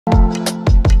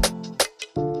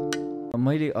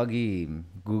मैले अघि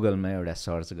गुगलमा एउटा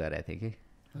सर्च गरेको थिएँ कि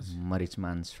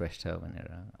मरिचमान श्रेष्ठ भनेर।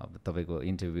 अब तपाईँको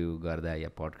इन्टरभ्यू गर्दा या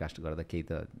पडकास्ट गर्दा केही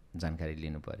त जानकारी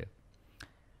लिनु पर्यो,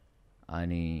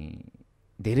 अनि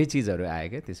धेरै चिजहरू आयो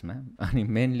क्या त्यसमा। अनि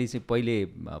मेनली चाहिँ पहिले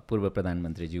पूर्व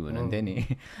प्रधानमन्त्रीज्यू हुनुहुन्थ्यो नि।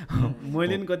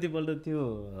 मैले पनि कतिपल्ट त्यो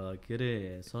के अरे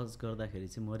सर्च गर्दाखेरि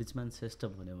चाहिँ मरिचमान श्रेष्ठ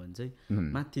भन्यो भने चाहिँ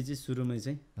माथि चाहिँ सुरुमै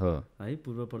चाहिँ हो है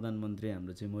पूर्व प्रधानमन्त्री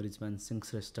हाम्रो चाहिँ मरिचमान सिंह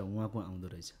श्रेष्ठ उहाँको आउँदो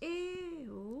रहेछ।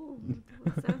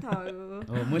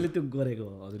 मैले त्यो गरेको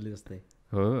हजुरले जस्तै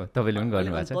हो, तपाईँले पनि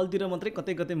गर्नुभएको छ। तलतिर मात्रै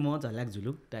कतै कतै म झल्याक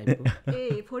झुलुक टाइपको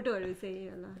फोटोहरू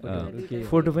चाहिँ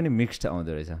फोटो पनि मिक्स्ड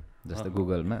आउँदो रहेछ, जस्तो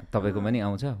गुगलमा तपाईँको पनि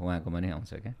आउँछ उहाँको पनि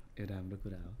आउँछ क्या। यो राम्रो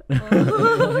कुरा हो,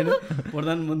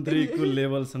 प्रधानमन्त्रीको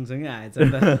लेभल सँगसँगै आएछ नि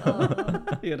त,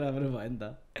 यो राम्रो भयो नि त।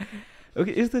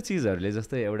 ओके, यस्तो चिजहरूले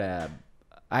जस्तै एउटा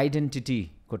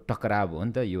आइडेन्टिटीको टकराव हो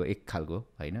नि त यो एक खालको,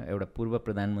 होइन? एउटा पूर्व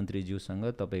प्रधानमन्त्रीज्यूसँग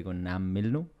तपाईँको नाम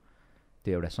मिल्नु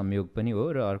त्यो एउटा संयोग पनि हो,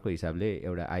 र अर्को हिसाबले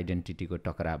एउटा आइडेन्टिटीको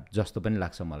टकराव जस्तो पनि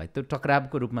लाग्छ मलाई। त्यो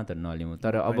टकरावको रूपमा त नलिउँ,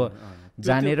 तर अब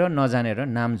जानेर नजानेर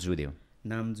नाम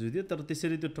जुद्यो। तर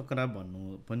त्यसरी त्यो टकराव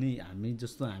भन्नु पनि हामी त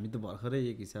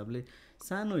भर्खरै एक हिसाबले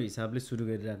सानो हिसाबले सुरु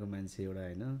गरिरहेको मान्छे एउटा,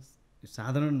 होइन,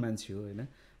 साधारण मान्छे हो, होइन,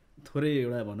 थोरै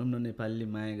एउटा भनौँ न नेपालीले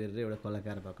माया गरेर एउटा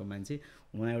कलाकार भएको मान्छे,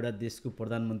 उहाँ एउटा देशको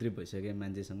प्रधानमन्त्री भइसकेको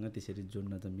मान्छेसँग त्यसरी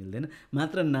जोड्न त मिल्दैन,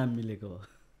 मात्र नाम मिलेको हो।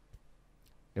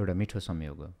 एउटा मिठो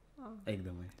संयोग हो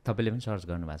एकदमै। तपाईँले पनि सर्च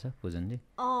गर्नुभएको छ पुजनजी?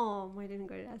 मैले पनि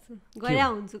गरिरहेको छु, गरे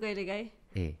हुन्छु कहिले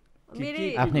काहीँ।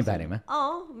 मेरै आफ्नै बारेमा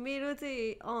मेरो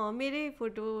चाहिँ मेरै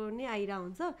फोटो नै आइरहेको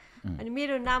हुन्छ। अनि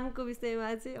मेरो नामको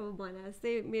विषयमा चाहिँ अब भने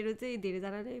जस्तै मेरो चाहिँ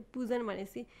धेरैजनाले पुजन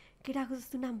भनेपछि केटाको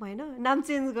जस्तो नाम भएन, नाम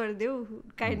चेन्ज गरिदेऊ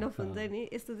काइन्ड अफ हुन्छ नि,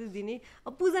 यस्तो चाहिँ दिने,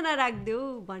 अब पूजना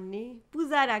राखिदेऊ भन्ने,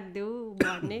 पूजा राखिदेऊ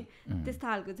भन्ने, त्यस्तो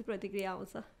खालको चाहिँ प्रतिक्रिया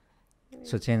आउँछ।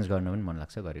 सो चेन्ज गर्नु पनि मन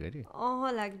लाग्छ घरिघरि?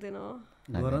 लाग्दैन,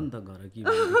 गर नि त, गर के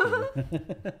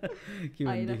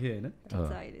भनेदेखि होइन।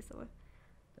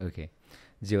 ओके,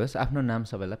 जे होस् आफ्नो नाम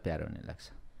सबैलाई प्यारो हुने लाग्छ,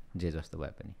 जे जस्तो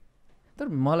भए पनि। तर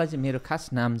मलाई चाहिँ मेरो खास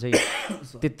नाम चाहिँ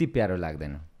त्यति प्यारो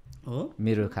लाग्दैन हो।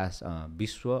 मेरो खास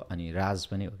विश्व अनि राज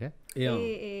पनि हो क्या।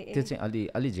 त्यो चाहिँ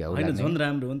अलि झ्याउ लाग्ने। झन्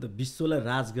राम्रो हो नि त, विश्वलाई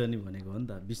राज गर्ने भनेको हो नि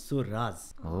त, विश्व राज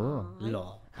हो। ल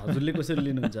हजुरले कसरी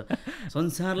लिनुहुन्छ?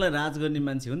 संसारलाई राज गर्ने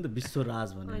मान्छे हो नि त विश्व राज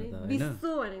भनेको त, होइन? विश्व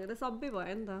भनेको त सबै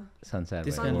भयो नि त, संसार।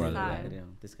 त्यस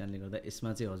कारणले गर्दा यसमा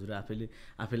चाहिँ हजुर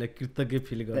आफैलाई कृतज्ञ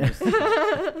फिल गर्नुहोस्।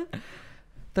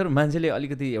 तर मान्छेले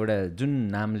अलिकति एउटा जुन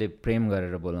नामले प्रेम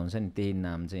गरेर बोलाउँछ नि त्यही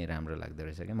नाम चाहिँ राम्रो लाग्दो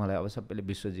रहेछ क्या मलाई। अब सबैले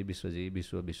विश्वजी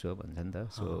विश्व भन्छ नि त,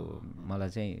 सो मलाई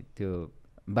चाहिँ त्यो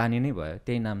बानी नै भयो,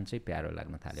 त्यही नाम चाहिँ प्यारो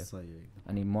लाग्न थाल्यो।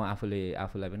 अनि म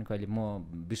आफूलाई पनि कहिले म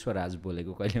विश्वराज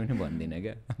बोलेको कहिले पनि भन्दिनँ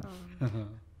क्या।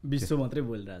 विश्व मात्रै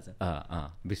बोलिरहेछ,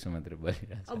 विश्व मात्रै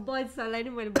बोलिरहेछ। अब बल्ची सरलाई नि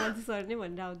मैले बल्ची सर नै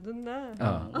भनेर आउँछु नि त,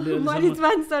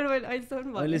 मरिचमान सर मैले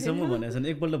अहिलेसम्म भनेको छैन,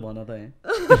 एकपल्ट भन त यहाँ।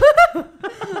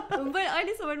 मैले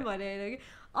अहिलेसम्म भने होइन कि,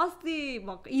 अस्ति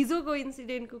भएको हिजोको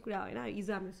इन्सिडेन्टको कुरा होइन, हिजो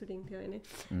हाम्रो सुटिङ थियो होइन,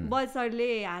 बल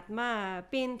सरले हातमा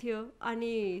पेन थियो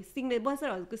अनि बल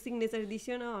सरहरूको सिग्नेचर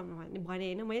दिस्यो न भने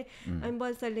होइन मैले, अनि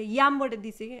बल सरले यामबाट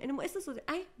दिसेँ कि, अनि म यस्तो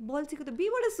सोचेँ बल्छीको त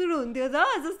बीबाट सुरु हुन्थ्यो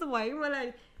जस्तो भयो कि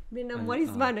मलाई। मेरो नाम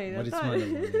मरिचमान होइन त,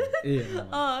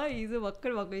 हिजो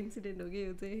भर्खर भएको इन्सिडेन्ट हो कि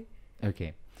यो चाहिँ। ओके,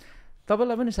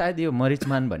 तपाईँलाई पनि सायद यो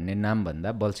मरिचमान भन्ने नाम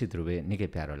भन्दा बल्छी ध्रुवे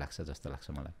निकै प्यारो लाग्छ जस्तो लाग्छ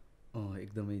मलाई।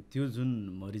 एकदमै, त्यो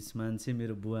जुन मरिचमान चाहिँ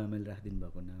मेरो बुवा आमाले राखिदिनु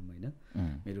भएको नाम होइन,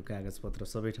 मेरो कागजपत्र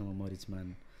सबै ठाउँमा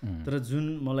मरिचमान। तर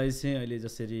जुन मलाई चाहिँ अहिले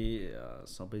जसरी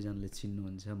सबैजनाले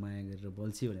चिन्नुहुन्छ, माया गरेर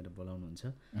बल्छी भनेर बोलाउनुहुन्छ,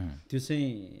 त्यो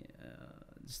चाहिँ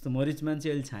जस्तो मरिचमान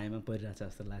चाहिँ अहिले छायामा परिरहेछ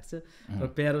जस्तो लाग्छ, र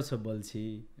प्यारो छ बल्छी,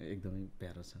 एकदमै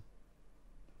प्यारो छ।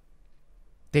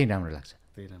 त्यही राम्रो लाग्छ,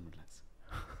 त्यही राम्रो लाग्छ।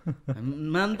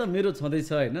 नाम त मेरो छँदैछ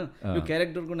होइन, यो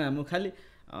क्यारेक्टरको नाम हो, खालि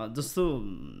जस्तो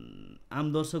आम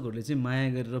दर्शकहरूले चाहिँ माया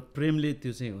गरेर प्रेमले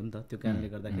त्यो चाहिँ हो नि त, त्यो कारणले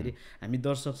गर्दाखेरि हामी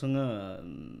दर्शकसँग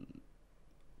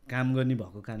काम गर्ने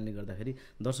भएको कारणले गर्दाखेरि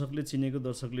दर्शकले चिनेको,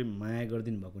 दर्शकले माया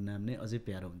गरिदिनु भएको नाम नै अझै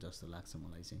प्यारो हुन्छ जस्तो लाग्छ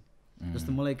मलाई चाहिँ।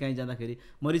 जस्तो मलाई कहीँ जाँदाखेरि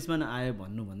मरिचमान आयो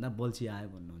भन्नुभन्दा बल्छी आयो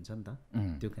भन्नुहुन्छ नि त,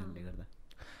 त्यो कारणले गर्दा।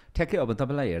 ठ्याक्कै अब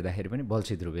तपाईँलाई हेर्दाखेरि पनि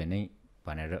बल्छी ध्रुवे नै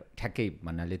भनेर ठ्याक्कै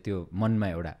भन्नाले त्यो मनमा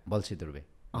एउटा बल्छी ध्रुवे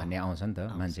भन्ने आउँछ नि त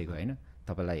मान्छेको, होइन?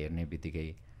 तपाईँलाई हेर्ने बित्तिकै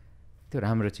त्यो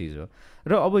राम्रो चिज हो।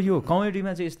 र अब यो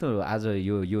कमेडीमा चाहिँ यस्तो आज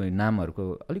यो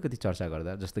नामहरूको अलिकति चर्चा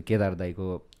गर्दा, जस्तो केदार दाईको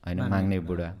होइन माग्ने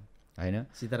बुढा, होइन,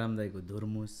 सीताराम दाईको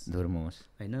धुर्मुस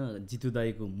होइन, जितु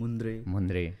दाईको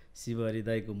मुन्द्रे, शिवहरी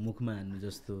दाईको मुखमा हान्नु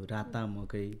जस्तो, राता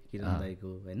मकै किरण दाईको,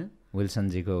 होइन,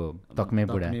 विल्सनजीको तक्मे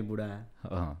बुढा,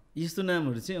 यस्तो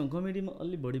नामहरू चाहिँ कमेडीमा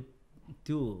अलि बढी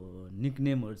त्यो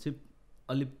निकनेमहरू चाहिँ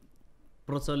अलि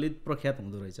प्रचलित प्रख्यात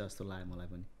हुँदो रहेछ जस्तो लाग्यो मलाई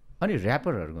पनि। अनि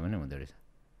ऱ्यापरहरूको पनि हुँदो रहेछ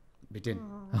भिटेन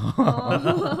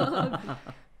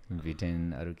भिटेन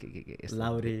अरू के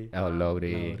लाउरे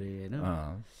लौरे होइन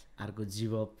अर्को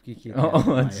जीवब के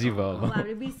जीवब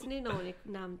हामीले बिर्सिनै नहुने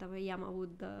नाम तपाईँ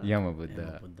यमबुद्ध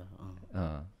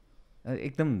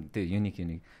एकदम त्यो युनिक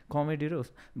कमेडी र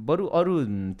बरु अरू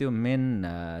त्यो मेन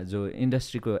जो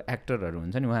इन्डस्ट्रीको एक्टरहरू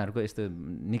हुन्छ नि उहाँहरूको यस्तो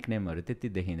निकनेमहरू त्यति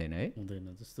देखिँदैन है हुँदैन।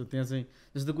 जस्तो त्यहाँ चाहिँ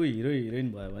जस्तो कोही हिरो हिरोइन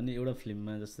भयो भने एउटा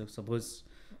फिल्ममा जस्तो सपोज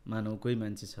मानव कोही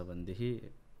मान्छे छ भनेदेखि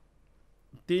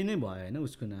त्यही नै भयो होइन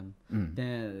उसको नाम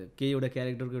त्यहाँ केही एउटा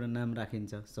क्यारेक्टरको एउटा नाम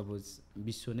राखिन्छ सपोज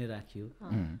विश्व नै राख्यो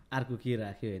अर्को के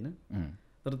राख्यो होइन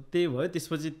तर त्यही भयो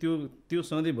त्यसपछि त्यो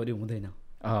सधैँभरि हुँदैन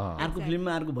अर्को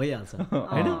फिल्ममा अर्को भइहाल्छ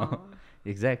होइन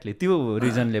एक्ज्याक्टली त्यो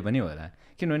रिजनले पनि होला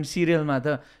किनभने सिरियलमा त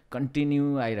कन्टिन्यू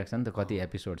आइरहेको छ नि त कति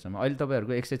एपिसोडसम्म अहिले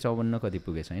तपाईँहरूको 154 कति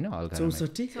पुगेछ होइन हल्का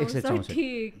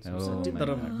 164 तर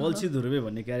बल्छी धुर्बे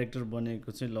भन्ने क्यारेक्टर बनेको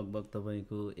चाहिँ लगभग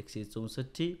तपाईँको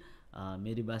 164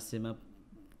 मेरी बास्यमा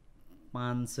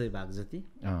 500 भाग जति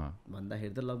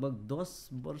भन्दाखेरि त लगभग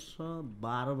 10 वर्ष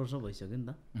 12 वर्ष भइसक्यो नि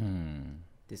त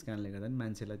त्यस कारणले गर्दा नि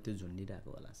मान्छेलाई त्यो झुन्डिरहेको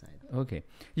होला सायद। ओके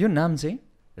यो नाम चाहिँ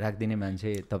राखिदिने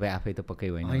मान्छे तपाईँ आफै त पक्कै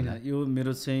होइन यो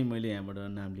मेरो चाहिँ मैले यहाँबाट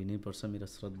नाम लिनै पर्छ मेरो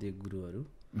श्रद्धेय गुरुहरू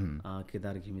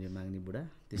केदार घिमिरे माग्ने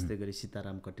बुढा त्यस्तै गरी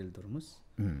सीताराम कटेल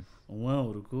धुर्मुस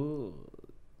उहाँहरूको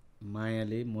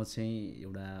मायाले म चाहिँ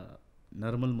एउटा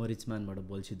नर्मल मरिचमानबाट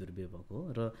बल्छी धुर्बे भएको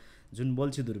हो र जुन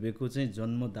बल्छी धुर्बेको चाहिँ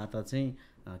जन्मदाता चाहिँ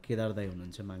केदार दाई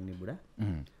हुनुहुन्छ माग्ने बुढा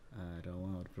र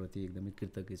उहाँहरूप्रति एकदमै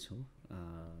कृतज्ञ छु।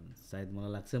 सायद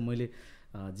मलाई लाग्छ मैले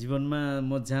जीवनमा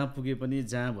म जहाँ पुगे पनि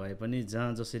जहाँ भए पनि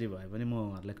जहाँ जसरी भए पनि म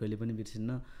उहाँहरूलाई कहिले पनि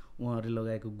बिर्सिन्न उहाँहरूले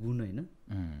लगाएको गुण होइन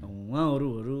उहाँहरू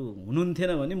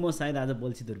हुनुहुन्थेन भने म सायद आज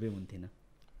बल्छी धुर्बे हुन्थेन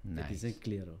त्यति चाहिँ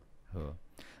क्लियर हो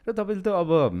र तपाईँले त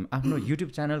अब आफ्नो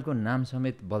युट्युब च्यानलको नाम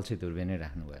समेत बल्छी धुर्बे नै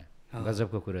राख्नुभयो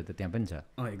गजबको कुरा त त्यहाँ पनि छ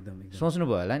एकदम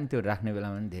सोच्नुभयो होला नि त्यो राख्ने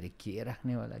बेलामा पनि धेरै के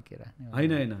राख्ने होला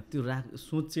होइन त्यो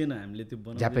सोचेन हामीले त्यो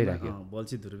बनाउँदै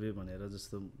बल्छी धुर्बे भनेर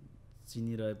जस्तो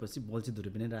चिनिरहेपछि बल्छी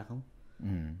धुर्बे नै राखौँ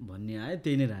भन्ने आयो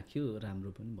त्यही नै राख्यो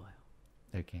राम्रो पनि भयो।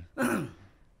 ओके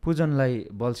पुजनलाई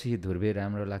बल्छी धुर्बे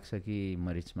राम्रो लाग्छ कि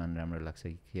मरिचमान राम्रो लाग्छ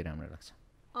कि के राम्रो लाग्छ?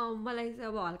 मलाई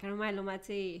चाहिँ अब हल्का रमाइलोमा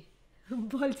चाहिँ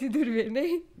बल्छी धुर्बे नै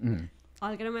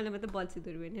हल्का रमाइलोमा त बल्छी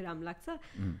धुर्बे नै राम्रो लाग्छ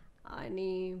अनि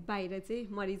बाहिर चाहिँ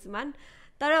मरिचमान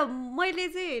तर मैले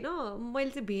चाहिँ होइन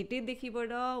मैले चाहिँ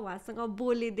भेटेदेखिबाट उहाँसँग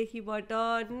बोलेदेखिबाट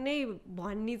नै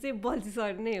भन्ने चाहिँ बल्छी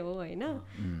सर नै हो होइन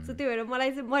सो त्यही भएर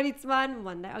मलाई चाहिँ मरिचमान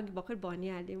भन्दा अघि भर्खर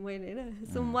भनिहालेँ मैले होइन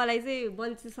सो मलाई चाहिँ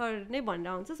बल्छी सर नै भनेर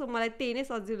आउँछ सो मलाई त्यही नै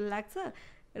सजिलो लाग्छ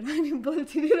र अनि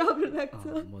बल्छी नै राम्रो लाग्छ।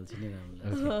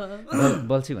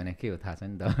 बल्छी भने के हो थाहा छ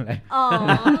नि तपाईँलाई?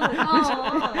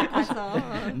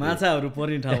 माछाहरू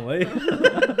पर्ने ठाउँ है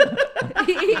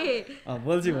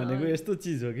बल्छी भनेको यस्तो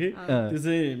चिज हो कि त्यो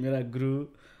चाहिँ मेरा गुरु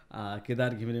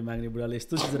केदार घिमिरे माग्ने बुढाले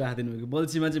यस्तो चिज राखिदिनु भयो कि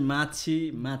बल्छीमा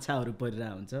चाहिँ माछाहरू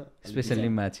परिरहेको हुन्छ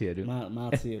स्पेसल्ली माछीहरू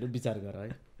विचार गर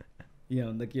है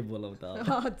यहाँभन्दा के बोलाउ त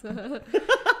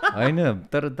होइन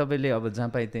तर तपाईँले अब जहाँ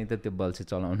पाए त्यहीँ त त्यो बल्छी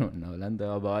चलाउनु हुन्न होला नि त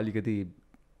अब अलिकति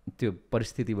त्यो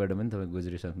परिस्थितिबाट पनि तपाईँ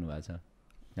गुज्रिसक्नु भएको छ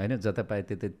होइन जता पाए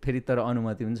त्यतै फेरि तर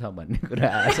अनुमति पनि छ भन्ने कुरा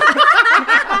आएछ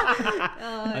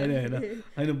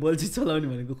होइन बल्छी चलाउने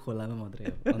भनेको खोलामा मात्रै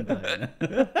हो अन्त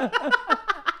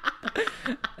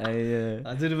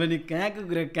हजुर पनि कहाँको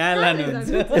कुरा कहाँ लानुहुन्छ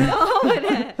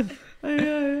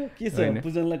के छ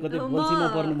पुजनलाई कतै बल्छी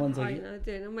नपर्नु मन छ कि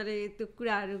होइन मैले त्यो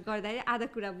कुराहरू गर्दाखेरि आधा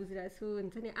कुरा बुझिरहेको छु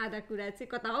हुन्छ नि आधा कुरा चाहिँ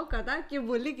कता हो कता के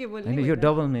बोल्ने यो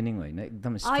डबल मिनिङ होइन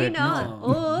एकदम स्ट्रेट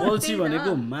बल्छी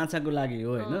भनेको माछाको लागि हो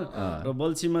होइन र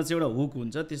बल्छीमा चाहिँ एउटा हुक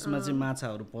हुन्छ त्यसमा चाहिँ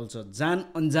माछाहरू पल्छ जान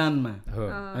अनजानमा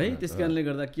है त्यस कारणले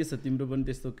गर्दा के छ तिम्रो पनि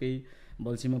त्यस्तो केही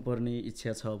बल्छीमा पर्ने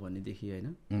इच्छा छ भनेदेखि होइन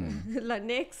ल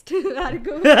नेक्स्ट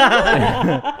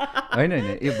होइन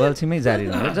यो बल्छीमै जारी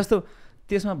रहन्छ जस्तो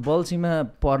त्यसमा बल्छीमा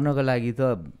पर्नको लागि त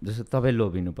जस्तो तपाईँ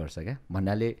लोभिनुपर्छ क्या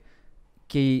भन्नाले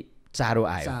केही चारो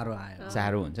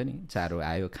हुन्छ नि चारो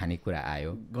आयो खानेकुरा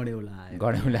आयो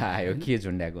गडेउला आयो के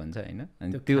झुन्ड्याएको हुन्छ होइन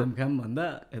अनि त्यो भन्दा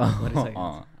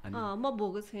म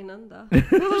भोगो छैन नि त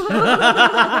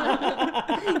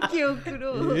के हो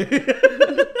कुरो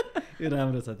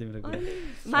राम्रो छ तिम्रो कुरा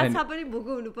माछा पनि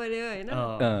भोको हुनु पर्यो होइन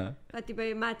कतिपय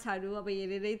माछाहरू अब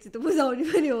हेरेरै चित्त बुझाउने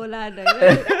पनि होला के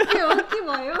हो के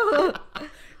भयो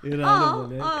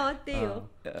त्यही हो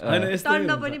टन्न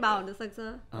पनि भाव हुनसक्छ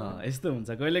यस्तो हुन्छ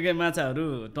कहिलेकाहीँ माछाहरू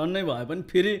टन्नै भए पनि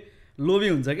फेरि लोभी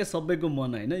हुन्छ क्या सबैको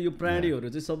मन होइन यो प्राणीहरू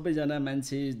चाहिँ सबैजना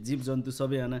मान्छे जीव जन्तु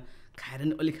सबैजना खाएर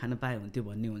नि अलिक खान पाए हुन्थ्यो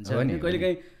भन्ने हुन्छ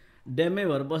कहिलेकाहीँ ड्याममै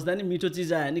भएर बस्दा नि मिठो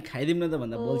चिज आयो नि खाइदिउँ न त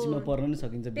भन्दा बल्छीमा पर्न नि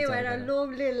सकिन्छ त्यही भएर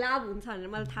लोभले लाभ हुन्छ भनेर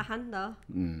मलाई थाहा नि त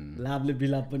लाभले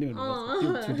बिलाप पनि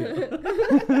हुनुपर्छ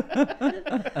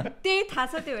त्यही थाहा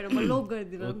छ त्यही भएर म लोभ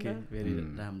गरिदिनु ओके भेरी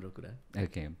राम्रो कुरा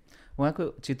ओके उहाँको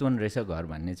चितवन रहेछ घर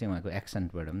भन्ने चाहिँ उहाँको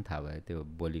एक्सेन्टबाट पनि थाहा भयो त्यो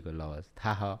बोलीको लवज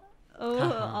थाहा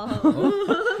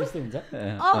त्यस्तो हुन्छ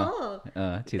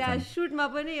त्यहाँ सुटमा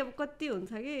पनि अब कति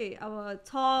हुन्छ कि अब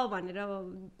छ भनेर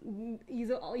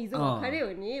हिजो भर्खरै हो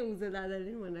नि उजो दादाले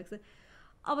पनि भनिरहेको छ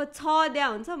अब छ दिया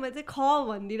हुन्छ म चाहिँ ख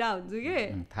भनिदिएर हुन्छु कि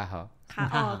थाहा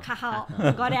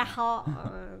गरे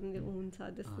हुन्छ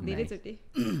त्यस्तो धेरैचोटि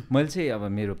मैले चाहिँ अब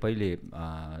मेरो पहिले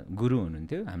गुरु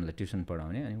हुनुहुन्थ्यो हामीलाई ट्युसन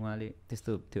पढाउने अनि उहाँले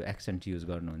त्यस्तो त्यो एक्सेन्ट युज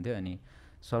गर्नुहुन्थ्यो अनि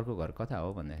सरको घर कता हो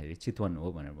भन्दाखेरि चितवन हो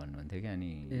भनेर भन्नुहुन्थ्यो कि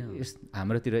अनि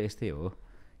हाम्रोतिर यस्तै हो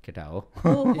केटा हो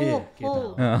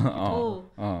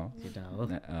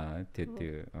त्यो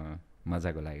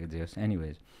मजाको लाग्यो जे होस्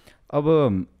एनिवेज अब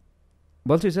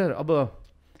बल्छु सर अब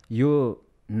यो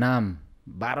नाम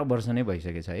 12 वर्ष नै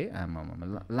भइसकेछ है आमा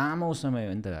लामो समय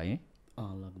हो नि त है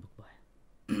लगभग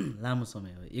भयो लामो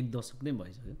समय हो 1 दशक नै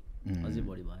भइसक्यो अझै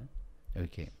बढी भयो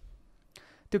ओके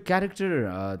त्यो क्यारेक्टर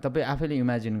तपाईँ आफैले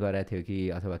इमेजिन गरेको थियो कि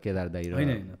अथवा केदार दाइ र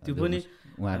होइन त्यो पनि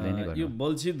उहाँहरूले नै यो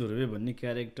बल्छी धुर्बे भन्ने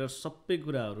क्यारेक्टर सबै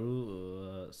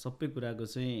कुराको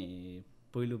चाहिँ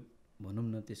पहिलो भनौँ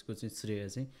न त्यसको चाहिँ श्रेय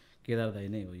चाहिँ केदार दाइ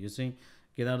नै हो यो चाहिँ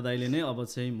केदार दाइले नै अब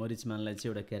चाहिँ मरिचमानलाई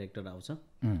चाहिँ एउटा क्यारेक्टर आउँछ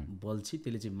बल्छी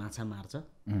त्यसले चाहिँ माछा मार्छ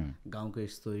गाउँको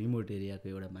यस्तो रिमोट एरियाको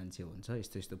एउटा मान्छे हुन्छ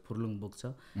यस्तो यस्तो फुर्लुङ बोक्छ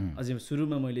अझै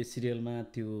सुरुमा मैले सिरियलमा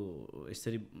त्यो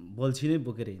यसरी बल्छी नै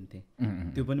बोकेर हिँड्थेँ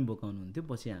त्यो पनि बोकाउनुहुन्थ्यो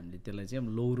पछि हामीले त्यसलाई चाहिँ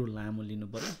अब लौरो लामो लिनु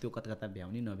पऱ्यो त्यो कता कता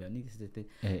भ्याउने नभ्याउने त्यस्तै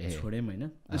छोड्यौँ होइन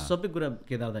सबै कुरा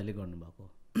केदार दाइले गर्नुभएको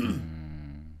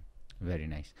भेरी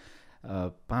नाइस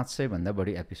 500 भन्दा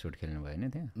बढी एपिसोड खेल्नु भयो नि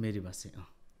त्यहाँ मेरी बासे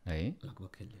है लगभग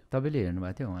खेल्यो तपाईँले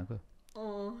हेर्नुभएको थियो उहाँको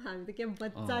हामी त के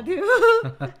बच्चा थियो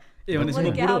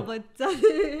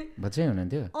बच्चै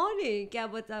हुनुहुन्थ्यो अनि क्या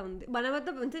बच्चा हुन्थ्यो भनेमा त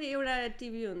हुन्छ नि एउटा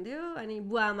टिभी हुन्थ्यो अनि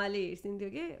बुवा आमाले हेर्सिन्थ्यो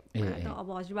कि अब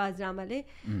हजुरबा हजुरआमाले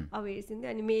अब हेर्सिन्थ्यो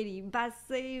अनि मेरी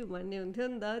बासै भन्ने हुन्थ्यो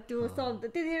नि त त्यो शब्द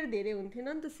त्यतिखेर धेरै हुन्थेन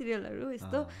नि त सिरियलहरू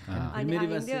यस्तो अनि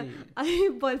अनि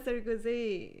बल्सरको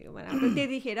चाहिँ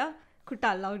त्यतिखेर खुट्टा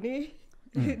हल्लाउने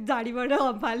झाडीबाट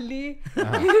फाल्ने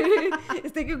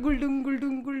यस्तै के गुल्डुङ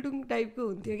गुल्डुङ गुल्डुङ टाइपको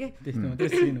हुन्थ्यो क्या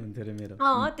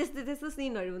त्यस्तो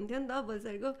सिनहरू हुन्थ्यो नि त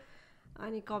बल्सरको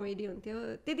अनि कमेडी हुन्थ्यो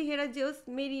त्यतिखेर जे होस्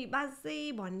मेरी बासै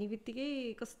भन्ने बित्तिकै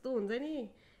कस्तो हुन्छ नि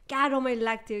क्या रमाइलो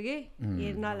लाग्थ्यो कि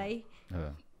हेर्नलाई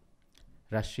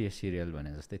राष्ट्रिय सिरियल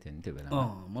भने जस्तै थियो नि त्यो बेला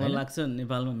मलाई लाग्छ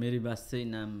नेपालमा मेरी बास चाहिँ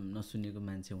नाम नसुनेको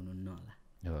मान्छे हुनुहुन्न होला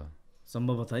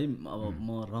सम्भवतः है अब म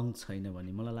रङ छैन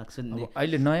भने मलाई लाग्छ नि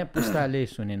अहिले नयाँ पुस्ताले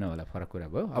सुनेन होला फरक कुरा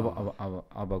भयो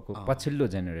अबको पछिल्लो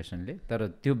जेनेरेसनले तर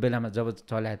त्यो बेलामा जब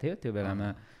चलाएको थियो त्यो बेलामा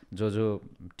जो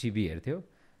टिभी हेर्थ्यो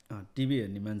टिभी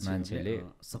हेर्ने मान्छेले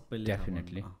सबैले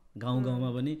डेफिनेटली गाउँ गाउँमा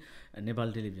पनि नेपाल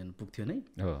टेलिभिजन पुग्थ्यो नै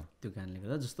त्यो कारणले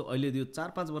गर्दा जस्तो अहिले त्यो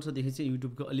 4-5 वर्षदेखि चाहिँ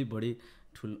युट्युबको अलिक बढी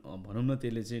ठुलो भनौँ न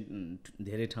त्यसले चाहिँ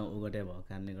धेरै ठाउँ ओगट्या भएको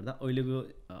कारणले गर्दा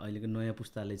अहिलेको नयाँ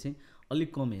पुस्ताले चाहिँ अलिक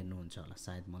कम हेर्नुहुन्छ होला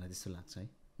सायद मलाई त्यस्तो लाग्छ है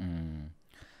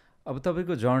अब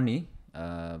तपाईँको जर्नी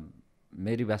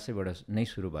मेरी बासैबाट नै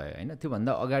सुरु भयो होइन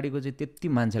त्योभन्दा अगाडिको चाहिँ त्यति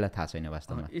मान्छेलाई थाहा छैन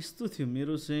वास्तवमा यस्तो थियो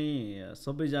मेरो चाहिँ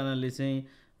सबैजनाले चाहिँ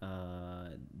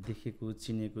देखेको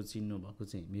चिनेको चिन्नु भएको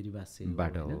चाहिँ मेरी बासै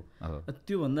बाटो हो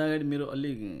त्योभन्दा अगाडि मेरो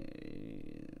अलिक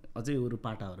अझै अरू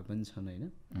पाटाहरू पनि छन् होइन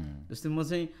जस्तै म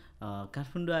चाहिँ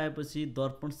काठमाडौँ आएपछि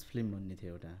दर्पण फिल्म भन्ने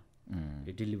थियो एउटा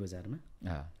दिल्ली बजारमा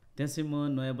त्यहाँ चाहिँ म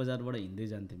नयाँ बजारबाट हिँड्दै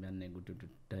जान्थेँ बिहान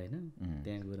गुटुटुट्टा होइन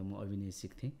त्यहाँ गएर म अभिनय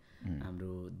सिक्थेँ हाम्रो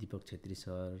दीपक छेत्री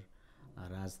सर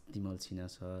राज तिमल सिन्हा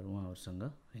सर उहाँहरूसँग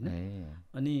होइन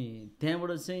अनि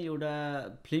त्यहाँबाट चाहिँ एउटा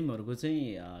फिल्महरूको चाहिँ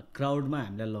क्राउडमा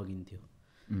हामीलाई लगिन्थ्यो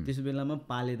त्यस बेलामा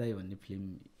पाले दाई भन्ने फिल्म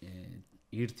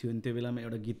हिट थियो अनि त्यो बेलामा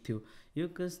एउटा गीत थियो यो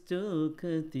कस्तो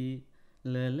कति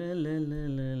ल ल ल ल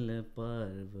ल ल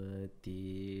पार्वती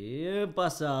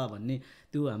पासा भन्ने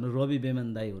त्यो हाम्रो रवि बेमान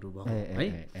दाईहरू भयो है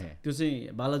त्यो चाहिँ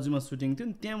बालाजुमा सुटिङ थियो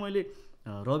नि त्यहाँ मैले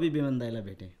रवि बेमान दाईलाई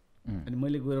भेटेँ अनि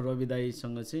मैले गएर रवि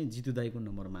दाईसँग चाहिँ जितु दाईको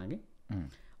नम्बर मागेँ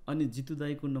अनि जितु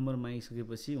दाईको नम्बर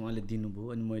मागिसकेपछि उहाँले दिनुभयो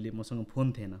अनि मसँग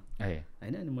फोन थिएन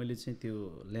होइन अनि मैले चाहिँ त्यो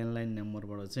ल्यान्डलाइन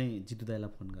नम्बरबाट चाहिँ जितु दाईलाई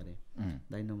फोन गरेँ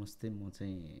दाई नमस्ते म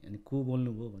चाहिँ अनि को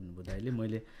बोल्नुभयो भन्नुभयो दाईले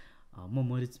मैले म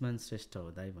मरिचमान श्रेष्ठ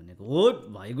हो दाई भनेको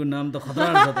हो भाइको नाम त खतरा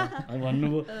छ त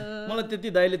भन्नुभयो मलाई त्यति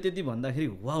दाईले त्यति भन्दाखेरि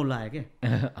वाउ लाग्यो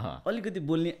क्या अलिकति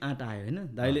बोल्ने आँट आयो होइन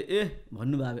दाईले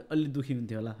भन्नुभयो अलि दुःखी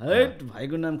हुन्थ्यो होला है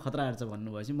भाइको नाम खतरा छ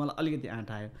भन्नुभएपछि मलाई अलिकति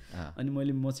आँट आयो अनि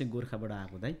म चाहिँ गोर्खाबाट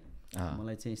आएको दाई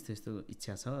मलाई चाहिँ यस्तो यस्तो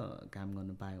इच्छा छ काम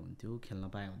गर्नु पाए हुन्थ्यो खेल्न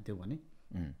पाए हुन्थ्यो भने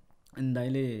अनि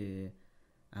दाईले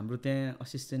हाम्रो त्यहाँ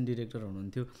असिस्टेन्ट डिरेक्टर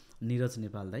हुनुहुन्थ्यो निरज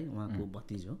नेपाल दाई, उहाँको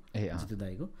भतिज हो जितु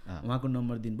दाईको, उहाँको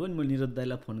नम्बर दिनुभयो नि। म निरज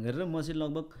दाईलाई फोन गरेर म चाहिँ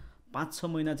लगभग 5-6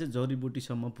 महिना चाहिँ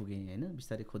जडीबुटीसम्म पुगेँ होइन,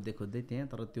 बिस्तारै खोज्दै खोज्दै त्यहाँ।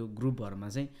 तर त्यो ग्रुपहरूमा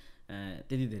चाहिँ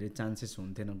त्यति धेरै चान्सेस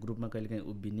हुन्थेन, ग्रुपमा कहिलेकाहीँ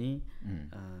उभिने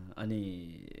अनि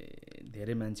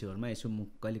धेरै मान्छेहरूमा यसो मुख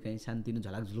कहिलेकाहीँ सानोतिनो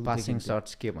झलाकझुलुक पासिङ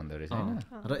सर्ट्स के भन्दो रहेछ हैन।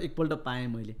 र एकपल्ट पाएँ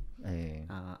मैले,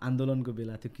 आन्दोलनको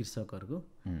बेला थियो कृषकहरूको,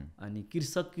 अनि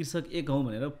कृषक एक हौँ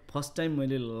भनेर फर्स्ट टाइम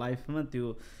मैले लाइफमा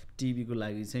त्यो टिभीको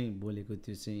लागि चाहिँ बोलेको,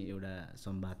 त्यो चाहिँ एउटा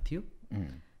संवाद थियो,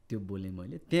 त्यो बोलेँ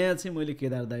मैले। त्यहाँ चाहिँ मैले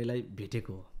केदार दाईलाई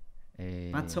भेटेको हो।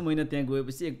 5-6 महिना त्यहाँ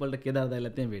गएपछि एकपल्ट केदार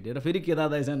दाईलाई त्यहाँ भेटेर फेरि केदार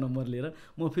दाईसँग नम्बर लिएर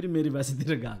म फेरि मेरी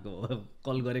बासीतिर गएको हो,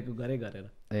 कल गरेर।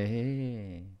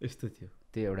 यस्तो थियो,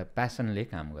 त्यो एउटा प्यासनले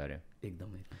काम गर्यो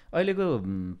एकदमै। अहिलेको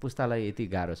पुस्तालाई यति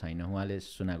गाह्रो छैन, उहाँले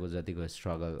सुनाएको जतिको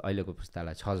स्ट्रगल अहिलेको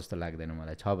पुस्तालाई छ जस्तो लाग्दैन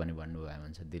मलाई। छ भने भन्नुभयो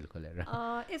हुन्छ दिल खोलेर।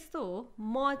 यस्तो हो,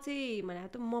 म चाहिँ भने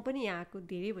त म पनि यहाँको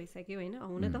धेरै भइसक्यो होइन,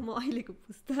 हुन त म अहिलेको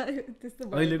पुस्ता त्यस्तो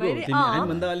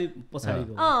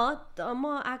म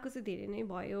आएको चाहिँ धेरै नै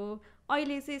भयो।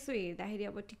 अहिले चाहिँ यसो हेर्दाखेरि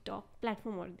अब टिकटक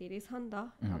प्लेटफर्महरू धेरै छ नि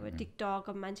त, अब टिकटक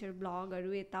अब मान्छेहरू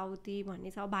ब्लगहरू यताउति भन्ने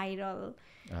छ, भाइरल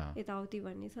यताउति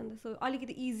भन्ने छ नि त, सो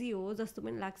अलिकति इजी हो जस्तो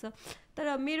पनि लाग्छ।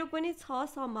 तर मेरो पनि छ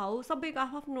सम्भाव, सबैको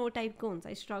आफ्नो टाइपको हुन्छ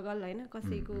स्ट्रगल होइन,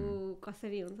 कसैको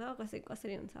कसरी हुन्छ, कसैको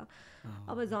कसरी हुन्छ।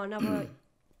 अब झन् अब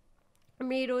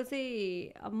मेरो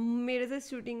चाहिँ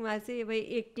सुटिङमा चाहिँ अब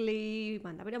एक्लै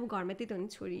भन्दा पनि अब घरमा त्यही त हो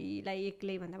नि, छोरीलाई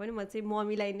एक्लै भन्दा पनि म चाहिँ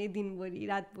मम्मीलाई नै दिनभरि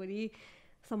रातभरि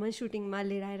सम्म सुटिङमा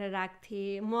लिएर आएर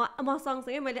राख्थेँ। म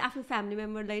सँगसँगै मैले आफ्नो फ्यामिली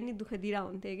मेम्बरलाई नि दुःख दिएर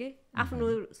हुन्थेँ कि आफ्नो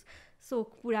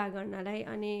सोख पुरा गर्नलाई।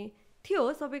 अनि थियो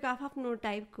सबैको आफ्नो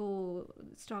टाइपको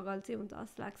स्ट्रगल चाहिँ हुन्छ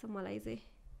जस्तो लाग्छ मलाई चाहिँ।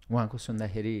 उहाँको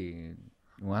सुन्दाखेरि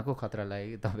उहाँको खतरा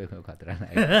लाग्यो कि तपाईँको खतरा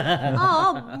लाग्यो?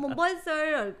 बल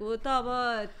सरहरूको त अब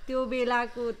त्यो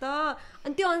बेलाको त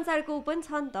अनि त्यो अनुसारको पनि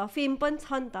छ नि त, फेम पनि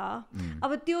छ नि त।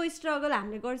 अब त्यो स्ट्रगल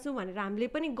हामीले गर्छौँ भनेर हामीले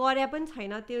पनि गरे पनि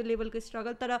छैन त्यो लेभलको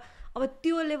स्ट्रगल, तर अब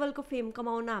त्यो लेभलको फेम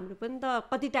कमाउन हाम्रो पनि त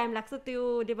कति टाइम लाग्छ,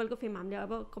 त्यो लेभलको फेम हामीले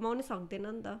अब कमाउनै सक्दैन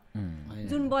नि त।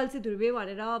 जुन बल्छी धुर्बे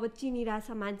भनेर अब चिनिरहेछ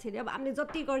मान्छेले, अब हामीले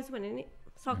जति गर्छौँ भने नि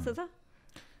सक्छ छ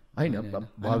होइन,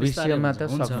 भविष्यमा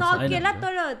त सकेला,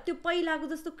 तर त्यो पहिलाको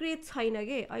जस्तो क्रेज छैन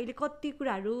कि अहिले। कति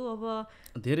कुराहरू अब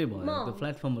धेरै भयो,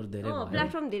 प्लेटफर्म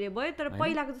धेरै भयो, तर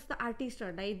पहिलाको जस्तो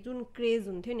आर्टिस्टहरूलाई जुन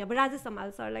क्रेज हुन्थ्यो नि, अब राजेश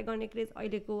हमाल सरलाई गर्ने क्रेज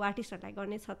अहिलेको आर्टिस्टहरूलाई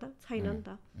गर्ने छ त छैन नि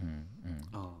त।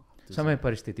 समय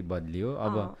परिस्थिति बदलियो,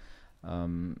 अब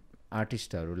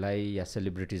आर्टिस्टहरूलाई या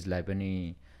सेलिब्रिटिजलाई पनि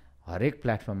हरेक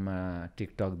प्लेटफर्ममा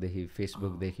टिकटकदेखि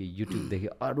फेसबुकदेखि युट्युबदेखि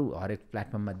अरू हरेक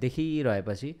प्लेटफर्ममा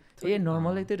देखिरहेपछि ए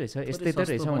नर्मलै त रहेछ, यस्तै त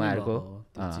रहेछ उहाँहरूको,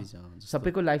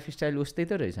 सबैको लाइफस्टाइल उस्तै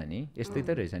त रहेछ नि, यस्तै त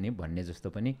रहेछ नि भन्ने जस्तो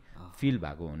पनि फिल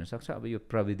भएको हुनसक्छ। अब यो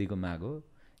प्रविधिको माग हो,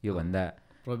 योभन्दा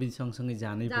प्रविधि सँगसँगै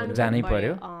जानै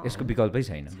पर्यो, यसको विकल्पै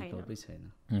छैन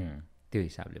त्यो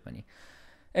हिसाबले पनि।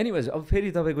 एनिवेज अब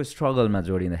फेरि तपाईँको स्ट्रगलमा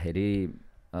जोडिँदाखेरि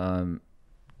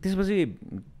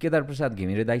त्यसपछि केदार प्रसाद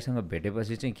घिमिरे दाईसँग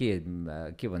भेटेपछि चाहिँ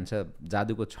के भन्छ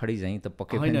जादुको छडी चाहिँ त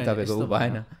पक्कै पनि तपाईँको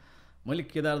भएन? मैले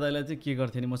केदार दाईलाई चाहिँ के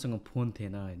गर्थेँ नि, मसँग फोन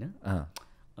थिएन होइन,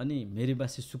 अनि मेरी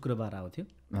बासी शुक्रबार आउँथ्यो,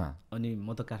 अनि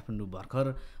म त काठमाडौँ भर्खर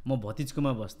म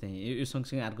भतिजकोमा बस्थेँ। यो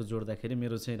सँगसँगै अर्को जोड्दाखेरि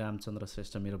मेरो चाहिँ रामचन्द्र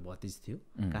श्रेष्ठ मेरो भतिज थियो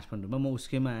काठमाडौँमा, म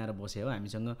उसकैमा आएर बसेँ हो।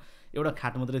 हामीसँग एउटा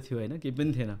खाट मात्रै थियो होइन, केही पनि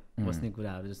थिएन बस्ने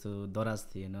कुराहरू, जस्तो दराज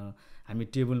थिएन, हामी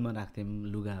टेबलमा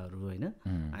राख्थ्यौँ लुगाहरू होइन,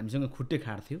 हामीसँग खुट्टे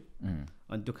खाट थियो,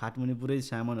 अनि त्यो खाटमुनि पुरै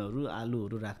सामानहरू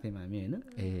आलुहरू राख्थ्यौँ हामी होइन।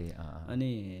 अनि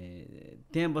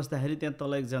त्यहाँ बस्दाखेरि त्यहाँ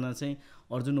तल एकजना चाहिँ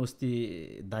अर्जुन ओस्ती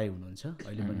दाई हुनुहुन्छ,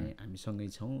 अहिले पनि हामीसँगै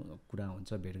छौँ, कुरा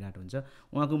हुन्छ, भेटघाट हुन्छ।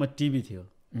 उहाँकोमा टिभी थियो,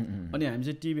 अनि हामी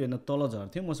चाहिँ टिभी हेर्न तल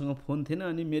झर्थ्यौँ, मसँग फोन थिएन।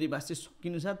 अनि मेरी बास चाहिँ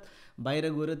सकिनु साथ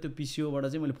बाहिर गएर त्यो पिसिओबाट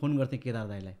चाहिँ मैले फोन गर्थेँ केदार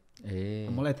दाईलाई,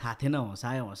 मलाई थाहा थिएन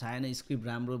हँसाएन स्क्रिप्ट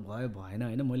राम्रो भयो भएन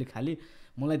होइन, मैले खालि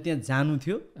मलाई त्यहाँ जानु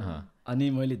थियो, अनि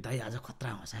मैले दाई आज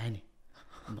खतरा हँसाएँ नि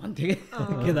भन्थेँ कि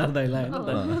केदार दाईलाई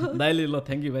होइन। दाईले ल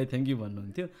थ्याङ्क यू भाइ थ्याङ्क यू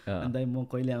भन्नुहुन्थ्यो, अनि दाई म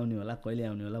कहिले आउने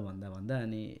होला भन्दा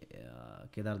अनि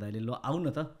केदार दाईले ल आऊ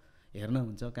न त, हेर्न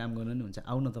हुन्छ, काम गर्नु नि हुन्छ,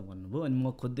 आऊ न त भन्नुभयो। अनि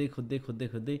म खोज्दै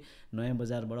नयाँ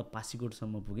बजारबाट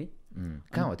पासीकोटसम्म पुगेँ।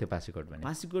 कहाँ हो त्यो पासीकोट भने?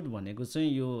 पासीकोट भनेको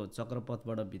चाहिँ यो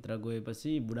चक्रपथबाट भित्र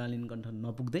गएपछि बुढालिन कण्ठ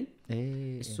नपुग्दै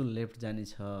यसो लेफ्ट जाने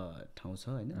ठाउँ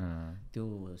छ होइन,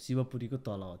 त्यो शिवपुरीको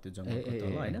तल हो, त्यो जङ्गलको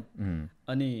तल होइन।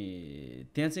 अनि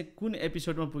त्यहाँ चाहिँ कुन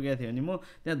एपिसोडमा पुगेको थियो भने म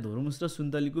त्यहाँ धुर्मुस र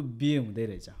सुन्तलीको बिहे हुँदै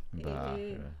रहेछ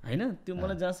होइन, त्यो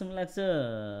मलाई जहाँसम्म लाग्छ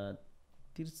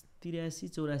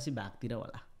 83-84 भागतिर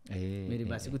होला मेरी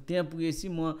बासीको। त्यहाँ पुगेपछि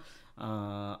म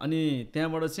अनि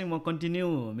त्यहाँबाट चाहिँ म कन्टिन्यू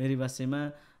मेरीबासेमा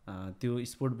त्यो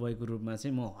स्पोर्ट बोयको रूपमा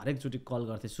चाहिँ म हरेकचोटि कल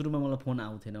गर्थेँ। सुरुमा मलाई फोन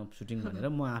आउँथेन सुटिङ भनेर,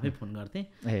 म आफै फोन गर्थेँ,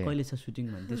 कहिले छ सुटिङ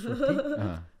भन्थेँ, सोध्थेँ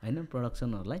होइन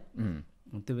प्रडक्सनहरूलाई।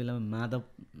 त्यो बेलामा माधव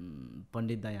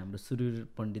पण्डित दाई, हाम्रो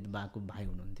सुरुर पण्डित बाको भाइ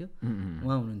हुनुहुन्थ्यो,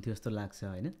 उहाँ हुनुहुन्थ्यो जस्तो लाग्छ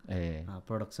होइन,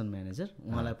 प्रडक्सन म्यानेजर।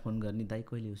 उहाँलाई फोन गर्ने, दाई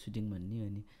कहिले हो सुटिङ भन्ने,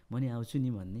 अनि म नि आउँछु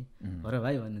नि भन्ने, र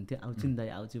भाइ भन्नुहुन्थ्यो, आउँछु नि दाई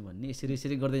आउँछु भन्ने।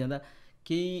 यसरी गर्दै जाँदा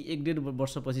केही 1-1.5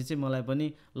 वर्षपछि चाहिँ मलाई पनि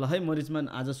ल है मरिचमान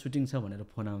आज सुटिङ छ भनेर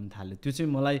फोन आउनु थाल्यो। त्यो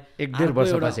चाहिँ मलाई 1-1.5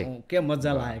 वर्षपछि क्या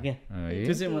मजा लाग्यो क्या,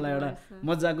 त्यो चाहिँ मलाई एउटा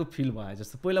मजाको फिल भयो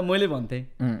जस्तो। पहिला मैले भन्थेँ,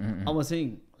 अब चाहिँ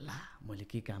ला मैले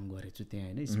के काम गरेछु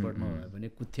त्यहाँ होइन, स्पोर्टमा भयो भने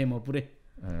कुद्थेँ म पुरै।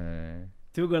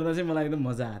 त्यो गर्दा चाहिँ मलाई एकदम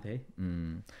मजा आएको थियो है।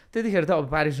 त्यतिखेर त अब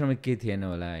पारिश्रमिक केही थिएन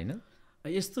होला होइन?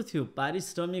 यस्तो थियो,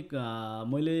 पारिश्रमिक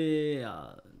मैले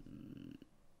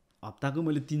हप्ताको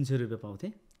मैले 300 रुपियाँ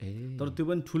पाउँथेँ, तर त्यो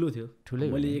पनि ठुलो थियो।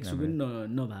 मैले 100 पनि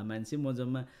नभए मान्छे, म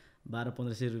जम्मा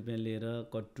 1200-1500 रुपियाँ लिएर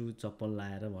कट्टु चप्पल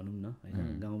लाएर भनौँ न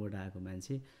होइन, गाउँबाट आएको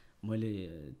मान्छे, मैले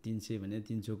 300 भने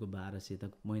 300 को 1200 त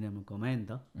महिनामा कमाएँ नि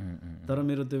त। तर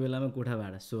मेरो त्यो बेलामा कोठा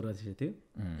भाडा 1600 थियो,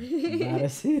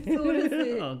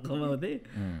 1200 कमाउँथेँ।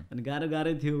 अनि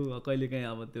गाह्रै थियो, कहिलेकाहीँ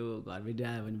अब त्यो घरबेटी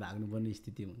आयो भने भाग्नुपर्ने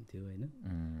स्थिति हुन्थ्यो होइन।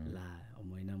 ला अब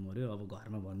महिना मऱ्यो, अब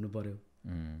घरमा भन्नु पऱ्यो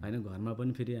होइन। घरमा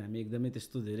पनि फेरि हामी एकदमै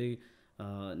त्यस्तो धेरै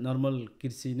नर्मल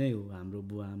कृषि नै हो हाम्रो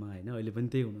बुवा आमा होइन, अहिले पनि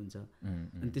त्यही हुनुहुन्छ।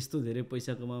 अनि त्यस्तो धेरै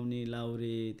पैसा कमाउने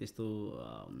लाउरे त्यस्तो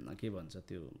के भन्छ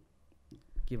त्यो,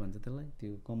 के भन्छ त्यसलाई,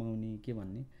 त्यो कमाउने के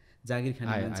भन्ने, जागिर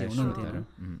खाने मान्छे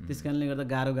हुनुहुन्थेन। त्यस कारणले गर्दा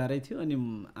गाह्रै थियो। अनि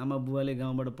आमा बुवाले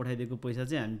गाउँबाट पठाइदिएको पैसा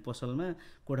चाहिँ हामी पसलमा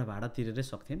कोठा भाडा तिरेरै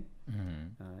सक्थ्यौँ।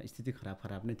 स्थिति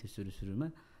खराब नै थियो सुरुमा।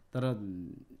 तर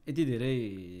यति धेरै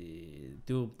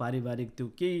त्यो पारिवारिक त्यो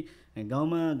केही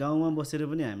गाउँमा बसेर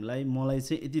पनि मलाई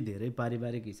चाहिँ यति धेरै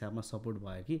पारिवारिक हिसाबमा सपोर्ट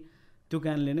भयो कि त्यो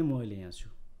कारणले नै म अहिले यहाँ छु।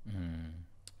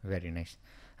 Very nice.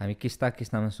 हामी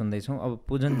किस्तामा सुन्दैछौँ। अब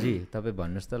पुजनजी तपाईँ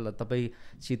भन्नुहोस् त, ल तपाईँ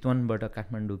चितवनबाट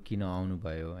काठमाडौँ किन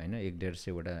आउनुभयो होइन?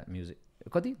 150-150वटा म्युजिक,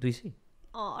 कति 200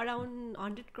 अराउन्ड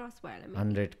 100 क्रस भयो,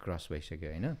 100 क्रस भइसक्यो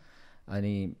होइन?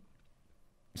 अनि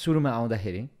सुरुमा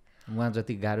आउँदाखेरि उहाँ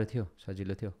जति गाह्रो थियो,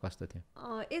 सजिलो थियो, कस्तो थियो?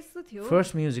 यस्तो थियो,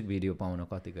 फर्स्ट म्युजिक भिडियो पाउन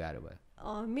कति गाह्रो भयो?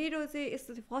 मेरो चाहिँ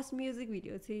यस्तो थियो, फर्स्ट म्युजिक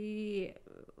भिडियो चाहिँ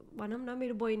भनौँ न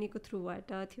मेरो बहिनीको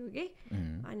थ्रुबाट थियो कि।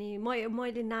 अनि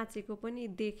मैले नाचेको पनि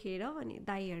देखेर अनि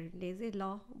दाइहरूले चाहिँ ल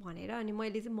भनेर, अनि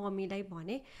मैले चाहिँ मम्मीलाई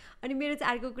भनेँ। अनि मेरो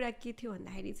चाहिँ अर्को कुरा के थियो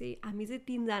भन्दाखेरि चाहिँ हामी चाहिँ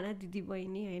 3जना दिदी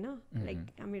बहिनी होइन, लाइक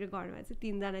मेरो घरमा चाहिँ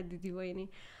 3जना दिदी बहिनी।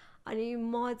 अनि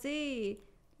म चाहिँ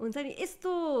हुन्छ नि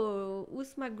यस्तो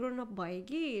उसमा ग्रोन अप भयो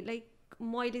कि लाइक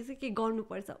मैले चाहिँ के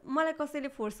गर्नुपर्छ, मलाई कसैले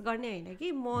फोर्स गर्ने होइन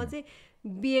कि म चाहिँ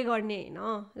बिए गर्ने होइन,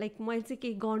 लाइक मैले चाहिँ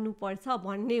केही गर्नुपर्छ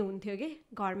भन्ने हुन्थ्यो कि।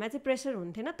 घरमा चाहिँ प्रेसर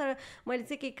हुन्थेन, तर मैले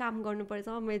चाहिँ केही काम गर्नुपर्छ,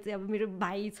 मैले चाहिँ अब मेरो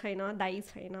भाइ छैन दाइ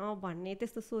छैन भन्ने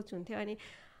त्यस्तो सोच हुन्थ्यो। अनि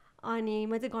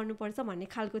म चाहिँ गर्नुपर्छ भन्ने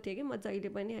खालको थियो कि म जहिले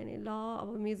पनि। अनि ल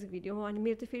अब म्युजिक भिडियो हो, अनि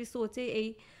मेरो चाहिँ फेरि सोचै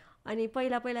यही। अनि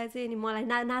पहिला चाहिँ अनि मलाई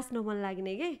नाच्न मन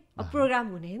लाग्ने कि, अब प्रोग्राम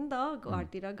हुने नि त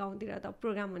घरतिर गाउँतिर त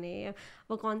प्रोग्राम हुने,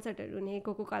 अब कन्सर्टहरू हुने,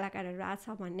 को कलाकारहरू आछ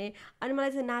भन्ने। अनि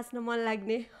मलाई चाहिँ नाच्न मन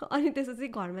लाग्ने। अनि त्यसपछि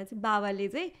घरमा चाहिँ बाबाले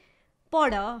चाहिँ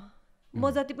पढ, म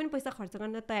जति पनि पैसा खर्च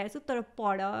गर्न तयार छु, तर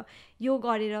पढ, यो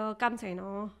गरेर काम छैन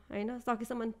होइन,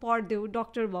 सकेसम्म पढ्देऊ,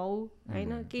 डक्टर भाउ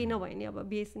होइन, केही नभए नि अब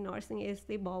बिएससी नर्सिङ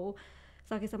यस्तै भाउ,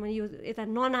 सकेसम्म यो यता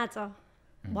ननाच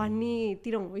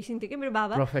भन्नेतिर होइसिन्थ्यो कि मेरो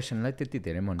बाबा। प्रोफेसनलाई त्यति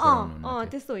धेरै मन पराउनु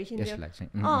त्यस्तो होइसिन्थ्यो।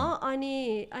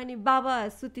 अनि बाबा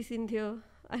सुतिसिन्थ्यो।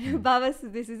 अनि बाबा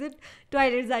सुतेपछि चाहिँ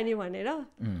टोइलेट जाने भनेर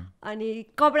अनि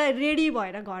कपडा रेडी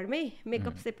भएर घरमै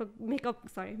मेकअप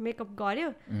गऱ्यो,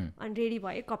 अनि रेडी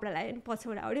भयो, कपडा लगायो, अनि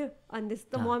पछौडा ओढ्यो, अनि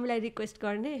त्यस्तो मम्मीलाई रिक्वेस्ट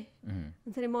गर्ने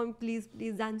हुन्छ नि, मम्मी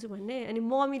प्लिज जान्छु भन्ने। अनि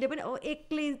मम्मीले पनि अब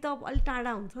एक्लै त अलिक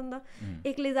टाढा हुन्छ नि त,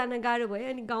 एक्लै जान गाह्रो भयो।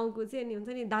 अनि गाउँको चाहिँ अनि हुन्छ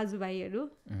नि दाजुभाइहरू,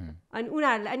 अनि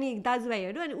उनीहरूलाई अनि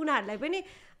दाजुभाइहरू अनि उनीहरूलाई पनि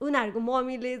उनीहरूको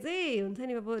मम्मीले चाहिँ हुन्छ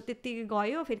नि अब त्यत्तिकै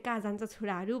गयो, फेरि कहाँ जान्छ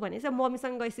छोराहरू भनेपछि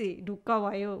मम्मीसँग गएपछि ढुक्क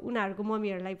भयो उनीहरूको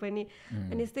मम्मीहरूलाई पनि।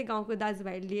 अनि यस्तै गाउँको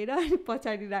दाजुभाइ लिएर अनि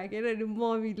पछाडि राखेर अनि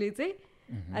मम्मीले चाहिँ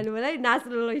अनि मलाई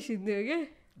नाच्न लैसिन्थ्यो कि।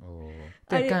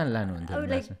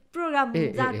 लाइक प्रोग्राम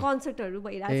जहाँ कन्सर्टहरू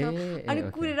भइरहेछ, अनि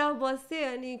कुरेर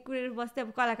बस्थेँ,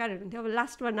 अब कलाकारहरू हुन्थ्यो, अब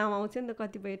लास्टमा नाम आउँछ नि त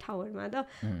कतिपय ठाउँहरूमा त,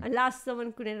 अनि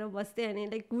लास्टसम्म कुरेर बस्थेँ। अनि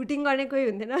लाइक हुटिङ गर्ने कोही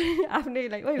हुन्थेन, आफ्नै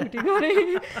लाइक ओइ हुटिङ गरेँ,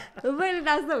 मैले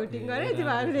नाच्दा हुटिङ गरेँ,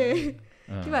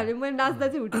 तिमीहरूले मैले नाच्दा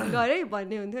चाहिँ हुटिङ गरेँ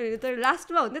भन्ने हुन्थ्यो नि। तर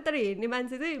लास्टमा हुन्थ्यो, तर हेर्ने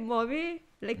मान्छे चाहिँ मम्मी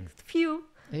लाइक फ्यु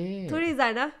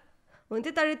थोरैजना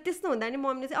हुन्थ्यो। तर त्यस्तो हुँदा नि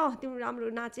मम्मीले चाहिँ तिम्रो राम्रो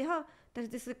नाचे तर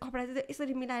त्यसरी कपडा चाहिँ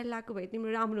यसरी मिलाएर लगाएको भए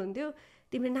तिम्रो राम्रो हुन्थ्यो,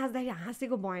 तिमीले नाच्दाखेरि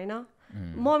हाँसेको भएन।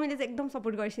 मम्मीले चाहिँ एकदम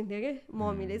सपोर्ट गरिसिन्थ्यो कि।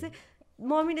 मम्मीले चाहिँ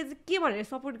मम्मीले चाहिँ के भनेर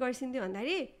सपोर्ट गर्छिन्थ्यो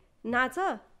भन्दाखेरि नाच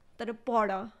तर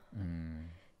पढ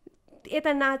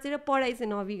यता नाचेर पढाइ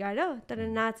चाहिँ नबिगाड तर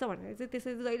नाच भनेर चाहिँ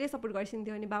त्यसरी जहिले सपोर्ट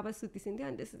गर्छिन्थ्यो अनि बाबा सुतिसिन्थ्यो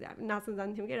अनि त्यसपछि हामी नाच्न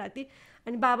जान्थ्यौँ क्या राति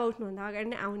अनि बाबा उठ्नुभन्दा अगाडि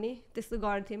नै आउने त्यस्तो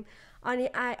गर्थ्यौँ अनि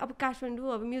अब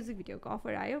काठमाडौँ अब म्युजिक भिडियोको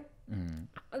अफर आयो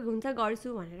हुन्छ गर्छु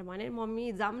भनेर भने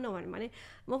मम्मी जाऊँ न भने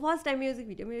म फर्स्ट टाइम म्युजिक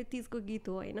भिडियो मेरो तिजको गीत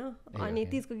हो होइन अनि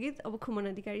तिजको गीत अब खुमन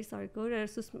अधिकारी सरको र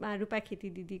सुषमा रूपा खेती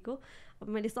दिदीको अब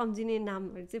मैले सम्झिने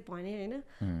नामहरू चाहिँ भनेँ होइन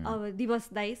अब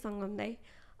दिवस दाई सङ्गम दाई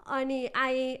अनि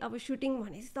आएँ अब सुटिङ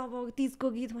भनेपछि त अब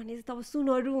तिजको गीत भनेपछि त अब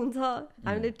सुनहरू हुन्छ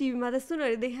हामीले टिभीमा त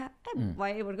सुनहरू देखा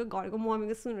भएभरको घरको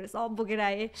मम्मीको सुनहरू सब बोकेर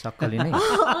आएँ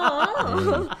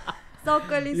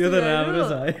सक्कली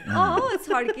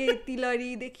छड्के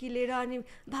तिलरीदेखि लिएर अनि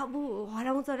बाबु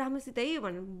हराउँछ राम्रोसित है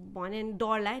भने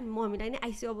डर लाग्यो नि मम्मीलाई नि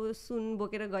आइसक्यो अब सुन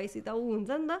बोकेर गएपछि त ऊ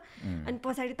हुन्छ नि त अनि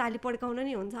पछाडि ताली पड्काउन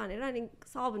नि हुन्छ भनेर अनि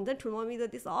सब हुन्छ ठुलो मम्मी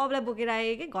जति सबलाई बोकेर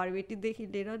आएँ कि घरबेटीदेखि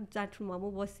लिएर जहाँ ठुलो मामु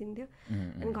बसिन्थ्यो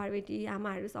अनि घरबेटी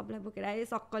आमाहरू सबलाई बोकेर आएँ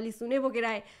सक्कली सुनै बोकेर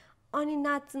आएँ अनि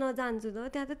नाच्न जान्छु त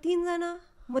त्यहाँ त 3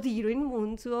 जना म त हिरोइन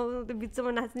हुन्छु अब त्यो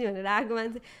बिचमा नाच्ने भनेर आएको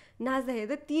मान्छे नाच्दाखेरि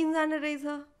त 3 जना रहेछ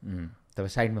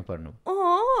तपाईँ साइडमा पर्नु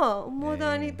म त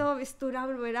अनि त यस्तो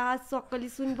राम्रो भएर सक्कली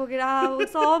सुन बोकेर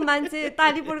सब मान्छे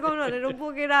ताली पड्काउनु भनेर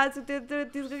बोकेर आएको छु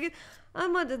त्यसको गीत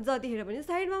अनि म त जतिखेर पनि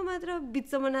साइडमा मात्र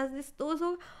बिचमा नाच्ने यस्तो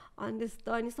सो अनि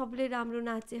त्यस्तो अनि सबले राम्रो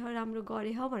नाचे राम्रो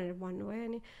गरे भनेर भन्नुभयो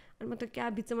अनि म त क्या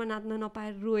बिचमा नाच्न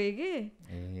नपाएर रोएँ कि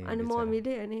अनि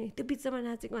मम्मीले अनि त्यो बिचमा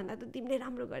नाचेको भन्दा त तिमीले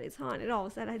राम्रो गरेछ भनेर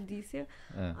हौसला दिइसक्यो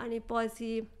अनि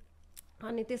पछि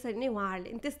अनि त्यसरी नै उहाँहरूले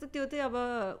त्यस्तो त्यो चाहिँ अब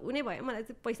उनी भयो मलाई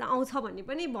चाहिँ पैसा आउँछ भन्ने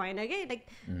पनि भएन कि लाइक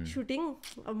सुटिङ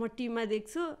अब म टिममा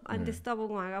देख्छु अनि त्यस्तो अब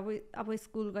उहाँ अब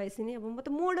स्कुल गएपछि नि अब म त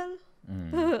मोडल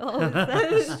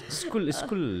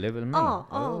स्कुल लेभलमा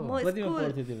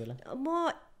म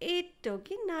 8 हो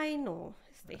कि 9 हो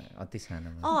अति सानो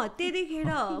त्यतिखेर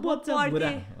बच्चा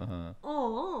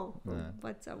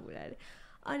बुढा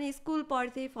अनि स्कुल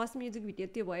पढ्थेँ फर्स्ट म्युजिक भिडियो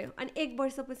त्यो भयो अनि 1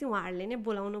 वर्षपछि उहाँहरूले नै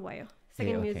बोलाउनु भयो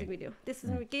सेकेन्ड म्युजिक भिडियो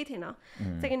त्यसमा केही थिएन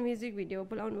सेकेन्ड म्युजिक भिडियो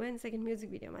बोलाउनु भयो अनि सेकेन्ड म्युजिक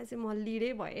भिडियोमा चाहिँ म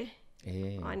लिडै भएँ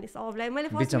अनि सबलाई मैले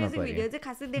फर्स्ट म्युजिक भिडियो चाहिँ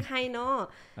खासै देखाइनँ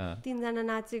 3 जना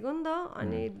नाचेको नि त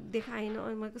अनि देखाइनँ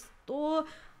अनि मैले कस्तो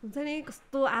हुन्छ नि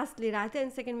कस्तो आश लिएर आएको थिएँ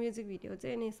अनि सेकेन्ड म्युजिक भिडियो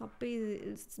चाहिँ अनि सबै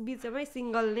बिचमै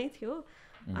सिङ्गल नै थियो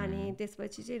अनि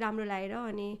त्यसपछि चाहिँ राम्रो लागेर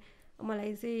अनि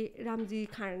मलाई चाहिँ रामजी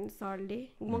खान सरले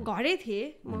म घरै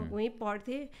थिएँ म वहीँ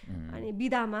पढ्थेँ अनि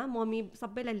बिदामा मम्मी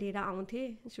सबैलाई लिएर आउँथेँ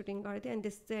सुटिङ गर्थेँ अनि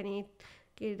त्यस चाहिँ अनि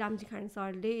के रामजी खान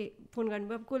सरले फोन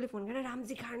गर्नुभयो कसले फोन गरेर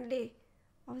रामजी खानले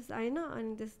हवस् होइन अनि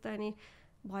त्यस्तो अनि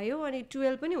भयो अनि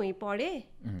 12 पनि वहीँ पढेँ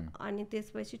अनि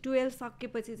त्यसपछि 12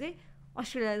 सकेपछि चाहिँ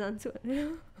अस्ट्रेलिया जान्छु भनेर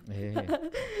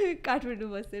काठमाडौँ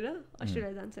बसेर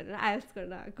अस्ट्रेलिया जान्छ भनेर आइएल्स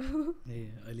गर्न आएको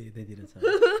अहिले यतैतिर छ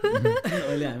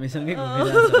अहिले हामीसँगै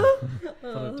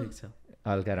घुमिरहेको ठिक छ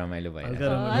हल्का रमाइलो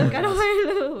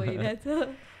भइरहेछ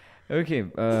ओके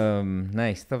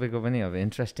नाइस तपाईँको पनि अब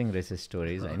इन्ट्रेस्टिङ रहेछ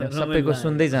स्टोरिज होइन सबैको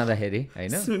सुन्दै जाँदाखेरि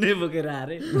होइन सुनै बोकेर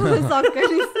आरे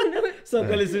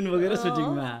सक्कली सुन बोकेर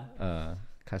सुटिङमा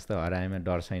खास त हराएमा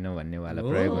डर छैन भन्नेवाला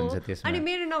प्रयोग हुन्छ त्यसमा अनि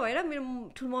मेरो नभएर मेरो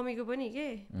ठुलो मम्मीको पनि के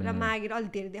पुरा मागेर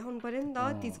अलिक धेरै देखाउनु पर्यो नि त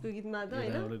तिजको गीतमा त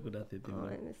होइन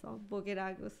सब बोकेर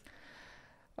आएको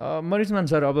मरिचमान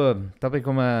सर अब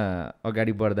तपाईँकोमा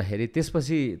अगाडि बढ्दाखेरि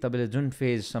त्यसपछि तपाईँले जुन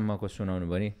फेजसम्मको सुनाउनु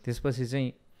भयो नि त्यसपछि चाहिँ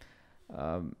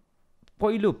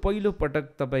पहिलो पटक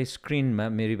तपाईँ स्क्रिनमा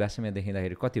मेरी भाषामा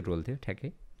देखिँदाखेरि कति रोल थियो ठ्याक्कै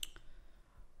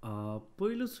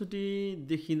पहिलोचोटि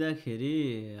देखिँदाखेरि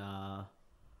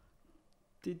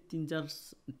त्यो 3-4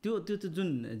 त्यो त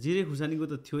जुन जिरे खुर्सानीको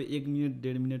त थियो 1 मिनट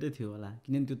 1.5 मिनटै थियो होला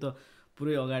किनभने त्यो त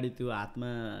पुरै अगाडि त्यो हातमा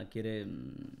के अरे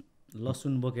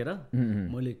लसुन बोकेर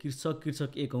मैले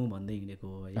कृषक एक हौँ भन्दै हिँडेको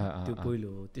हो है त्यो पहिलो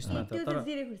हो त्यसमा त तर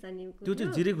त्यो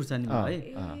चाहिँ जिरे खुर्सानीमा है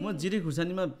म जिरे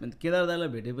खुर्सानीमा केदार दाइलाई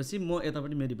भेटेपछि म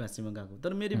यतापट्टि मेरी बासीमा गएको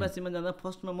तर मेरी बासीमा जाँदा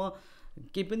फर्स्टमा म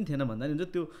केही पनि थिएन भन्दा नि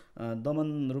त्यो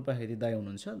दमन रूपा हेरी दाई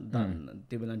हुनुहुन्छ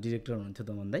त्यो बेला डिरेक्टर हुनुहुन्थ्यो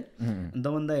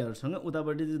दमन दाईहरूसँग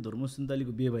उतापट्टि चाहिँ धर्म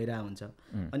सुन्तलीको बिहे भइरहेको हुन्छ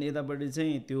अनि यतापट्टि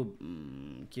चाहिँ त्यो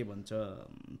के भन्छ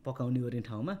पकाउने गर्ने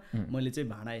ठाउँमा मैले चाहिँ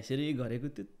भाँडा यसरी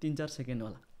गरेको त्यो 3-4 सेकेन्ड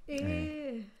होला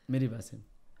मेरी भाषा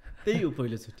त्यही हो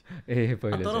पहिलोचोटि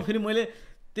तर फेरि मैले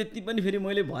त्यति पनि फेरि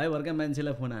मैले भएभरका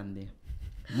मान्छेलाई फोन हान्दिएँ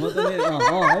म त होइन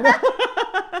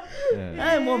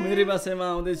म मेरी भाषामा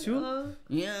आउँदैछु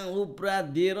यहाँ ऊ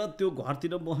पुरा दिएर त्यो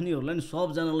घरतिर बस्नेहरूलाई नि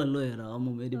सबजनालाई लिएर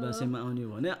म मेरी भाषामा आउने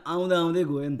भने आउँदै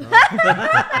गयो नि त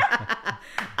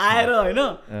आएर होइन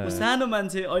सानो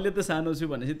मान्छे अहिले त सानो छु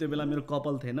भनेपछि त्यो बेला मेरो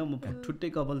कपाल थिएन म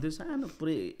छुट्टै कपाल थियो सानो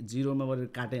पुरै जिरोमा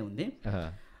गरेर काटे हुन्थेँ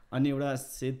अनि एउटा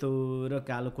सेतो र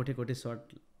कालो कोठे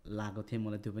सर्ट लगाएको थिएँ,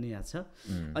 मलाई त्यो पनि याद छ।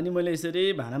 अनि मैले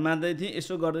यसरी भाँडा मार्दै थिएँ,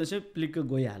 यसो गर्दै चाहिँ प्लिक्क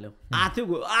गइहाल्यो,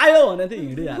 आयो भने चाहिँ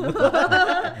हिँडिहाल्यो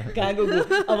कहाँको गयो।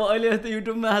 अब अहिले यस्तो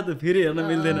युट्युबमा आयो त फेरि हेर्न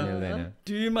मिल्दैन,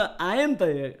 टिभीमा आयो नि त,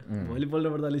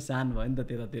 भोलिपल्टबाट अलिक सान भयो नि त,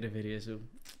 त्यतातिर फेरि यसो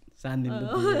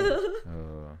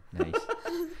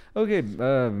ओके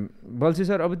बल्छी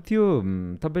सर, अब त्यो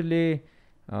तपाईँले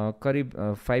करिब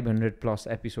 500+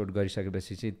 एपिसोड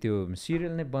गरिसकेपछि चाहिँ त्यो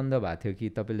सिरियल नै बन्द भएको थियो कि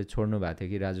तपाईँले छोड्नु भएको थियो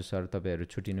कि राजु सर तपाईँहरू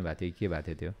छुट्टिनु भएको थियो, के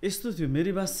भएको थियो? त्यो यस्तो थियो,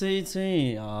 मेरी बास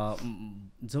चाहिँ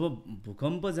जब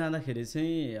भूकम्प जाँदाखेरि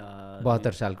चाहिँ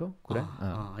 72 सालको कुरा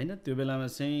होइन, त्यो बेलामा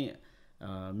चाहिँ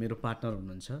मेरो पार्टनर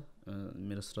हुनुहुन्छ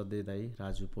मेरो श्रद्धेय दाई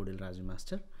राजु पौडेल, राजु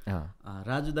मास्टर,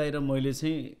 राजु दाई र मैले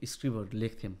चाहिँ स्क्रिप्टहरू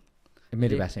लेख्थ्यौँ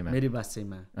मेरी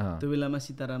भाषामा। त्यो बेलामा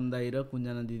सीताराम दाई र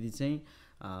कुञ्जना दिदी चाहिँ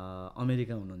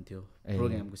अमेरिका हुनुहुन्थ्यो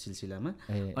प्रोग्रामको सिलसिलामा।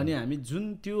 अनि हामी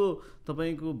जुन त्यो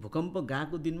तपाईँको भूकम्प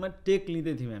गएको दिनमा टेक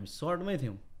लिँदै थियौँ, हामी सर्टमै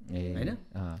थियौँ होइन,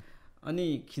 अनि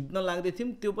खिच्न लाग्दै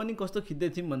थियौँ। त्यो पनि कस्तो खिच्दै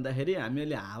थियौँ भन्दाखेरि हामी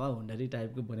अहिले हावा हुन्डरी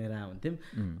टाइपको बनेर हुन्थ्यौँ।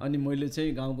 अनि मैले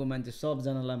चाहिँ गाउँको मान्छे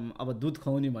सबजनालाई अब दुध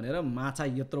खुवाउने भनेर माछा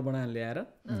यत्रो बनाएर ल्याएर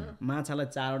माछालाई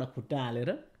 4वटा खुट्टा हालेर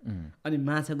अनि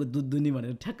माछाको दुध दुनी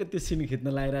भनेर ठ्याक्क त्यो सिन खिच्न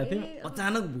लागिरहेको थियौँ।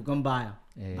 अचानक भूकम्प आयो,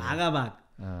 भागाभाग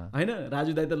होइन,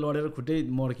 राजु दाई त लडेर खुट्टै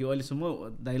मर्क्यो, अहिलेसम्म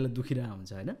दाईलाई दुखिरहेको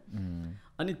हुन्छ होइन।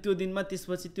 अनि त्यो दिनमा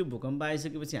त्यसपछि त्यो भूकम्प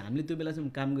आइसकेपछि हामीले त्यो बेलासम्म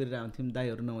काम गरिरहेको हुन्थ्यौँ,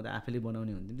 दाईहरू नहुँदा आफैले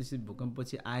बनाउने हुन्थ्यौँ। त्यसपछि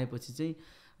भूकम्पपछि आएपछि चाहिँ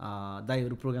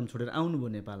दाईहरू प्रोग्राम छोडेर आउनुभयो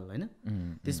नेपाल होइन।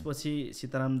 त्यसपछि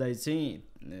सीताराम दाई चाहिँ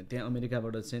त्यहाँ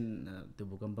अमेरिकाबाट चाहिँ त्यो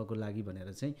भूकम्पको लागि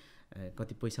भनेर चाहिँ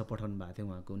कति पैसा पठाउनु भएको थियो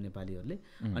उहाँको नेपालीहरूले,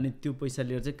 अनि त्यो पैसा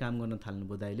लिएर चाहिँ काम गर्न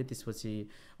थाल्नुभयो दाईले। त्यसपछि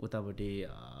उतापट्टि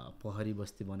पहरी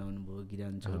बस्ती बनाउनु भयो,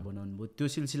 गिरानचोर बनाउनु भयो, त्यो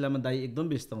सिलसिलामा दाई एकदम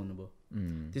व्यस्त हुनुभयो।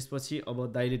 त्यसपछि अब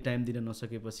दाईले टाइम दिन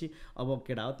नसकेपछि अब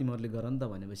केटा हो तिमीहरूले गर नि त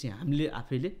भनेपछि हामीले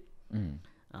आफैले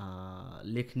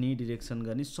लेख्ने डिरेक्सन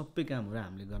गर्ने सबै कामहरू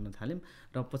हामीले गर्न थाल्यौँ।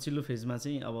 र पछिल्लो फेजमा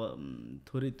चाहिँ अब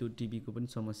थोरै त्यो टिभीको पनि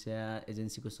समस्या,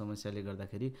 एजेन्सीको समस्याले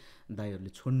गर्दाखेरि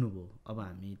दाईहरूले छोड्नुभयो। अब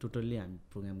हामी टोटल्ली हामी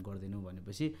प्रोग्राम गर्दैनौँ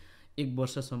भनेपछि 1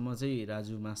 वर्षसम्म चाहिँ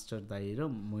राजु मास्टर दाई र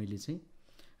मैले चाहिँ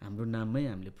हाम्रो नाममै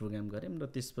हामीले प्रोग्राम गऱ्यौँ। र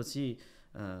त्यसपछि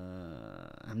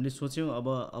हामीले सोच्यौँ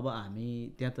अब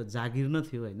हामी त्यहाँ त जागिर न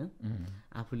थियो होइन,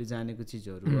 आफूले जानेको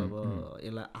चिजहरू अब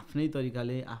यसलाई आफ्नै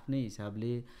तरिकाले आफ्नै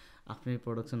हिसाबले आफ्नै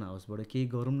प्रोडक्सन हाउसबाट केही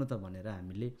गरौँ न त भनेर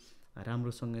हामीले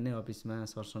राम्रोसँग नै अफिसमा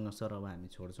सरसँग सर अब हामी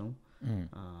छोड्छौँ,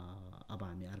 अब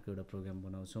हामी अर्को एउटा प्रोग्राम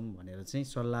बनाउँछौँ भनेर चाहिँ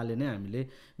सल्लाहले नै हामीले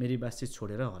मेरी बास चाहिँ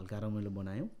छोडेर हल्का रमाइलो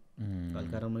बनायौँ।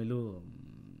 हल्का रमाइलो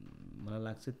मलाई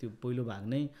लाग्छ त्यो पहिलो भाग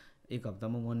नै 1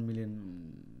 हप्तामा 1 मिलियन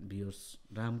भ्युर्स,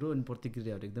 राम्रो अनि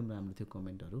प्रतिक्रियाहरू एकदम राम्रो थियो,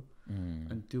 कमेन्टहरू।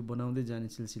 अनि त्यो बनाउँदै जाने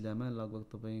सिलसिलामा लगभग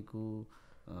तपाईँको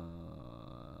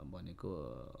भनेको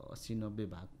 80-90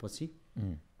 भाग पछि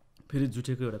फेरि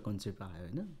जुटेको एउटा कन्सेप्ट आयो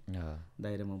होइन,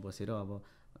 दाइरेमा बसेर अब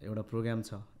एउटा प्रोग्राम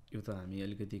छ यो त हामी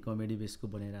अलिकति कमेडी बेसको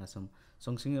बनाइरहेछौँ,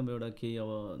 सँगसँगै अब एउटा केही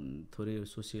अब थोरै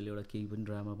सोसियल एउटा केही पनि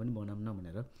ड्रामा पनि बनाऊँ न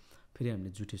भनेर फेरि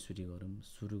हामीले जुटे सुरु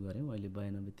गऱ्यौँ। अहिले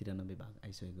 92-93 भाग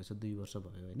आइसकेको छ, 2 वर्ष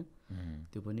भयो होइन।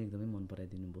 त्यो पनि एकदमै मन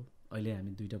पराइदिनु भयो। अहिले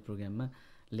हामी 2टा प्रोग्राममा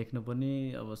लेख्न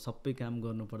पनि अब सबै काम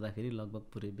गर्नु पर्दाखेरि लगभग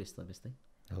पुरै व्यस्तै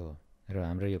हो। र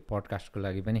हाम्रो यो पडकास्टको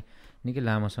लागि पनि निकै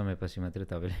लामो समयपछि मात्रै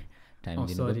तपाईँले टाइम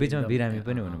दिनुभयो, बिचमा बिरामी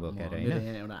पनि हुनुभयो क्यारे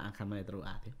होइन, एउटा आँखामा यत्रो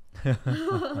आएको थियो।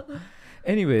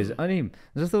 एनिवेज, अनि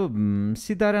जस्तो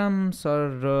सीताराम सर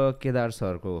र केदार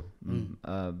सरको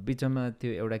बिचमा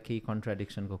त्यो एउटा केही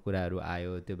कन्ट्राडिक्सनको कुराहरू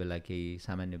आयो, त्यो बेला केही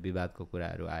सामान्य विवादको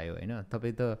कुराहरू आयो होइन।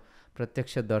 तपाईँ त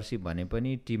प्रत्यक्षदर्शी भने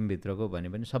पनि टिमभित्रको भने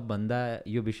पनि सबभन्दा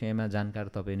यो विषयमा जानकार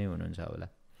तपाईँ नै हुनुहुन्छ होला,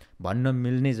 भन्न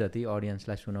मिल्ने जति,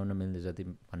 अडियन्सलाई सुनाउन मिल्ने जति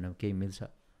भन्न केही मिल्छ?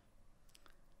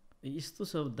 यस्तो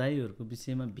सब दाईहरूको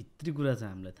विषयमा भित्री कुरा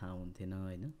चाहिँ हामीलाई थाहा हुन्थेन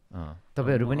होइन।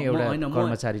 तपाईँहरू पनि एउटा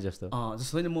कर्मचारी जस्तो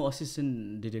जस्तो होइन, म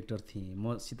असिस्टेन्ट डिरेक्टर थिएँ।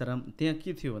 म सीताराम त्यहाँ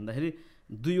के थियो भन्दाखेरि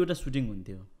 2वटा सुटिङ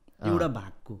हुन्थ्यो एउटा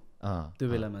भागको। त्यो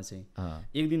बेलामा चाहिँ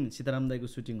एक दिन सीताराम दाईको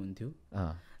सुटिङ हुन्थ्यो,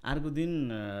 अर्को दिन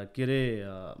के अरे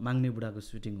माग्ने बुढाको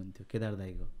सुटिङ हुन्थ्यो केदार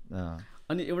दाईको।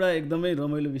 अनि एउटा एकदमै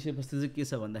रमाइलो विषयवस्तु चाहिँ के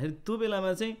छ भन्दाखेरि त्यो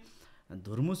बेलामा चाहिँ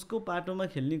धुर्मुसको पाटोमा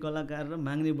खेल्ने कलाकार र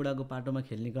माग्ने बुढाको पाटोमा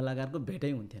खेल्ने कलाकारको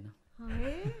भेटै हुन्थेन।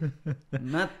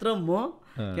 मात्र म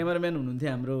क्यामेराम्यान हुनुहुन्थ्यो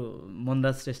हाम्रो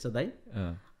मनराज श्रेष्ठ दाई,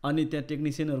 अनि त्यहाँ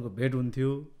टेक्निसियनहरूको भेट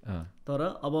हुन्थ्यो। तर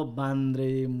अब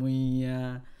बान्द्रे, मुइया,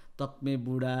 तक्मे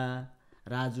बुढा,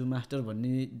 राजु मास्टर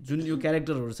भन्ने जुन यो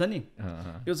क्यारेक्टरहरू छ नि,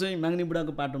 यो चाहिँ माग्ने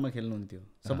बुढाको पाटोमा खेल्नुहुन्थ्यो।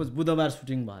 सपोज बुधबार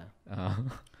सुटिङ भयो,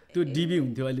 त्यो डिबी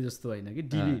हुन्थ्यो, अहिले जस्तो होइन कि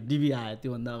डिबी आयो,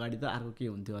 त्योभन्दा अगाडि त अर्को के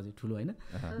हुन्थ्यो अझै ठुलो होइन।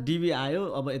 डिबी आयो,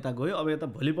 अब यता गयो, अब यता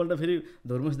भोलिपल्ट फेरि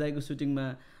धुर्मुस दाईको सुटिङमा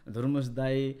धुर्मुस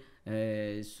दाई,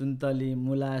 सुन्तली,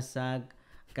 मुला साग,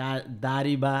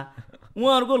 दारी बा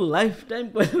उहाँहरूको लाइफ टाइम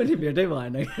कहिले पनि भेटै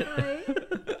भएन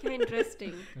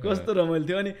इन्ट्रेस्टिङ कस्तो रमाइलो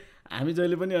थियो। अनि हामी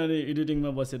जहिले पनि अनि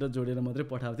एडिटिङमा बसेर जोडेर मात्रै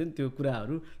पठाउँथ्यौँ त्यो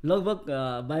कुराहरू लगभग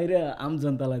बाहिर आम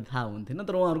जनतालाई थाहा हुन्थेन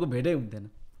तर उहाँहरूको भेटै हुन्थेन।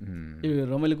 यो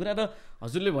रमाइलो कुरा। र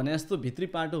हजुरले भने जस्तो भित्री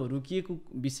पाटोहरू के को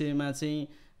विषयमा चाहिँ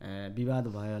विवाद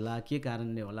भयो होला के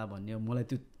कारणले होला भन्ने मलाई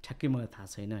त्यो ठ्याक्कै मलाई थाहा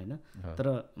छैन होइन। तर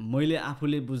मैले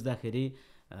आफूले बुझ्दाखेरि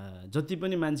जति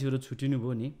पनि मान्छेहरू छुट्टिनु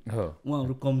भयो नि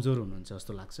उहाँहरू कमजोर हुनुहुन्छ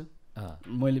जस्तो लाग्छ।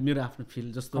 मैले मेरो आफ्नो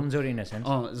फिल जस्तो कमजोर इन सेन्स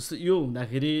जस्तो यो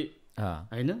हुँदाखेरि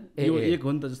होइन यो एक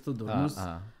हो नि त जस्तो धोर्नुस्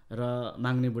र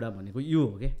माग्ने बुढा भनेको यो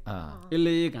हो क्या।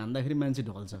 यसले एक हान्दाखेरि मान्छे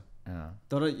ढल्छ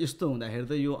तर यस्तो हुँदाखेरि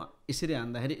त यो यसरी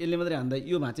हान्दाखेरि यसले मात्रै हान्दा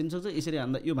यो भाँचिन सक्छ यसरी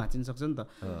हान्दा यो भाँचिन सक्छ नि त।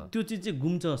 त्यो चिज चाहिँ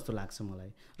गुम्छ जस्तो लाग्छ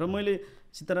मलाई। र मैले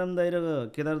सीताराम दाई र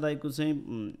केदार दाईको चाहिँ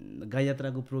गाई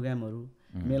यात्राको प्रोग्रामहरू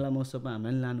मेला महोत्सवमा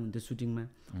हामीलाई लानुहुन्थ्यो सुटिङमा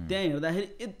त्यहाँ हेर्दाखेरि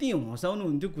यति हँसाउनु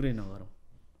हुन्थ्यो कुरै नगरौँ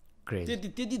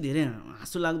त्यति धेरै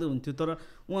हाँसो लाग्दो हुन्थ्यो तर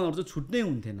उहाँहरू चाहिँ छुट्नै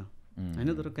हुन्थेन होइन।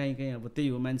 तर काहीँ अब त्यही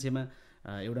हो मान्छेमा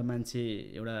एउटा मान्छे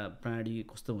एउटा प्राणी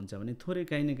कस्तो हुन्छ भने थोरै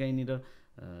काहीँ न काहीँनिर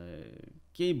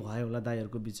केही भयो होला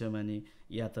दाईहरूको बिचमा नि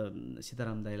या त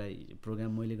सीताराम दाईलाई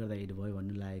प्रोग्राम मैले गर्दा हिट भयो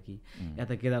भन्ने लाग्यो कि या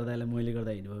त केदार दाईलाई मैले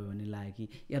गर्दा हिट भयो भन्ने लाग्यो कि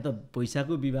या त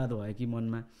पैसाको विवाद भयो कि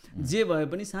मनमा जे भए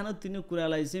पनि सानोतिनो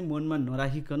कुरालाई चाहिँ मनमा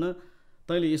नराखिकन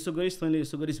तैँले यसो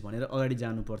गरिस् भनेर अगाडि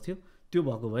जानु पर्थ्यो। त्यो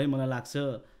भएको भए मलाई लाग्छ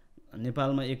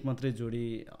नेपालमा एक मात्रै जोडी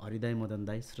हरिदाई मदन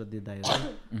दाई श्रद्धेय दाईहरू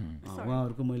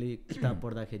उहाँहरूको मैले किताब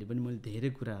पढ्दाखेरि पनि मैले धेरै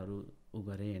कुराहरू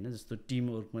गरेँ होइन। जस्तो टिम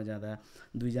वर्कमा जाँदा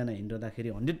दुईजना हिँड्दाखेरि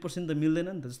 100% त मिल्दैन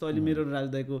नि त। जस्तो अहिले मेरो र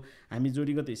राजदाईको हामी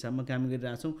जोडीगत हिसाबमा काम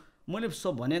गरिरहेको छौँ मैले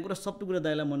भनेको कुरा सबै कुरा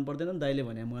दाईलाई मन पर्दैन दाईले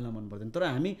भने मलाई मन पर्दैन तर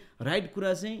हामी राइट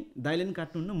कुरा चाहिँ दाईले पनि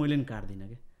काट्नुहुन्न मैले पनि काट्दिनँ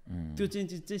क्या। त्यो चाहिँ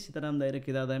चिज चाहिँ सीताराम दाई र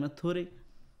केदार दाईमा थोरै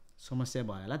समस्या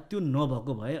भयो होला। त्यो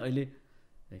नभएको भए अहिले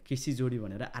केसी जोडी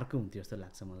भनेर अर्को हुन्थ्यो जस्तो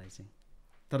लाग्छ मलाई चाहिँ।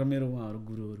 तर मेरो उहाँहरू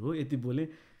गुरुहरू हो यति बोले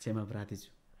क्षमा प्रार्थी छु।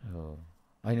 हो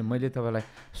होइन मैले तपाईँलाई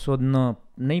सोध्न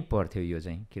नै पर्थ्यो यो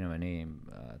चाहिँ किनभने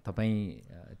तपाईँ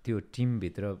त्यो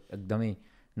टिमभित्र एकदमै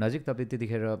नजिक तपाईँ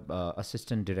त्यतिखेर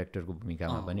असिस्टेन्ट डिरेक्टरको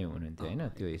भूमिकामा पनि हुनुहुन्थ्यो होइन।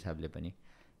 त्यो हिसाबले पनि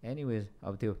एनिवेज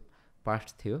अब त्यो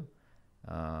पास्ट थियो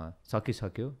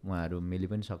सकिसक्यो उहाँहरू मिली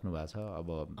पनि सक्नु भएको छ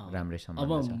अब राम्रैसँग।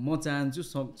 अब म चाहन्छु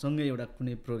सँगै एउटा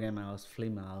कुनै प्रोग्राम आओस्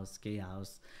फिल्म आओस् केही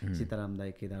आओस् सीताराम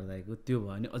दाई केदार दाईको त्यो भयो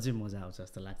भने अझै मजा आउँछ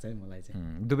जस्तो लाग्छ है मलाई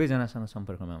चाहिँ। दुवैजनासँग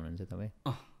सम्पर्कमा हुनुहुन्छ तपाईँ?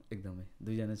 एकदमै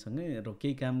दुईजनासँगै र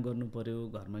केही काम गर्नु पऱ्यो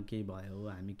घरमा केही भयो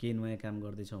हामी केही नयाँ काम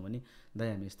गर्दैछौँ भने दाई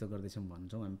हामी यस्तो गर्दैछौँ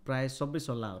भन्छौँ। हामी प्रायः सबै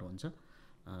सल्लाहहरू हुन्छ।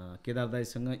 केदार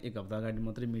दाईसँग एक हप्ता अगाडि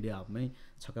मात्रै मिडिया हबमै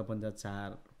छक्का पञ्जा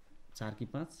 4 कि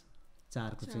 5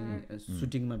 चाहिँ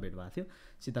सुटिङमा भेट भएको थियो।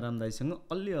 सीताराम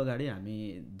दाईसँग अलि अगाडि हामी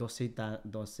दसैँ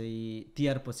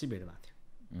तिहार पछि भेट भएको थियो।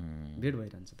 भेट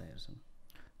भइरहन्छ दाईहरूसँग।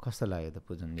 कस्तो लाग्यो त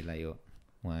पुजनजीलाई यो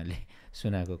उहाँले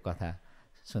सुनाएको कथा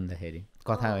सुन्दाखेरि?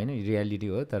 कथा होइन रियालिटी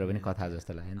हो तर पनि कथा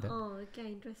जस्तो लाग्यो नि त। क्या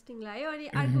इन्ट्रेस्टिङ लाग्यो। अनि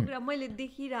अर्को कुरा मैले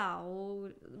देखिरहेको हो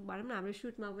भनौँ न हाम्रो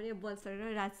सुटमा पनि बल सर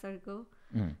र राज सरको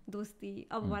दोस्ती।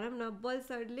 अब भनौँ न बल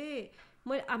सरले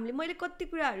मैले कति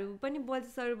कुराहरू पनि बल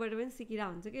सरबाट पनि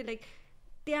सिकिरहेको हुन्छ कि लाइक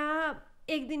त्यहाँ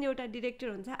एक दिन एउटा डिरेक्टर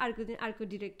हुन्छ अर्को दिन अर्को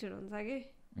डिरेक्टर हुन्छ कि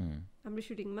हाम्रो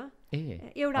सुटिङमा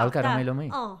एउटा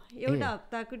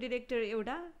हप्ताको डिरेक्टर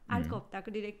एउटा अर्को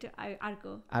हप्ताको डिरेक्टर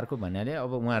अर्को भन्नाले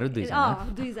अब उहाँहरू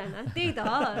दुईजना त्यही त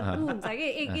हुन्छ कि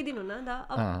एकै दिन हुन नि त।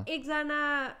 अब एकजना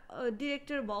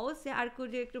डिरेक्टर भओस् या अर्को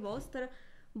डिरेक्टर भओस् तर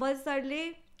बल सरले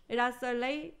राज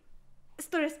सरलाई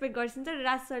यस्तो रेस्पेक्ट गर्छिन्छ र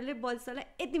राज सरले बल सरलाई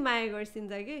यति माया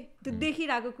गर्छिन्छ कि त्यो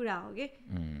देखिरहेको कुरा हो कि।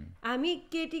 हामी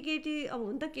केटी अब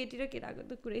हुन त केटी र केटाको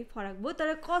त कुरै फरक भयो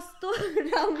तर कस्तो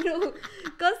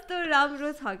राम्रो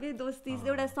छ कि दोस्ती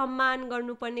एउटा सम्मान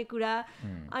गर्नुपर्ने कुरा।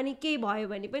 अनि केही भयो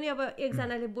भने पनि अब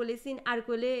एकजनाले बोलेसिन्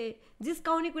अर्कोले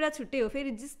जिस्काउने कुरा छुट्टै हो।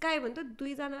 फेरि जिस्कायो भने त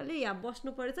दुईजनाले यहाँ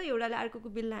बस्नुपर्छ एउटाले अर्कोको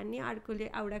बिल हान्ने अर्कोले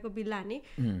एउटाको बिल हान्ने।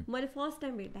 मैले फर्स्ट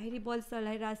टाइम भेट्दाखेरि बल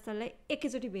सरलाई राज सरलाई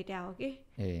एकैचोटि भेटे हो कि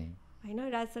होइन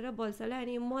राज सर र बल सरलाई।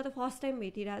 अनि म त फर्स्ट टाइम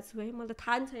भेटिरहेको छु है मलाई त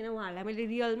थाहा पनि छैन उहाँहरूलाई मैले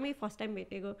रियलमै फर्स्ट टाइम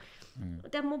भेटेको।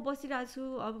 त्यहाँ म बसिरहेको छु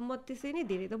अब म त्यसै नै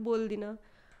धेरै त बोल्दिनँ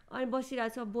अनि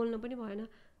बसिरहेको छु अब बोल्नु पनि भएन।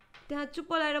 त्यहाँ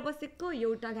चुप्प लगाएर बसेको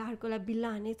एउटाले अर्कोलाई बिल्ला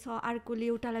हानेछ अर्कोले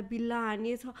एउटालाई बिल्ला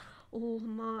हानेछ।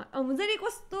 हुन्छ नि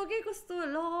कस्तो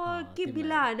ल के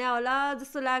बिल्ला हाने होला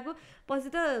जस्तो लाग्यो। पछि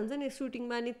त हुन्छ नि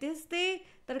सुटिङमा नि त्यस्तै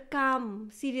तर काम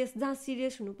सिरियस जहाँ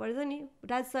सिरियस हुनुपर्छ नि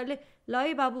राज सरले ल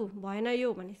है बाबु भएन यो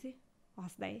भनेपछि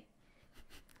हँस्दै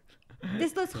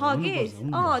त्यस्तो छ कि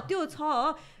त्यो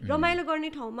छ। रमाइलो गर्ने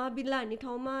ठाउँमा बिल्ला हान्ने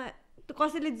ठाउँमा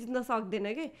कसैले जित्न सक्दैन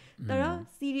कि तर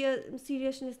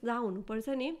सिरियसनेस जहाँ हुनुपर्छ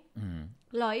नि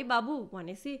ल है बाबु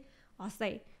भनेपछि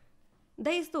हँस्दै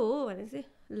दाइ यस्तो हो भने चाहिँ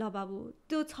ल बाबु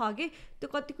त्यो छ कि त्यो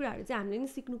कति कुराहरू चाहिँ हामीले नि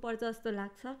सिक्नुपर्छ जस्तो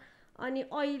लाग्छ अनि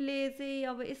अहिले चाहिँ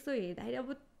अब यसो हेर्दाखेरि अब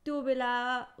त्यो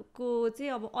बेलाको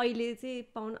चाहिँ अब अहिले चाहिँ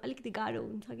पाउन अलिकति गाह्रो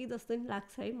हुन्छ कि जस्तो नि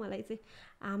लाग्छ है मलाई चाहिँ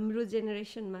हाम्रो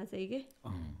जेनेरेसनमा चाहिँ के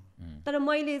तर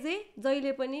मैले चाहिँ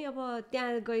जहिले पनि अब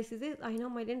त्यहाँ गएपछि चाहिँ होइन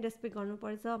मैले नि रेस्पेक्ट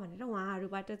गर्नुपर्छ भनेर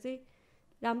उहाँहरूबाट चाहिँ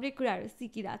राम्रै कुराहरू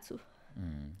सिकिरहेको छु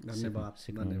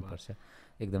सिक्नुपर्छ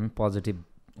एकदमै पोजिटिभ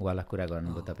वाला कुरा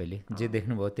गर्नुभयो तपाईँले जे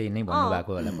देख्नुभयो त्यही नै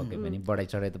भन्नुभएको होला पक्कै पनि बढाइ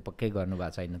चढाइ त पक्कै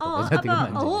गर्नुभएको छैन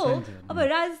अब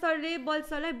राज सरले बल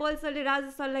सरले राज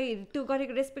सरलाई त्यो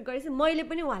गरेको रेस्पेक्ट गरेपछि मैले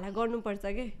पनि उहाँलाई गर्नुपर्छ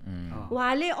के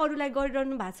उहाँले अरूलाई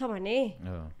गरिरहनु भएको छ भने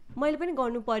मैले पनि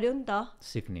गर्नु पर्यो नि त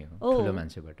सिक्ने हो ठुलो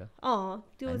मान्छेबाट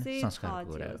त्यो चाहिँ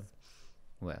संस्कारको कुरा हो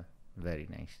वेल भेरी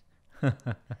नाइस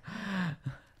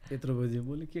यत्रो बजी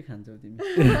बोले के खान्छौ तिमी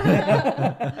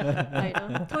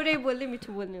थोरै बोल्ने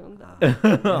मिठो बोल्ने हो नि त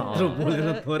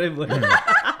थोरै बोल्ने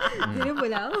धेरै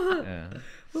बोला हो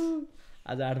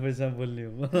आज 8 बजीसम्म बोल्ने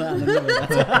हो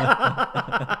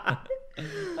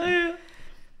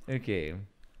ओके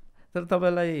तर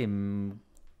तपाईँलाई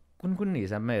कुन कुन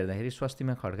हिसाबमा हेर्दाखेरि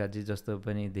स्वस्तिमा खड्काजी जस्तो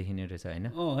पनि देखिने रहेछ होइन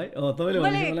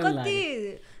कति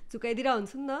झुकाइदिएर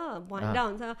हुन्छ नि त भनेर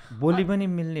हुन्छ बोली पनि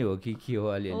मिल्ने हो कि के हो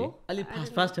अलिअलि अलि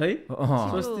फास्ट है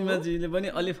स्वस्तिमा जीले पनि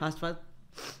अलि फास्ट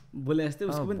बोले जस्तै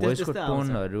उसको पनि भोइसको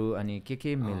टोनहरू अनि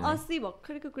के मिल्ने अस्ति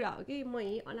भर्खरको कुरा हो कि म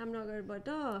यहीँ अलामनगरबाट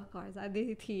घर जाँदै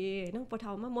थिएँ होइन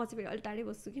पठाउमा म चाहिँ फेरि अलि टाढै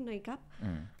बस्छु कि नैकाप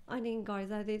अनि घर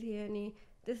जाँदै थिएँ अनि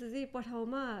त्यसपछि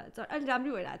पठाउमा अलिक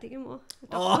राम्रो भइरहेको थियो कि म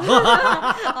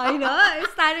होइन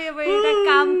साह्रै अब एउटा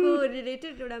कामको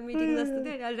रिलेटेड एउटा मिटिङ जस्तो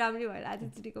थियो अनि अलिक राम्रो भइरहेको थियो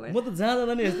छुट्टीको म त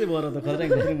जाँदा नि यस्तै भएर त खतरा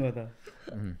त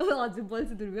हजुर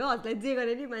बल्छी धुर्बे हजुरलाई जे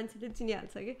गरे नि मान्छेले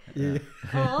चिनिहाल्छ कि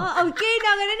अब केही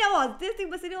नगरे नि अब हजुर त्यस्तै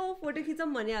बसेर फोटो खिचौँ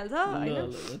भनिहाल्छ होइन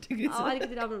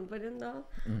अलिकति राम्रो हुनु पऱ्यो नि त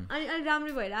अनि अलिक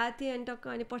राम्रो भइरहेको थियो अनि टक्क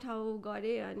अनि पठाउ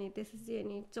गरेँ अनि त्यसपछि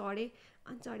अनि चढेँ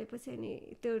अनि चढेपछि अनि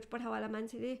त्यो पठाउवाला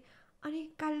मान्छेले अनि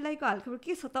काली दाईको हालखबर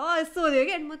के छ त सोध्यो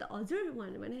कि अनि म त हजुर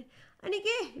भने अनि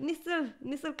के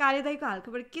निश्चल काली दाईको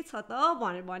हालखबर के छ त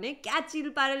भने क्या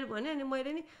चिल पारेर भने अनि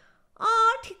मैले नि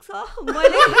ठिक छ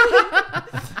मैले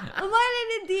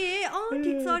नि दिएँ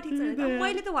ठिक छ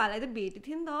मैले त उहाँलाई त भेटेको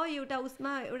थिएँ नि त एउटा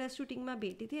सुटिङमा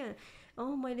भेटेको थिएँ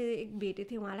मैले भेटेको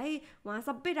थिएँ उहाँलाई उहाँ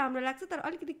सबै राम्रो लाग्छ तर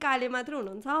अलिकति काले मात्र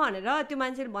हुनुहुन्छ भनेर त्यो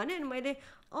मान्छेले भन्यो अनि मैले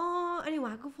अनि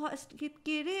उहाँको फर्स्ट गीत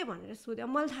के रे भनेर सोधेँ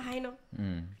मलाई थाहा छैन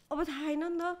अब थाहा छैन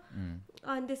नि त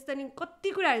अनि त्यस्तै कति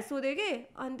कुराहरू सोध्यो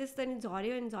कि अनि त्यस्तै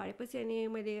झऱ्यो अनि झरेपछि अनि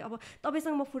मैले अब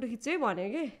तपाईँसँग म फोटो खिच्छु है भनेँ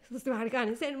कि जस्तो भाँडका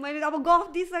हानेपछि अनि मैले अब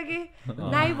गफ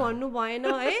दिइसकेँ नाइ भन्नु भएन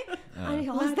है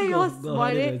अनि हस्दै हस्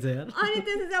भने अनि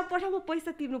त्यसपछि अब पठाउमा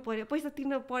पैसा तिर्नु पऱ्यो पैसा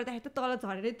तिर्नु पर्दाखेरि त तल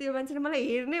झरेर त्यो मान्छेले मलाई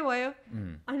हेर्नै भयो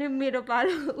अनि मेरो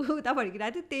पालो उता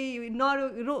फर्किरहेको थियो त्यही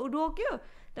रोक्यो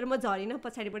तर म झरिनँ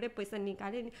पछाडिबाटै पैसा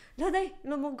निकालेँ नि ल दाइ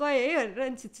ल म गएँ है भनेर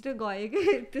अनि छिटो गएँ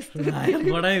कि त्यस्तो अनि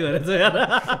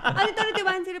तर त्यो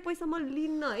मान्छेले पैसा म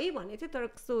लिन्न है भनेको थियो तर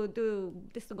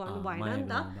त्यस्तो गर्नु भएन नि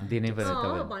त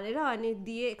भनेर अनि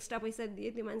दिएँ एक्स्ट्रा पैसा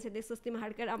दिएँ त्यो मान्छेले स्वस्तिमा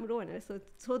खड्का राम्रो भनेर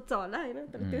सोध्छ होला होइन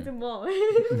तर त्यो चाहिँ म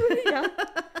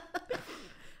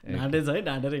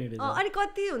अनि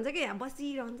कति हुन्छ कि यहाँ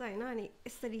बसिरहन्छ होइन अनि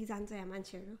यसरी जान्छ यहाँ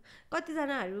मान्छेहरू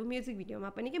कतिजनाहरू म्युजिक भिडियोमा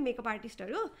पनि के मेकअप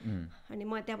आर्टिस्टहरू अनि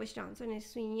म त्यहाँ बसिरहेको हुन्छु अनि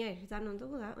सुइँहरू जानुहुन्छ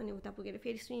उता अनि उता पुगेर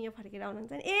फेरि सुइँ फर्केर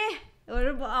आउनुहुन्छ नि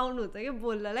आउनुहुन्छ कि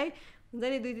बोल्नलाई हुन्छ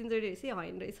नि 2-3 चोटि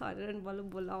होइन रहेछ भनेर अनि बल्ल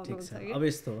बोल्न आउनुहुन्छ कि अब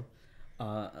यस्तो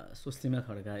स्वस्तिमा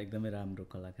खड्का एकदमै राम्रो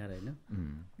कलाकार होइन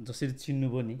जसरी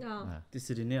चिन्नुभयो नि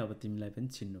त्यसरी नै अब तिमीलाई पनि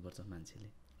चिन्नुपर्छ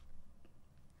मान्छेले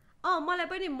मलाई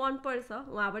पनि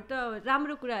मनपर्छ उहाँबाट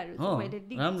राम्रो कुराहरू मैले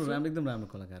राम्रो एकदम राम्रो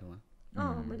कलाकार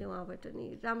उहाँ मैले उहाँबाट नि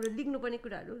राम्रो लिख्नु पर्ने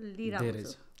कुराहरू लिइरहेको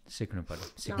छु सिक्नु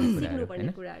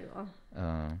पर्ने कुराहरू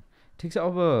ठिक छ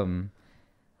अब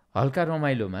हल्का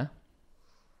रमाइलोमा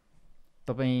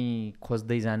तपाईँ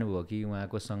खोज्दै जानुभयो कि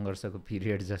उहाँको सङ्घर्षको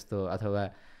पिरियड जस्तो अथवा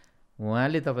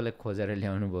उहाँले तपाईँलाई खोजेर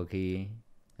ल्याउनु भयो कि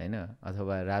होइन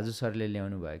अथवा राजु सरले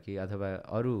ल्याउनु भयो कि अथवा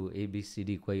अरू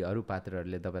एबिसिडी कोही अरू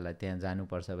पात्रहरूले तपाईँलाई त्यहाँ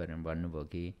जानुपर्छ भनेर भन्नुभयो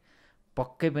कि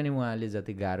पक्कै पनि उहाँले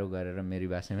जति गाह्रो गरेर मेरी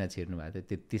भाषामा छिर्नु भएको थियो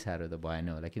त्यति साह्रो त भएन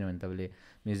होला किनभने तपाईँले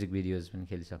म्युजिक भिडियोज पनि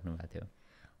खेलिसक्नु भएको थियो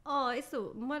यस्तो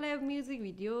मलाई म्युजिक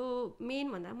भिडियो मेन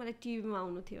भन्दा मलाई टिभीमा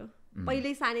आउनु थियो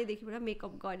पहिल्यै सानैदेखिबाट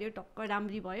मेकअप गऱ्यो टक्क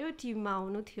राम्री भयो टिभीमा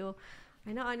आउनु थियो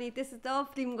होइन अनि त्यसो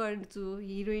त फिल्म गर्छु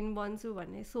हिरोइन बन्छु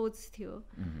भन्ने सोच थियो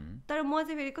तर म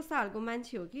चाहिँ फेरि कस्तो खालको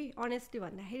मान्छे हो कि अनेस्टली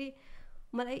भन्दाखेरि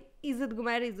मलाई इज्जत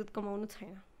गुमाएर इज्जत कमाउनु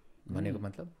छैन भनेको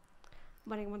मतलब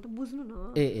भनेको म त बुझ्नु न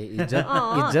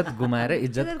इज्जत गुमाएर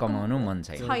इज्जत कमाउनु मन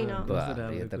छैन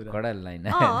यो त कडा लाइन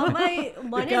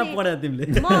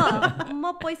म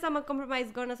पैसामा कम्प्रोमाइज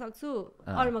गर्न सक्छु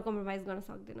अरूमा कम्प्रोमाइज गर्न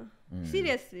सक्दिनँ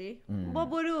सिरियसली म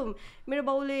बरु मेरो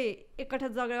बाउले एक कट्ठा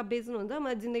जग्गा बेच्नुहुन्छ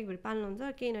मलाई जिन्दगीभरि पाल्नुहुन्छ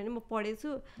केही नभने म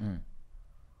पढेछु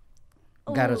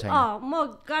गाह्रो छैन म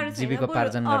गाह्रो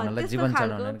जीविकोपार्जन गर्नलाई जीवन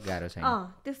चलाउन गाह्रो छैन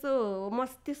त्यस्तो म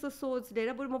त्यस्तो सोच लिएर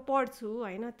बरु म पढ्छु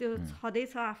होइन त्यो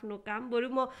छँदैछ आफ्नो काम बरु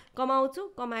म कमाउँछु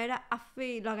कमाएर आफै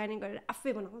लगानी गरेर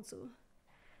आफै बनाउँछु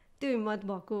त्यो हिम्मत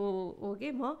भएको हो कि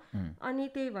म अनि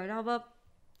त्यही भएर अब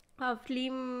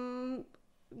फिल्म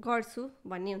गर्छु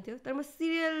भन्ने हुन्थ्यो तर म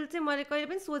सिरियल चाहिँ मैले कहिले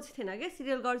पनि सोचेको थिएन क्या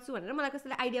सिरियल गर्छु भनेर मलाई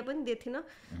कसैले आइडिया पनि दिएको थिएन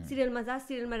सिरियलमा जा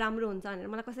सिरियलमा राम्रो हुन्छ भनेर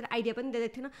मलाई कसैले आइडिया पनि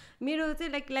दिएको थिएन मेरो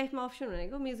चाहिँ लाइक लाइफमा अप्सन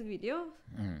भनेको म्युजिक भिडियो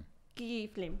कि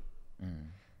फिल्म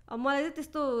अब मलाई चाहिँ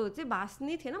त्यस्तो चाहिँ भास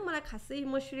नै थिएन मलाई खासै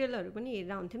म सिरियलहरू पनि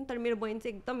हेरेर हुन्थ्यो तर मेरो बहिनी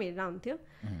चाहिँ एकदम हेरेर हुन्थ्यो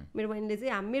मेरो बहिनीले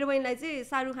चाहिँ मेरो बहिनीलाई चाहिँ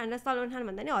शाहरुख खान र सलमान खान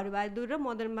भन्दा नि हरिबहादुर र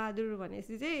मदन बहादुर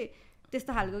भनेपछि चाहिँ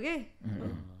त्यस्तो खालको के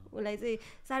उसलाई चाहिँ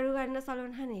शाहरुख खान र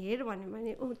सलमान खान हेर भन्यो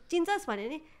भने चिन्छस् भने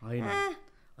नि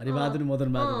हरिबहादुर मदन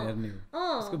बहादुर हेर्ने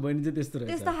उसको बहिनी चाहिँ त्यस्तो रहेछ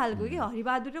त्यस्तो खालको कि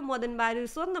हरिबहादुर र मदन बहादुर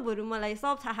सोध्न बरु मलाई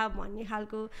सब थाहा भन्ने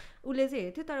खालको उसले चाहिँ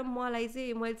हेर्थ्यो तर मैले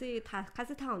चाहिँ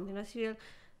खासै थाहा हुन्थेन सिरियल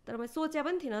तर मैले सोचे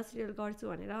पनि थिइनँ सिरियल गर्छु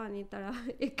भनेर अनि तर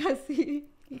एक्कासी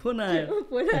फोन आयो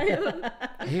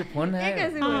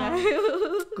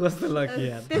कस्तो लकी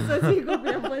यार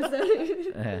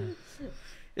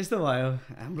यस्तो भयो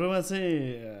हाम्रोमा चाहिँ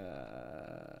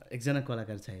एकजना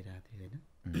कलाकार चाहिरहेको थियो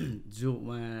होइन जो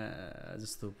उहाँ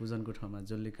जस्तो पुजनको ठाउँमा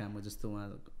जसले काम जस्तो उहाँ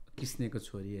किस्नेको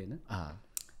छोरी होइन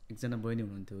एकजना बहिनी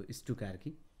हुनुहुन्थ्यो इस्टु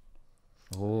कार्की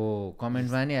हो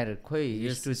कमेन्टमा नि यार खोइ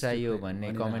इस्टु चाहियो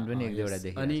भन्ने कमेन्ट पनि एक दुईवटा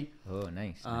देखेँ अनि हो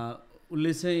नाइस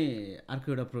उसले चाहिँ अर्को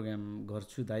एउटा प्रोग्राम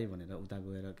गर्छु दाइ भनेर उता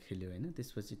गएर खेल्यो होइन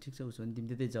त्यसपछि ठिक छ उसो भने तिमी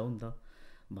त्यतै जाऊ नि त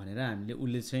भनेर हामीले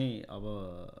उसले चाहिँ अब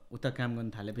उता काम गर्न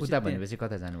थालेपछि उता भनेपछि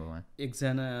कता जानुभयो उहाँ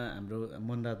एकजना हाम्रो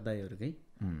मनराज दाईहरूकै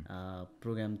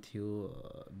प्रोग्राम थियो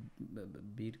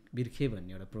बिर्खे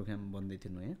भन्ने एउटा प्रोग्राम बन्दै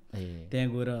थियो नयाँ त्यहाँ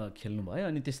गएर खेल्नु भयो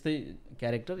अनि त्यस्तै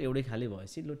क्यारेक्टर एउटै खाले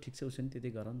भएपछि ल ठिक छ उसो नि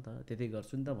त्यतै गर नि त त्यतै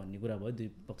गर्छु नि त भन्ने कुरा भयो दुई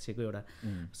पक्षको एउटा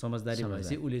समझदारी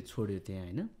भएपछि उसले छोड्यो त्यहाँ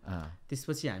होइन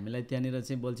त्यसपछि हामीलाई त्यहाँनिर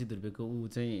चाहिँ बल्छी धुर्बेको ऊ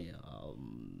चाहिँ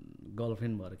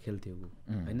गर्लफ्रेन्ड भएर खेल्थ्यो ऊ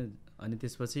होइन अनि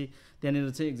त्यसपछि त्यहाँनिर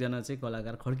चाहिँ एकजना चाहिँ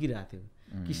कलाकार खड्किरहेको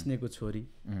थियो किस्नेको छोरी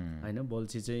होइन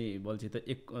बल्छी त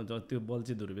त्यो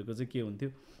बल्छी धुर्बेको चाहिँ के हुन्थ्यो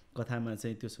कथामा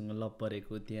चाहिँ त्योसँग लभ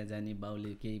परेको त्यहाँ जाने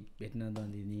बाउले केही भेट्न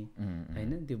नदिने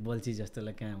होइन त्यो बल्छी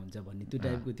जस्तोलाई कहाँ हुन्छ भन्ने त्यो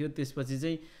टाइपको थियो त्यसपछि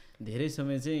चाहिँ धेरै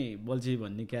समय चाहिँ बल्छी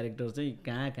भन्ने क्यारेक्टर चाहिँ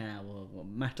कहाँ अब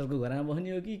मास्टरको घरमा बस्ने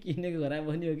हो कि किस्नेको घरमा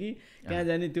बस्ने हो कि कहाँ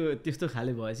जाने त्यो त्यस्तो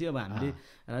खाले भएपछि अब हामीले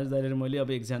राजदारी र मैले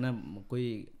अब एकजना कोही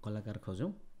कलाकार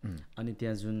खोजौँ अनि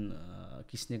त्यहाँ जुन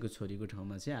किस्नेको छोरीको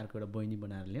ठाउँमा चाहिँ अर्को एउटा बहिनी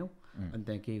बनाएर ल्याउँ अनि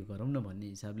त्यहाँ केही गरौँ न भन्ने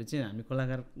हिसाबले चाहिँ हामी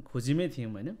कलाकार खोजीमै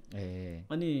थियौँ होइन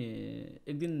अनि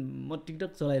एक दिन म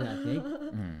टिकटक चलाइरहेको थिएँ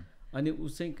अनि ऊ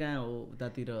चाहिँ कहाँ हो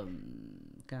उतातिर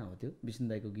कहाँ हो त्यो विष्णु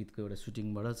दाईको गीतको एउटा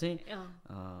सुटिङबाट चाहिँ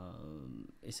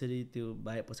यसरी त्यो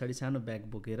पछाडि सानो ब्याग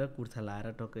बोकेर कुर्ता लाएर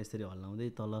टक्क यसरी हल्लाउँदै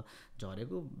तल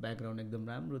झरेको ब्याकग्राउन्ड एकदम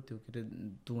राम्रो त्यो के अरे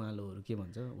तुवालोहरू के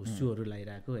भन्छ हुस्सुहरू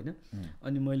लगाइरहेको होइन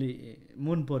अनि मैले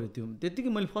मन पऱ्यो त्यो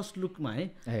त्यत्तिकै मैले फर्स्ट लुकमा है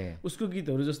उसको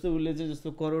गीतहरू जस्तो उसले चाहिँ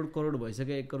जस्तो करोड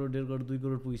भइसक्यो 1 करोड 1.5 करोड 2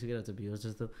 करोड पुगिसकेको छ भ्युज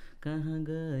जस्तो कहाँ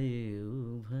गयो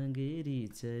भागेरी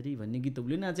चरी भन्ने गीत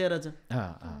उसले नाचेर छ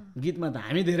गीतमा त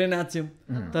हामी धेरै नाच्यौँ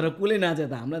तर कसले नाचे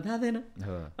त हामीलाई थाहा थिएन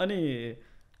अनि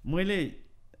मैले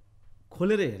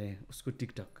खोलेर हेरेँ उसको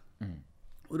टिकटक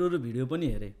अरू भिडियो पनि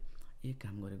हेरेँ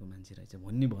काम गरेको मान्छे रहेछ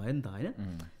भन्ने भयो नि त होइन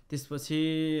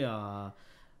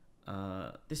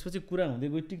त्यसपछि कुरा हुँदै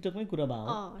गयो टिकटकमै कुरा भयो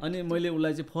अनि मैले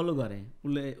उसलाई चाहिँ फलो गरेँ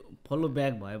उसले फलो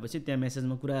ब्याक भएपछि त्यहाँ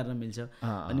मेसेजमा कुरा गर्न मिल्छ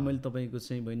अनि मैले तपाईँको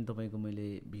चाहिँ बहिनी तपाईँको मैले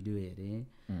भिडियो हेरेँ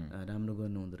राम्रो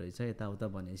गर्नु हुँदो रहेछ यताउता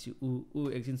भनेपछि ऊ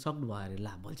एकछिन सक्ड भयो अरे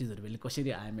ला बल्छी धुर्बेले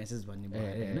कसरी आयो मेसेज भन्ने भयो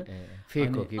अरे होइन फेक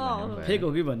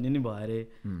हो कि भन्ने नि भयो अरे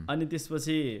अनि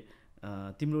त्यसपछि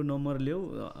तिम्रो नम्बर ल्याऊ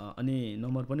अनि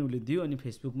नम्बर पनि उसले दियो अनि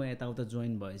फेसबुकमा यताउता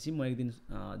जोइन भएपछि म एक दिन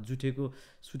जुठेको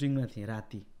सुटिङमा थिएँ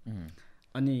राति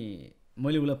अनि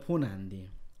मैले उसलाई फोन हानिदिएँ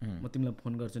म तिमीलाई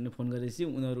फोन गर्छु नि फोन गरेपछि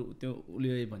उनीहरू त्यो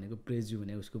उसले भनेको प्रेज्यू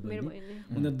भने उसको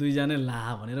बहिनी उनीहरू दुईजना ला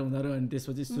भनेर उनीहरू अनि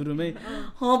त्यसपछि सुरुमै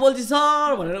बल्छी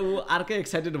सर भनेर ऊ अर्कै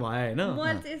एक्साइटेड भयो होइन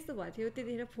मलाई चाहिँ यस्तो भएको थियो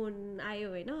त्यतिखेर फोन आयो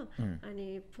होइन अनि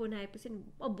फोन आएपछि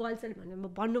अब बल्छी भनेर म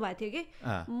भन्नुभएको थियो कि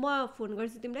म फोन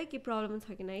गर्छु तिमीलाई के प्रब्लम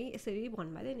छ कि नै यसरी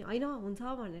भन्नुभएको थियो नि होइन हुन्छ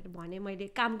भनेर भने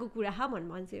मैले कामको कुरा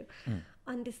भन्छु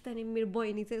अनि त्यस्तै नि मेरो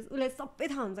बहिनी चाहिँ उसलाई सबै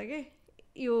थाहा हुन्छ कि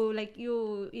यो लाइक यो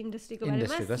इन्डस्ट्रीको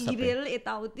बारेमा सिरियल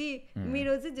यताउति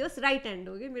मेरो चाहिँ जस्ट राइट ह्यान्ड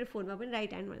हो कि मेरो फोनमा पनि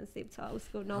राइट ह्यान्ड भनेर सेभ छ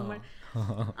उसको नम्बर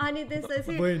अनि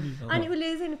त्यसपछि अनि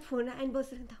उसले चाहिँ फोन आइन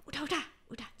बसेर त उठा उठा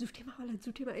उठा जुठेमा होला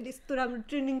जुठेमा अहिले यस्तो राम्रो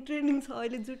ट्रेनिङ छ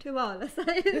अहिले जुठेमा होला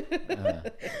सायद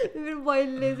मेरो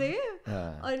बहिनीले चाहिँ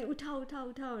अनि उठा उठा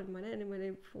उठा भने अनि मैले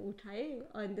उठाएँ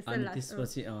अनि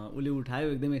त्यसपछि उसले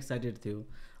उठायो एकदमै एक्साइटेड थियो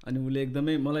अनि उसले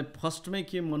एकदमै मलाई फर्स्टमै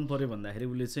के मन पर्यो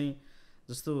भन्दाखेरि उसले चाहिँ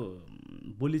जस्तो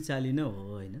बोलीचाली नै हो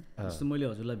होइन जस्तो मैले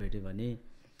हजुरलाई भेटेँ भने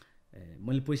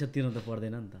मैले पैसा तिर्न त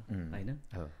पर्दैन नि त होइन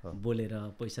बोलेर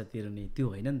पैसा तिर्ने त्यो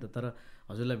होइन नि त तर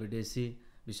हजुरलाई भेटेपछि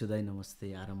विश्वदाई नमस्ते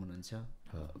आराम हुनुहुन्छ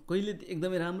कहिले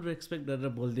एकदमै राम्रो रेस्पेक्ट गरेर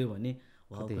बोलिदियो भने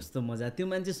वाह कस्तो मजा त्यो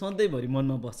मान्छे सधैँभरि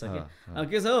मनमा बस्छ क्या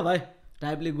के छ हो भाइ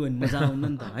टाइपले गयो भने मजा आउनु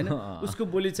नि त होइन उसको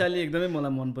बोलीचाली एकदमै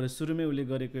मलाई मन पर्यो सुरुमै उसले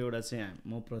गरेको एउटा चाहिँ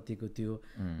म प्रतिको त्यो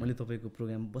मैले तपाईँको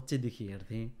प्रोग्राम बच्चैदेखि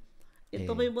हेर्थेँ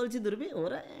तपाईँ बल्छी धुर्बे हो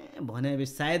र भने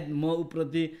सायद म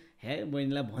उप्रति हे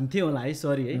बहिनीलाई भन्थेँ होला है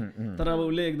सरी है तर अब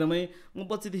उसले एकदमै म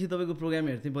बच्चैदेखि तपाईँको प्रोग्राम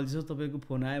हेर्थेँ बल्छी सर तपाईँको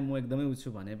फोन आयो म एकदमै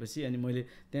उछु भनेपछि अनि मैले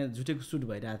त्यहाँ जुठेको सुट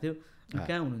भइरहेको थियो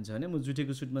कहाँ हुनुहुन्छ भने म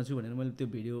जुठेको सुटमा छु भनेर मैले त्यो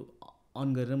भिडियो अन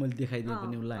गरेर मैले देखाइदिएँ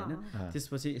पनि उसलाई होइन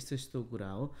त्यसपछि यस्तो यस्तो कुरा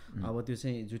हो अब त्यो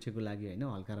चाहिँ जुठेको लागि होइन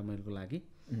हल्का रमाइलोको लागि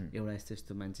एउटा यस्तो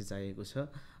यस्तो मान्छे चाहिएको छ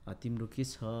तिम्रो के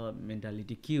छ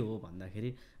मेन्टालिटी के हो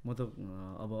भन्दाखेरि म त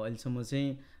अब अहिलेसम्म चाहिँ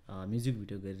म्युजिक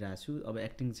भिडियो गरिरहेको छु अब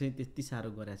एक्टिङ चाहिँ त्यति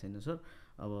साह्रो गरेको छैन सर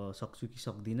अब सक्छु कि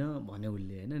सक्दिनँ भन्यो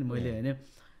उसले होइन अनि मैले होइन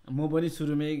म पनि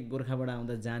सुरुमै गोर्खाबाट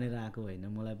आउँदा जानेर आएको होइन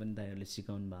मलाई पनि दाइहरूले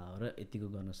सिकाउनु भयो र यतिको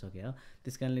गर्न सकेँ हो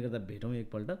त्यस कारणले गर्दा भेटौँ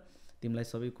एकपल्ट तिमीलाई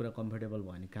सबै कुरा कम्फर्टेबल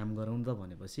भयो भने काम गरौँ त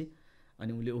भनेपछि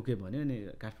अनि उसले ओके भन्यो अनि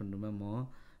काठमाडौँमा म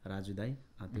राजु दाई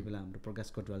त्यो बेला हाम्रो प्रकाश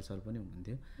कटुवाल सर पनि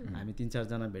हुनुहुन्थ्यो हामी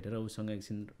 3-4 भेटेर उसँग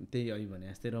एकछिन त्यही अहिले भने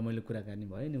जस्तै रमाइलो कुराकानी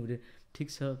भयो नि उसले ठिक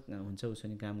छ हुन्छ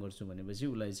उसँग काम गर्छु भनेपछि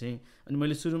उसलाई चाहिँ अनि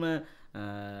मैले सुरुमा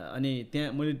अनि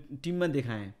त्यहाँ मैले टिममा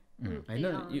देखाएँ होइन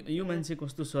यो मान्छे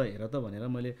कस्तो छ हेर त भनेर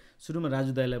मैले सुरुमा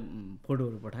राजु दाईलाई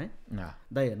फोटोहरू पठाएँ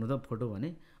दाई हेर्नु त फोटो भने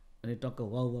अनि टक्क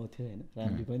वाउ वाउ थियो होइन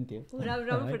राम्रो पनि थियो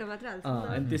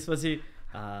अनि त्यसपछि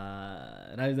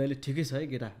राजु दाईले ठिकै छ है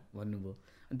केटा भन्नुभयो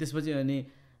अनि त्यसपछि अनि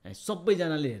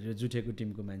सबैजनाले हेरेर जुठेको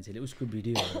टिमको मान्छेले उसको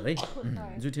भिडियोहरू है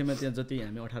जुठेमा त्यहाँ जति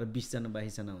हामी 18-20 जना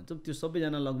 22 जना हुन्छौँ त्यो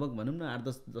सबैजना लगभग भनौँ न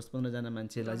 8-10-15 जना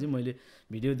मान्छेलाई चाहिँ मैले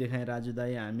भिडियो देखाएँ राजु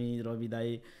दाई हामी रवि दाई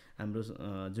हाम्रो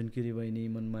जुनकिरी बहिनी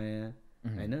मनमाया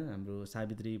होइन हाम्रो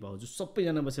सावित्री भाउजू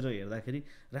सबैजना बसेर हेर्दाखेरि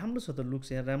राम्रो छ त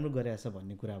लुक्स यहाँ राम्रो गरेको छ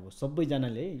भन्ने कुरा अब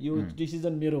सबैजनाले यो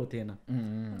डिसिजन मेरो थिएन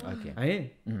है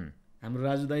हाम्रो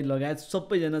राजु दाई लगायत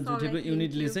सबैजना जुठेको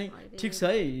युनिटले चाहिँ ठिक छ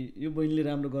है यो बहिनीले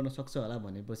राम्रो गर्न सक्छ होला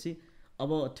भनेपछि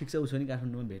अब ठिक छ उसो नि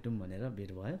काठमाडौँमा भेटौँ भनेर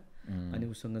भेट भयो अनि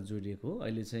उसँग जोडिएको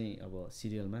अहिले चाहिँ अब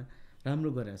सिरियलमा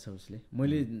राम्रो गरेको छ उसले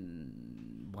मैले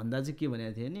भन्दा चाहिँ के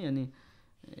भनेको थिएँ नि अनि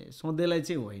सधैँलाई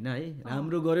चाहिँ होइन है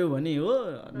राम्रो गऱ्यो भने हो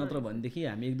नत्र भनेदेखि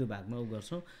हामी 1-2 भागमा उ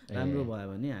गर्छौँ राम्रो भयो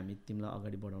भने हामी तिमीलाई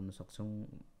अगाडि बढाउन सक्छौँ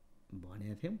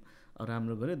भनेको थियौँ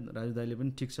राम्रो गऱ्यो राजु दाईले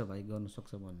पनि ठिक छ भाइ गर्न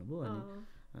सक्छ भन्नुभयो अनि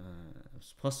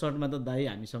फर्स्ट सर्टमा त दाई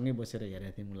हामीसँगै बसेर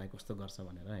हेरेको थियौँ उसलाई कस्तो गर्छ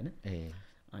भनेर होइन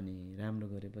अनि राम्रो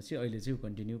गरेपछि अहिले चाहिँ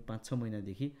कन्टिन्यू 5-6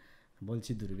 महिनादेखि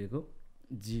बल्छी धुर्बेको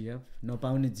जिएफ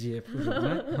नपाउने जिएफको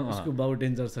रूपमा उसको बाउ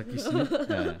डेन्जर छ किसिम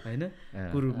होइन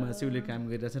को रूपमा चाहिँ उसले काम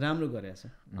गरिरहेछ राम्रो गरेछ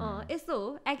यस्तो हो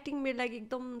एक्टिङ मेरो लागि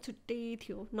एकदम छुट्टै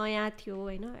थियो नयाँ थियो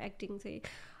होइन एक्टिङ चाहिँ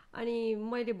अनि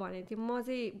मैले भनेको थिएँ म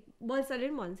चाहिँ बल्छीले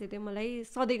पनि भन्छ थियो मलाई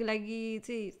सधैँको लागि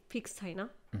चाहिँ फिक्स छैन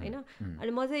होइन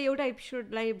अनि म चाहिँ एउटा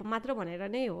एपिसोडलाई मात्र भनेर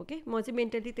नै हो कि म चाहिँ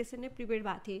मेन्टली त्यसरी नै प्रिपेयर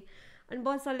भएको थिएँ अनि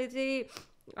बल्छीले चाहिँ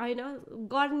होइन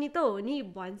गर्ने त हो नि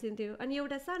भन्छन्थ्यो अनि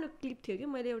एउटा सानो क्लिप थियो कि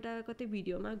मैले एउटा कतै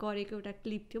भिडियोमा गरेको एउटा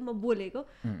क्लिप थियो म बोलेको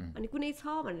अनि कुनै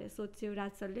छ भनेर सोध्थ्यो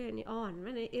राज सरले अनि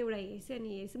भन्नु नि एउटा हेर्छु अनि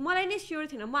हेर्छु मलाई नै स्योर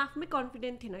थिएन म आफै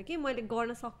कन्फिडेन्ट थिएन कि मैले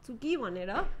गर्न सक्छु कि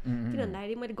भनेर किन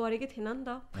भन्दाखेरि मैले गरेकै थिएन नि त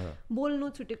बोल्नु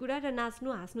छुट्टै कुरा र नाच्नु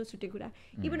हाँस्नु छुट्टै कुरा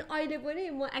इभन अहिले पनि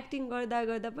म एक्टिङ गर्दा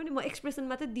गर्दा पनि म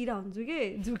एक्सप्रेसन मात्रै दिइरह हुन्छु कि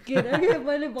झुक्केर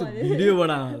मैले भने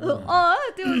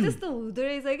त्यो त्यस्तो हुँदो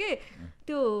रहेछ कि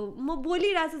त्यो म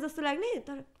बोलिरहेको छु जस्तो लाग्ने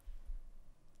तर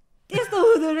त्यस्तो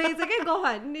हुँदो रहेछ क्या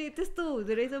गफार्ने त्यस्तो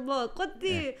हुँदो रहेछ म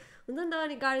कति हुन्छ नि त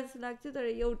अनि गाह्रो जस्तो लाग्छ तर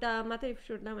एउटा मात्रै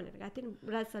एपिसोडमा भनेर गएको थिएँ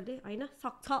नि राज सरले होइन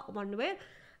सक्छ भन्नुभयो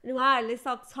अनि उहाँहरूले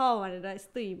सक्छ भनेर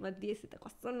यस्तो हिम्मत दिएपछि त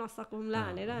कस्तो नसकौँला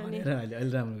भनेर अनि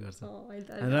अहिले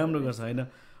राम्रो गर्छ होइन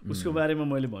उसको बारेमा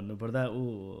मैले भन्नुपर्दा ऊ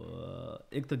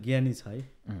एक त ज्ञानी छ है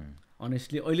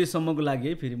अनेस्टली अहिलेसम्मको लागि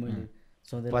है फेरि मैले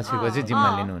पछिको चाहिँ जिम्मा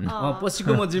लिनुहुन्न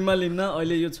पछिको म जिम्मा लिन्न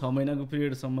अहिले यो 6 महिनाको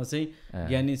पिरियडसम्म चाहिँ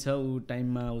ज्ञानी छ ऊ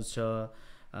टाइममा ऊ छ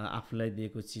आफूलाई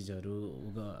दिएको चिजहरू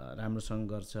राम्रोसँग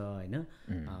गर्छ होइन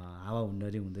हावा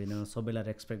हुन्डरी हुँदैन सबैलाई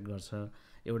रेस्पेक्ट गर्छ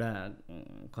एउटा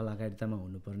कलाकारितामा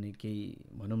हुनुपर्ने केही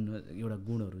भनौँ न एउटा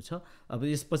गुणहरू छ। अब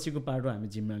यसपछिको पाटो हामी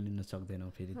जिम्मा लिन सक्दैनौँ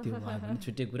फेरि, त्यो भयो भने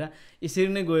छुट्टै कुरा। यसरी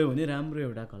नै गयो भने राम्रो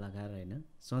एउटा कलाकार होइन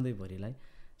सधैँभरिलाई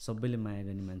सबैले माया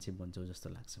गर्ने मान्छे बन्छौँ जस्तो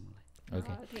लाग्छ मलाई।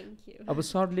 ओके, अब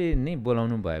सरले नै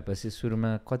बोलाउनु भएपछि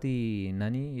सुरुमा कति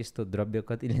नानी यस्तो द्रव्य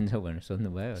कति लिन्छौ भनेर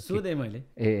सोध्नुभयो? सोधेँ मैले,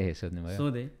 सोध्नुभयो,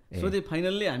 सोधेँ।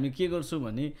 फाइनल्ली हामी के गर्छौँ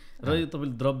भने, र यो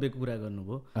तपाईँले द्रव्यको कुरा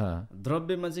गर्नुभयो,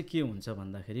 द्रव्यमा चाहिँ के हुन्छ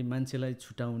भन्दाखेरि मान्छेलाई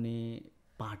छुटाउने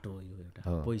पाटो हो यो एउटा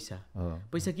पैसा।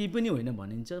 पैसा केही पनि होइन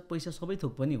भनिन्छ, पैसा सबै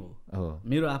थोक पनि हो,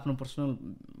 मेरो आफ्नो पर्सनल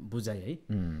बुझाइ है।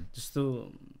 जस्तो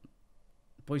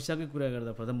पैसाकै कुरा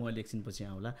गर्दा पर्दा म अहिले एकछिनपछि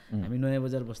आउँला। हामी नयाँ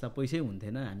बजार बस्दा पैसै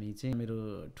हुन्थेन। हामी चाहिँ मेरो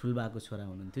ठुल्बाको छोरा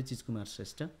हुनुहुन्थ्यो चिजकुमार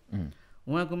श्रेष्ठ,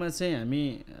 उहाँकोमा चाहिँ हामी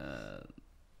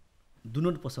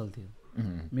दुनोट पसल थियो।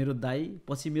 मेरो दाई,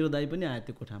 पछि मेरो दाई पनि आयो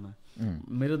त्यो कोठामा,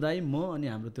 मेरो दाई, म अनि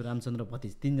हाम्रो त्यो रामचन्द्र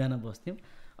भतिज, 3जना बस्थ्यौँ।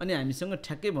 अनि हामीसँग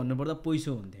ठ्याक्कै भन्नुपर्दा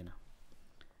पैसो हुन्थेन,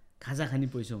 खाजा खाने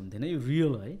पैसो हुन्थेन, यो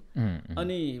रियल है।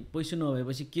 अनि पैसो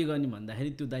नभएपछि के गर्ने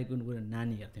भन्दाखेरि त्यो दाईको गएर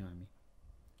नानी हेर्थ्यौँ हामी।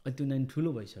 अनि त्यो नानी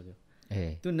ठुलो भइसक्यो,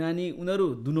 त्यो नानी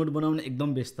उनीहरू दुनोट बनाउन एकदम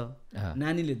व्यस्त,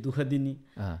 नानीले दुःख दिने।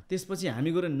 त्यसपछि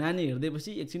हामी गएर नानी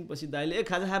हेर्दैपछि एकछिनपछि दाइले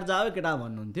खाजा खाएर जाऊ केटा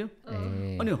भन्नुहुन्थ्यो।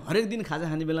 अनि हरेक दिन खाजा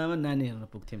खाने बेलामा नानी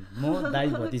हेर्न पुग्थ्यौँ, म दाइ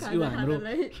भतिज। यो हाम्रो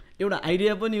एउटा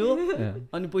आइडिया पनि हो,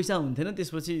 अनि पैसा हुन्थेन।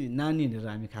 त्यसपछि नानी हेरेर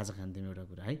हामी खाजा खान्थ्यौँ, एउटा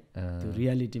कुरा है। त्यो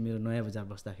रियालिटी मेरो नयाँ बजार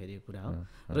बस्दाखेरिको कुरा हो।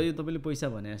 र यो तपाईँले पैसा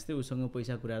भने जस्तै उसँग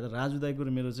पैसा कुरा गर्दा राजु दाइको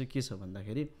मेरो चाहिँ के छ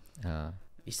भन्दाखेरि,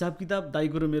 हिसाब किताब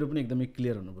दाइको र मेरो पनि एकदमै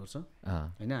क्लियर हुनुपर्छ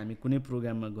होइन। हामी कुनै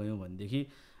प्रोग्राममा गयौँ भनेदेखि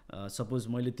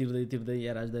सपोज मैले तिर्दै या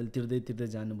राजु दाइले तिर्दै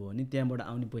जानुभयो भने त्यहाँबाट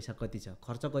आउने पैसा कति छ,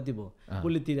 खर्च कति भयो,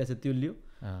 कसले तिरेको छ त्यो लियो,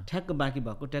 ठ्याक्क बाँकी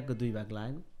भएको ट्याक्क 2 भाग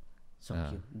लाग्यो,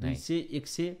 सक्यो। 200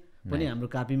 100 पनि हाम्रो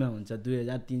कापीमा हुन्छ,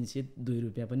 2302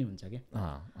 रुपियाँ पनि हुन्छ क्या।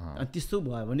 अनि त्यस्तो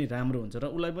भयो भने राम्रो हुन्छ र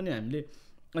उसलाई पनि हामीले।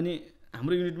 अनि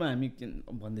हाम्रो युनिटमा हामी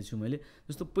भन्दैछु मैले,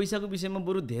 जस्तो पैसाको विषयमा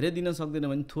बरु धेरै दिन सक्दैन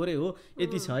भने थोरै हो,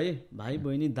 यति छ है भाइ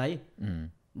बहिनी दाइ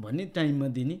भन्ने टाइममा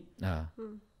दिने।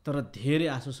 तर धेरै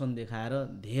आश्वासन देखाएर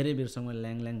धेरै बेरसम्म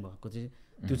ल्याङ भएको चाहिँ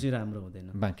त्यो चाहिँ राम्रो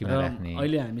हुँदैन।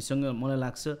 अहिले हामीसँग मलाई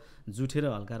लाग्छ जुठेर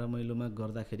हल्का र मैलोमा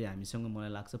गर्दाखेरि हामीसँग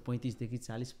मलाई लाग्छ 35 देखि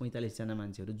 40 45 जना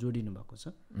मान्छेहरू जोडिनु भएको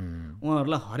छ।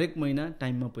 उहाँहरूलाई हरेक महिना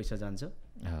टाइममा पैसा जान्छ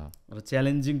र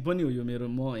च्यालेन्जिङ पनि हो यो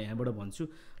मेरो। म यहाँबाट भन्छु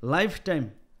लाइफ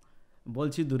टाइम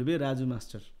बल्छी धुर्बे राजु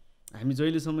मास्टर हामी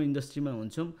जहिलेसम्म इन्डस्ट्रीमा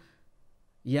हुन्छौँ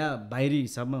या बाहिरी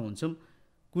हिसाबमा हुन्छौँ,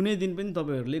 कुनै दिन पनि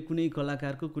तपाईँहरूले कुनै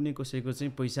कलाकारको कुनै कसैको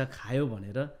चाहिँ पैसा खायो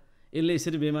भनेर, यसले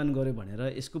यसरी बेमान गर्यो भनेर,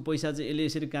 यसको पैसा चाहिँ यसले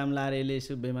यसरी काम लाएर यसले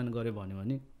यसो बेमान गर्यो भन्यो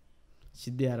भने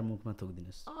सिधै आएर मुखमा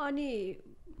थोकिदिनुहोस्। अनि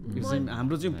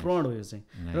हाम्रो चाहिँ प्रण हो यो चाहिँ।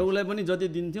 र उसलाई पनि जति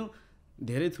दिन्थ्यौँ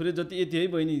धेरै थोरै जति यति है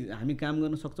बहिनी हामी काम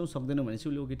गर्न सक्छौँ सक्दैनौँ भनेपछि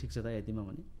उसले ओके ठिक छ त यतिमा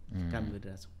भने काम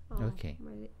गरिरहेछौँ। ओके,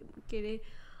 के अरे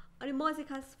अनि म चाहिँ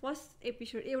खास फर्स्ट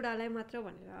एपिसोड एउटालाई मात्र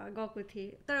भनेर गएको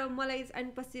थिएँ, तर मलाई अनि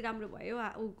पछि राम्रो भयो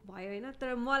भयो होइन।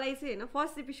 तर मलाई चाहिँ होइन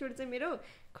फर्स्ट एपिसोड चाहिँ मेरो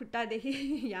खुट्टादेखि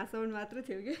यहाँसम्म मात्र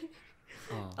थियो कि।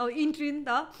 अब इन्ट्री नि त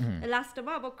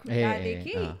लास्टमा, अब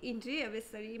खुट्टादेखि इन्ट्री अब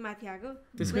यसरी माथि आएको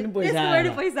पैसा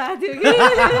आएको थियो कि।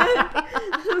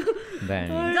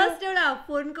 जस्ट एउटा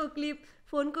फोनको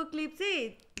क्लिप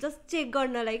चाहिँ जस्ट चेक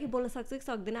गर्नलाई कि बोल्न सक्छ कि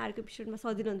सक्दैन अर्को एपिसोडमा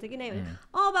सजिलो हुन्छ कि नै भने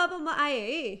बाबा म आएँ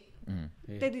है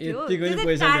त्यति थियो। त्यो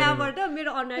चाहिँ टाढाबाट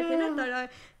मेरो अनुहार थिएन, तर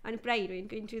अनि प्राय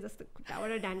हिरोइनको इन्ट्री जस्तो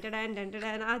खुट्टाबाट ढान्टाडान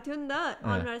आएको थियो नि त।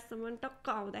 अनुहारसम्म टक्क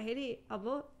आउँदाखेरि अब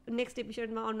नेक्स्ट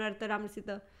एपिसोडमा अनुहार त राम्रोसित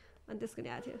अनि त्यसको नि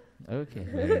आएको थियो। ओके,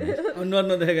 अनुहार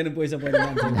नदेखाइकन पैसा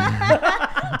पाउँदैन।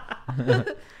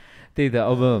 त्यही त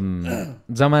अब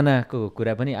जमानाको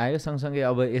कुरा पनि आयो सँगसँगै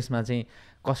अब यसमा चाहिँ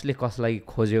कसले कसलाई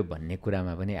खोज्यो भन्ने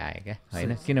कुरामा पनि आयो क्या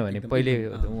होइन। किनभने पहिले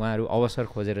उहाँहरू अवसर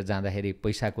खोजेर जाँदाखेरि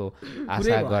पैसाको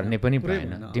आशा गर्ने पनि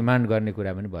भएन, डिमान्ड गर्ने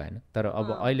कुरा पनि भएन। तर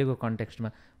अब अहिलेको कन्टेक्स्टमा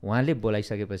उहाँले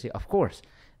बोलाइसकेपछि अफकोर्स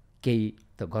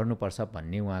केही त गर्नुपर्छ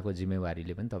भन्ने उहाँको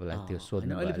जिम्मेवारीले पनि तपाईँलाई त्यो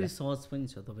सोध्नु। अहिले फेरि सहज पनि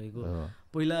छ तपाईँको।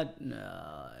 पहिला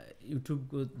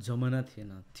युट्युबको जमाना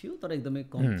थियो तर एकदमै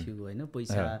कम थियो होइन।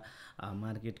 पैसा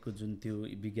मार्केटको जुन त्यो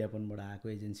विज्ञापनबाट आएको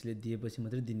एजेन्सीले दिएपछि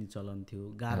मात्रै दिने चलन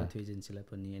थियो, गाह्रो थियो एजेन्सीलाई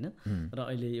पनि होइन। र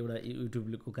अहिले एउटा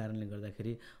युट्युबको कारणले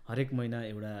गर्दाखेरि हरेक महिना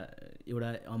एउटा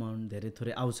अमाउन्ट धेरै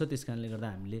थोरै आउँछ, त्यस कारणले गर्दा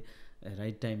हामीले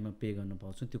राइट टाइममा पे गर्न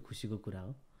पाउँछौँ, त्यो खुसीको कुरा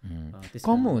हो।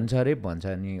 कम हुन्छ अरे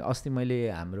भन्छ नि। अस्ति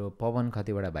मैले हाम्रो पवन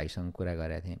खतिवटा भाइसँग कुरा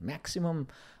गरेको थिएँ, म्याक्सिमम्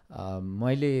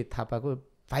मैले थाहा पाएको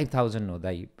 5000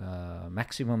 हुँदा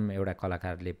म्याक्सिमम् एउटा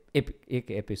कलाकारले एक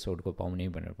एपिसोडको पाउने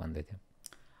भनेर भन्दै थियो।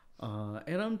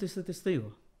 एराउन्ड त्यस्तै हो,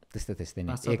 त्यस्तै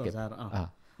नै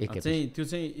चाहिँ त्यो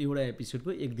चाहिँ एउटा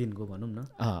एपिसोडको एक दिनको भनौँ न,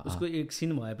 उसको एक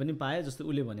सिन भए पनि पायो, जस्तो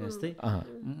उसले भने जस्तै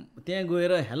त्यहाँ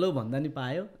गएर हेलो भन्दा नि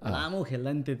पायो, लामो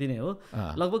खेल्दा नि त्यति नै हो।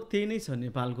 लगभग त्यही नै छ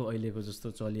नेपालको अहिलेको जस्तो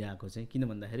चलिआएको चाहिँ, किन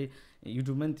भन्दाखेरि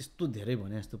युट्युबमा नि त्यस्तो धेरै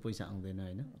भने जस्तो पैसा आउँदैन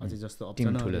होइन, अझै जस्तो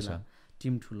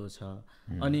टिम ठुलो छ।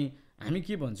 अनि हामी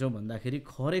के भन्छौँ भन्दाखेरि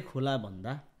खरे खोला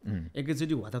भन्दा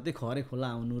एकैचोटि हतातै खरे खोला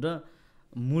आउनु र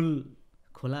मूल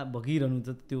खोला बगिरहनु त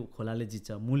त्यो खोलाले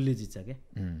जित्छ, मूलले जित्छ क्या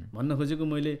भन्न खोजेको।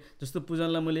 मैले जस्तो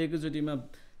पुजनलाई मैले एकैचोटिमा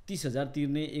 30,000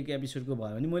 तिर्ने एक एपिसोडको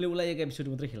भयो भने मैले उसलाई एक एपिसोड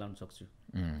मात्रै खेलाउन सक्छु।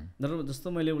 तर जस्तो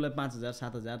मैले उसलाई 5,000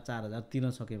 7,000 4,000 तिर्न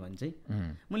सकेँ भने चाहिँ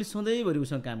मैले सधैँभरि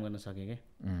उसँग काम गर्न सकेँ क्या।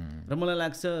 र मलाई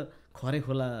लाग्छ खरे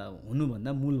खोला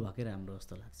हुनुभन्दा मूल भएकै राम्रो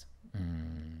जस्तो लाग्छ।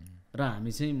 र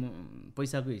हामी चाहिँ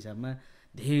पैसाको हिसाबमा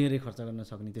धेरै खर्च गर्न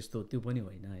सक्ने त्यस्तो त्यो पनि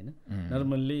होइन होइन,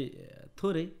 नर्मल्ली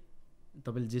थोरै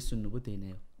तपाईँले जे सुन्नुभयो त्यही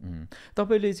नै हो।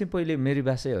 तपाईँले चाहिँ पहिले मेरी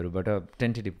बासेहरूबाट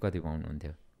टेन्टेटिभ कति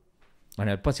पाउनुहुन्थ्यो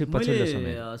भनेर पछि पछिल्लो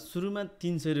समय? सुरुमा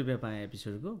 300 रुपियाँ पाएँ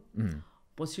एपिसोडको,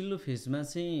 पछिल्लो फेजमा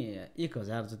चाहिँ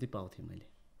 1,000 जति पाउँथेँ मैले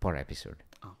पर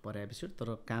एपिसोड।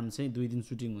 तर काम चाहिँ 2 दिन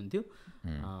सुटिङ हुन्थ्यो,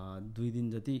 2 दिन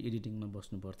जति एडिटिङमा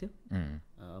बस्नु पर्थ्यो।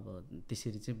 अब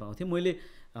त्यसरी चाहिँ पाउँथेँ मैले।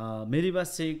 मेरी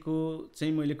बासेको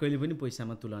चाहिँ मैले कहिले पनि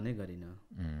पैसामा तुलनै गरिनँ।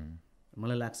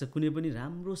 मलाई लाग्छ कुनै पनि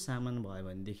राम्रो सामान भयो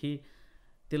भनेदेखि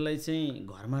त्यसलाई चाहिँ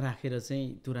घरमा राखेर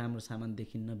चाहिँ त्यो राम्रो सामान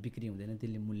देखिन्न, बिक्री हुँदैन,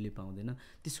 त्यसले मूल्य पाउँदैन,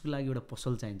 त्यसको लागि एउटा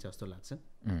पसल चाहिन्छ जस्तो लाग्छ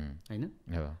होइन।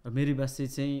 मेरी बासे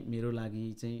चाहिँ मेरो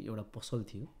लागि चाहिँ एउटा पसल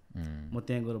थियो। म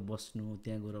त्यहाँ गएर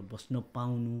बस्न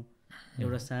पाउनु,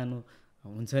 एउटा सानो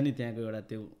हुन्छ नि त्यहाँको एउटा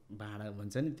त्यो भाडा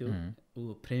भन्छ नि त्यो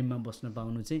फ्रेममा बस्न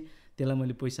पाउनु चाहिँ त्यसलाई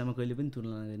मैले पैसामा कहिले पनि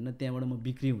तुलना गरिनँ। त्यहाँबाट म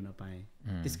बिक्री हुन पाएँ।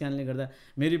 त्यस कारणले गर्दा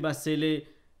मेरी बासेले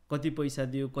कति पैसा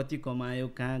दियो, कति कमायो,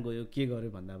 कहाँ गयो, के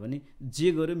गर्यो भन्दा पनि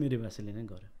जे गर्यो मेरी बासेले नै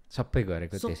गर्यो, सबै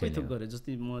गरेको, सबै थोक गर्यो।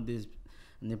 जस्तै म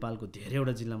नेपालको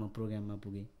धेरैवटा जिल्लामा प्रोग्राममा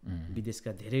पुगेँ,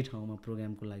 विदेशका धेरै ठाउँमा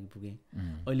प्रोग्रामको लागि पुगेँ।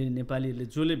 अहिले नेपालीहरूले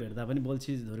जसले भेट्दा पनि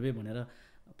बल्छी धुर्बे भनेर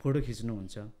फोटो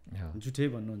खिच्नुहुन्छ, जुठे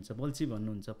भन्नुहुन्छ, बल्छी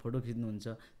भन्नुहुन्छ, फोटो खिच्नुहुन्छ,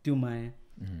 त्यो माया।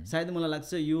 सायद मलाई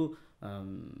लाग्छ यो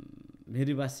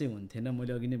मेरी बासे हुन्थेन,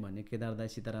 मैले अघि नै भने केदार दाई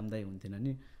सीताराम दाई हुन्थेन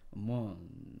नि म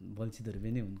बल्छी धुर्बे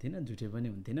नै हुन्थेन, जुठे पनि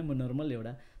हुन्थेन, म नर्मल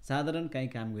एउटा साधारण काहीँ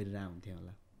काम गरिरहेको हुन्थेँ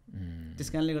होला। त्यस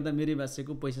कारणले गर्दा मेरी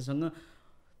बासेको पैसासँग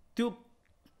त्यो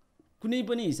कुनै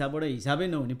पनि हिसाबै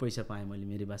नहुने पैसा पाएँ मैले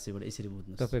मेरी बासेबाट। यसरी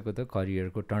बुझ्नु तपाईँको त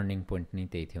करियरको टर्निङ पोइन्ट नै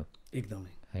त्यही थियो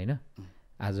एकदमै होइन।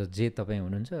 आज जे तपाईँ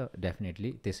हुनुहुन्छ डेफिनेटली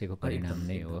त्यसैको परिणाम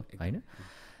नै हो होइन।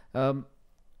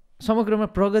 समग्रमा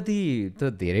प्रगति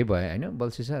त धेरै भयो होइन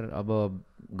बल्छी सर। अब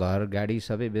घर गाडी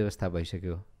सबै व्यवस्था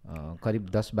भइसक्यो, करिब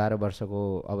 10-12 वर्षको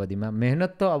अवधिमा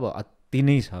मेहनत त अब अति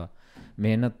नै छ।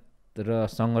 मेहनत र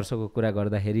सङ्घर्षको कुरा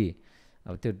गर्दाखेरि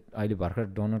अब त्यो अहिले भर्खर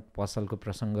डोनट पसलको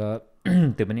प्रसङ्ग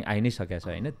त्यो पनि आइ नै सकेको छ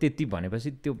होइन। त्यति भनेपछि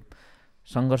त्यो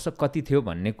सङ्घर्ष कति थियो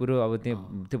भन्ने कुरो अब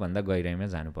त्योभन्दा गहिराइमा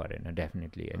जानु परेन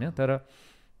डेफिनेटली होइन। तर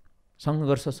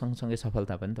सङ्घर्ष सँगसँगै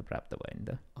सफलता पनि त प्राप्त भयो नि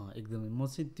त। एकदमै म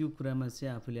चाहिँ त्यो कुरामा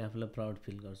चाहिँ आफूलाई प्राउड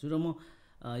फिल गर्छु। र म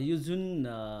यो जुन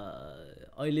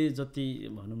अहिले जति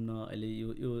भनौँ न अहिले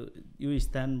यो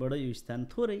स्थानबाट यो स्थान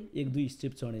थोरै 1-2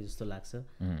 स्टेप चढे जस्तो लाग्छ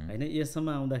होइन। यससम्म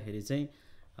आउँदाखेरि चाहिँ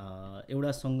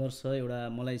एउटा सङ्घर्ष, एउटा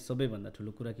मलाई सबैभन्दा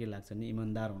ठुलो कुरा के लाग्छ भने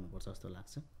इमान्दार हुनुपर्छ जस्तो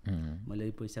लाग्छ।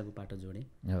 मैले पैसाको पाटो जोडेँ।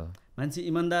 मान्छे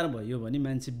इमान्दार भयो भने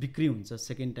मान्छे बिक्री हुन्छ,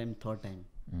 सेकेन्ड टाइम थर्ड टाइम।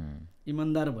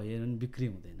 इमान्दार भएन भने बिक्री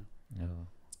हुँदैन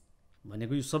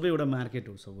भनेको यो सबै एउटा मार्केट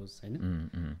हो सपोज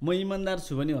होइन। म इमान्दार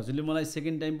छु भने हजुरले मलाई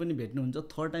सेकेन्ड टाइम पनि भेट्नुहुन्छ,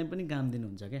 थर्ड टाइम पनि काम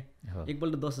दिनुहुन्छ क्या।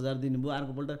 एकपल्ट 10,000 दिनुभयो,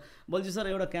 अर्कोपल्ट बल्छी सर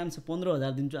एउटा काम छ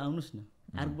 15,000 दिन्छु आउनुहोस् न,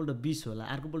 अर्कोपल्ट 20 होला,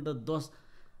 अर्कोपल्ट 10,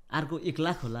 अर्को 1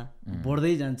 लाख होला,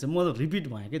 बढ्दै जान्छ। म रिपिट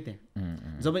भएँ क्या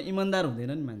त्यहाँ। जब इमान्दार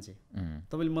हुँदैन नि मान्छे,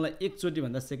 तपाईँले मलाई एकचोटि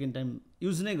भन्दा सेकेन्ड टाइम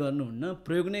युज नै गर्नुहुन्न,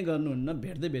 प्रयोग नै गर्नुहुन्न,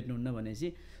 भेट्नुहुन्न भनेपछि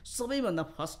सबैभन्दा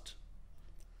फर्स्ट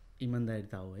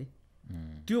इमान्दारिता हो है।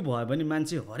 त्यो भयो भने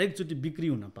मान्छे हरेकचोटि बिक्री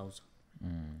हुन पाउँछ।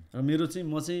 र मेरो चाहिँ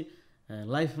म चाहिँ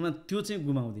लाइफमा त्यो चाहिँ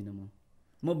गुमाउँदिनँ।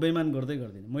 म बेइमान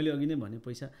गर्दिनँ। मैले अघि नै भने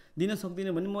पैसा दिन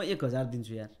सक्दिनँ भने म 1,000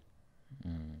 दिन्छु यार,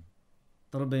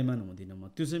 तर बेइमान हुँदिनँ म।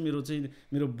 त्यो चाहिँ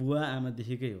मेरो बुवा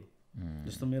आमादेखिकै हो।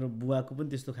 जस्तो मेरो बुवाको पनि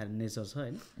त्यस्तो खाले नेचर छ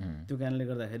होइन। त्यो कारणले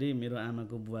गर्दाखेरि मेरो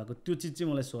आमाको बुवाको त्यो चिज चाहिँ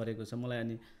मलाई सरेको छ। मलाई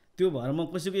अनि त्यो भएर म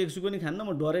कसैको 1 सुको नि खान्न।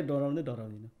 म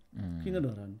डराउँदिनँ। किन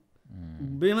डराउने,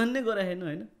 बेइमान नै गराएन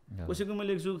होइन। कसैको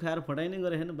मैले 1 सुको खाएर फटाइ नै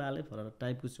गरेन, बालै फर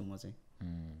टाइपको छु म चाहिँ।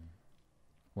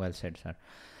 Well shed sir.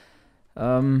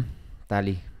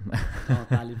 ताली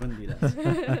पनि दिइरहेको छ।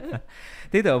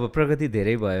 त्यही त अब प्रगति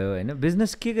धेरै भयो होइन।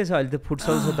 बिजनेस के छ अहिले त?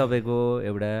 फुटसल छ तपाईँको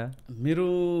एउटा? मेरो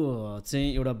चाहिँ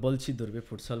एउटा बल्छी धुर्बे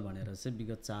फुटसल भनेर चाहिँ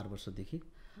विगत 4 वर्षदेखि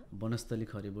वनस्थली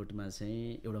खरिबोटमा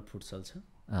चाहिँ एउटा फुटसल छ।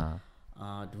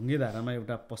 ढुङ्गेधारामा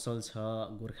एउटा पसल छ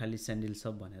गोर्खाली स्यान्डल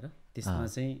सप भनेर, त्यसमा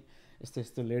चाहिँ यस्तो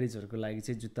यस्तो लेडिजहरूको लागि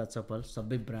चाहिँ जुत्ता चप्पल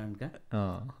सबै ब्रान्डका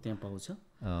त्यहाँ पाउँछ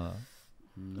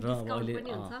र अब अहिले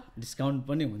डिस्काउन्ट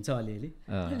पनि हुन्छ अलिअलि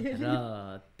र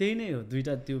त्यही नै हो।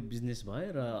 दुईवटा त्यो बिजनेस भयो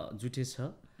र जुठे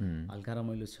छ हल्का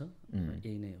रमाइलो छ,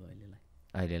 यही नै हो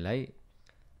अहिलेलाई।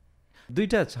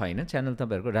 दुईवटा छ होइन च्यानल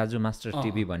तपाईँहरूको, राजु मास्टर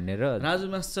टिभी भन्ने र राजु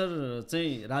मास्टर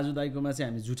चाहिँ राजु दाईकोमा चाहिँ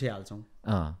हामी जुठे हाल्छौँ,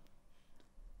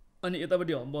 अनि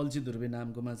यतापट्टि बल्छी धुर्बे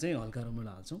नामकोमा चाहिँ हल्का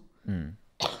रमाइलो हाल्छौँ।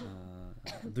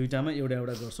 दुईटामा एउटा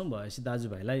एउटा गर्छौँ, भएपछि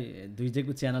दाजुभाइलाई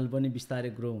दुईटैको च्यानल पनि बिस्तारै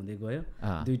ग्रो हुँदै गयो,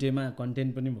 दुईटैमा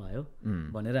कन्टेन्ट पनि भयो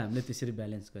भनेर हामीले त्यसरी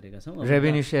ब्यालेन्स गरेका छौँ।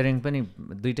 रेभेन्यू सेयरिङ पनि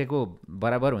दुईटैको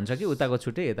बराबर हुन्छ कि उताको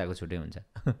छुट्टै यताको छुट्टै हुन्छ?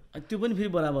 त्यो पनि फेरि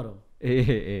बराबर हो,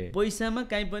 पैसामा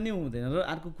काहीँ पनि हुँदैन। र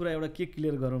अर्को कुरा एउटा के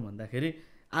क्लियर गरौँ भन्दाखेरि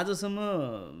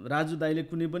आजसम्म राजु दाईले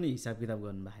कुनै पनि हिसाब किताब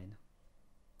गर्नु भएन।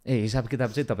 हिसाब किताब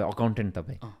चाहिँ तपाईँ अकाउन्टेन्ट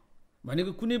तपाईँ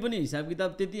भनेको कुनै पनि हिसाब किताब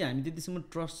त्यति हामी त्यतिसम्म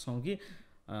ट्रस्ट छौँ कि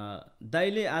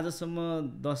दाइले आजसम्म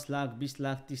 10 लाख 20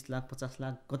 लाख 30 लाख 50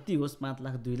 लाख कति होस् 5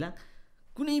 लाख 2 लाख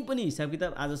कुनै पनि हिसाब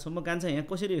किताब आजसम्म कान्छ यहाँ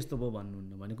कसरी यस्तो भयो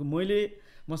भन्नुहुन्न भनेको। मैले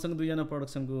मसँग दुईजना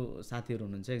प्रोडक्सनको साथीहरू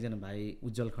हुनुहुन्छ, एकजना भाइ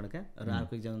उज्जवल खड्का र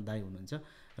अर्को एकजना दाइ हुनुहुन्छ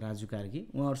राजु कार्की,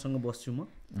 उहाँहरूसँग बस्छु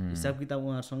म, हिसाब किताब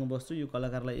उहाँहरूसँग बस्छु। यो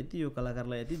कलाकारलाई यति, यो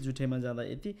कलाकारलाई यति, जुठेमा जाँदा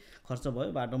यति खर्च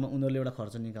भयो, बाटोमा उनीहरूले एउटा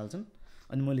खर्च निकाल्छन्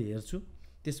अनि मैले हेर्छु,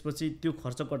 त्यसपछि त्यो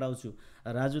खर्च कटाउँछु।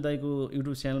 राजु दाईको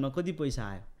युट्युब च्यानलमा कति पैसा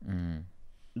आयो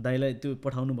दाइलाई त्यो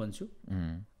पठाउनु भन्छु,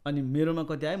 अनि मेरोमा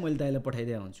कति आयो मैले दाइलाई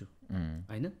पठाइदिए हुन्छु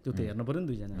होइन, त्यो त हेर्नु पऱ्यो नि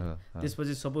दुईजना।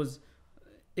 त्यसपछि सपोज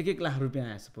 1-1 लाख रुपियाँ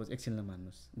आयो, सपोज एकछिनलाई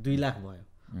मान्नुहोस् 2 लाख भयो,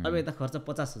 अब यता खर्च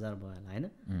 50,000 भयो होला होइन,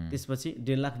 त्यसपछि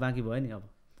 1.5 लाख बाँकी भयो नि। अब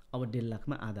 1.5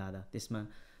 लाखमा आधा आधा त्यसमा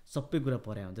सबै कुरा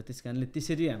पर्या हुन्छ। त्यस कारणले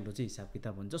त्यसरी हाम्रो चाहिँ हिसाब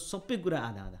किताब हुन्छ, सबै कुरा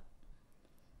आधा आधा।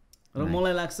 र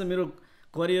मलाई लाग्छ मेरो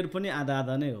करियर पनि आधा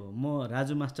आधा नै हो। म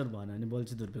राजु मास्टर भएन भने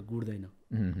बल्छी धुर्बे गुड्दैन,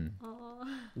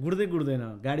 गुड्दैन,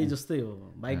 गाडी जस्तै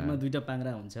हो, बाइकमा 2टा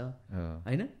पाङ्रा हुन्छ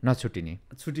होइन,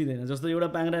 छुटिँदैन। जस्तो एउटा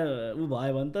पाङ्रा ऊ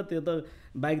भयो भने त त्यो त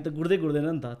बाइक त गुड्दैन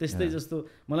नि त, त्यस्तै जस्तो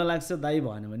मलाई लाग्छ दाइ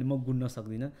भएन भने म गुड्न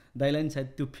सक्दिनँ, दाइलाई पनि सायद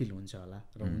त्यो फिल हुन्छ होला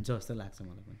र हुन्छ जस्तो लाग्छ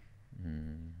मलाई पनि।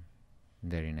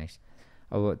 Very nice.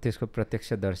 अब त्यसको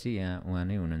प्रत्यक्षदर्शी यहाँ उहाँ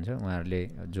नै हुनुहुन्छ, उहाँहरूले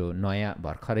जो नयाँ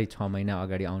भर्खरै 6 महिना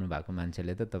अगाडि आउनु भएको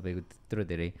मान्छेले त तपाईँको त्यत्रो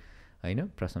धेरै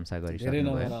होइन प्रशंसा गरिसक्नु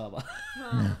भयो।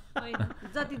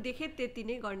 जति देखे त्यति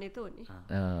नै गर्ने त हो नि।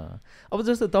 अब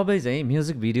जस्तो तपाईँ चाहिँ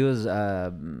म्युजिक भिडियोज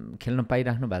खेल्न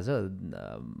पाइराख्नु भएको छ,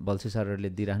 बल्छी सरहरूले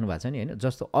दिइराख्नु भएको छ नि होइन।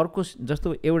 जस्तो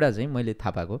एउटा चाहिँ मैले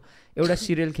थाहा पाएको, एउटा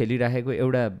सिरियल खेलिराखेको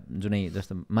एउटा जुनै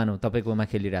जस्तो मानौँ तपाईँकोमा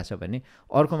खेलिरहेछ भने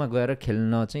अर्कोमा गएर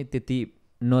खेल्न चाहिँ त्यति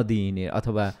नदिइने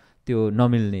अथवा त्यो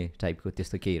नमिल्ने टाइपको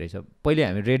त्यस्तो केही रहेछ। पहिले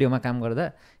हामी रेडियोमा काम गर्दा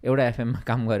एउटा एफएममा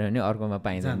काम गऱ्यो भने अर्कोमा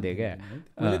पाइँदैन क्या,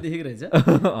 मैले देखेको रहेछ।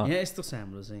 यहाँ यस्तो छ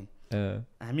हाम्रो चाहिँ,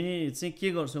 हामी चाहिँ के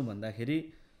गर्छौँ भन्दाखेरि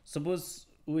सपोज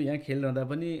ऊ यहाँ खेलिरहँदा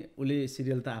पनि उसले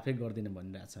सिरियल त आफै गर्दिनँ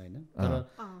भनिरहेको छ होइन, तर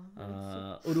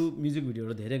अरू म्युजिक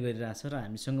भिडियोहरू धेरै गरिरहेछ र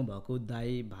हामीसँग भएको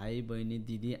दाई भाइ बहिनी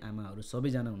दिदी आमाहरू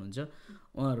सबैजना हुनुहुन्छ।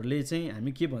 उहाँहरूले चाहिँ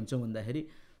हामी के भन्छौँ भन्दाखेरि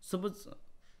सपोज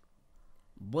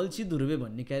बल्छी धुर्बे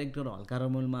भन्ने क्यारेक्टर हल्का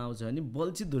रमाइलोमा आउँछ भने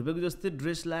बल्छी धुर्बेको जस्तै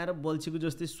ड्रेस लाएर बल्छीको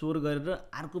जस्तै स्वर गरेर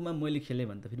अर्कोमा मैले खेलेँ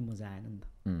भने त फेरि मजा आएन नि त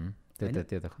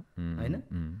होइन।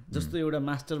 जस्तो एउटा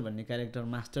मास्टर भन्ने क्यारेक्टर,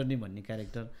 मास्टरनी भन्ने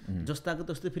क्यारेक्टर जस्ताको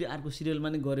तस्तै फेरि अर्को सिरियलमा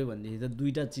नै गऱ्यो भनेदेखि त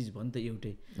दुईवटा चिज भयो नि त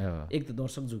एउटै। एक त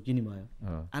दर्शक झुकिने भयो,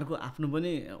 अर्को आफ्नो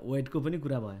पनि वेटको पनि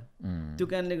कुरा भयो। त्यो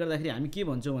कारणले गर्दाखेरि हामी के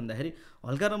भन्छौँ भन्दाखेरि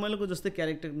हल्का रमाइलोको जस्तै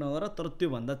क्यारेक्टर नगर, तर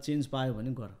त्योभन्दा चेन्ज पायो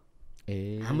भने गर।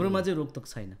 हाम्रोमा चाहिँ रोकटोक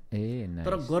छैन,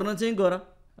 तर गर्न चाहिँ गर,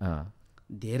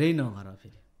 धेरै नगर।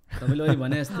 फेरि तपाईँले अहिले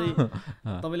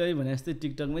भने जस्तै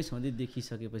टिकटकमै सधैँ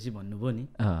देखिसकेपछि भन्नुभयो नि,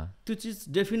 त्यो चिज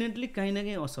डेफिनेटली काहीँ न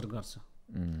काहीँ असर गर्छ।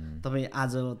 तपाईँ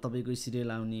आज तपाईँको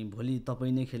सिरियल आउने, भोलि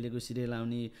तपाईँ नै खेलेको सिरियल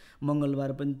आउने,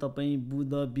 मङ्गलबार पनि तपाईँ,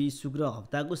 बुध बिस शुक्र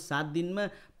हप्ताको 7 दिनमा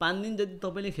 5 दिन जति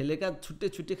तपाईँले खेलेका छुट्टै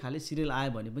छुट्टै खाले सिरियल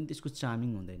आयो भने पनि त्यसको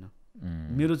चार्मिङ हुँदैन।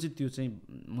 मेरो चाहिँ त्यो चाहिँ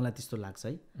मलाई त्यस्तो लाग्छ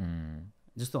है।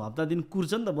 जस्तो हप्ता दिन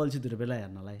कुर्छ नि त बल्छी धुर्बेलाई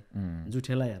हेर्नलाई,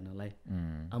 जुठेलाई हेर्नलाई।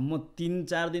 अब म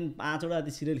 3-4 दिन 5वटा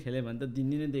जति सिरियल खेलेँ भने त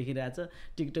दिनदिनै देखिरहेछ,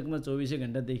 टिकटकमा 24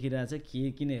 घन्टा देखिरहेछ,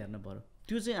 किन हेर्नु पर्यो?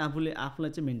 त्यो चाहिँ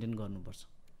आफूलाई चाहिँ मेन्टेन गर्नुपर्छ,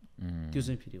 त्यो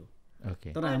चाहिँ फेरि हो।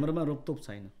 तर हाम्रोमा रोकटोक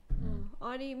छैन।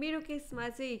 अनि मेरो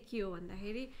केसमा चाहिँ के हो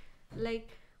भन्दाखेरि लाइक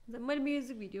मैले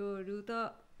म्युजिक भिडियोहरू त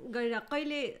गरेर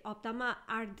कहिले हप्तामा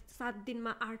 8-7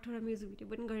 दिनमा 8वटा म्युजिक भिडियो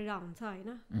पनि गरेर हुन्छ होइन,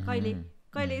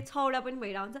 कहिले 6वटा पनि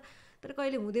भइरहेको हुन्छ, तर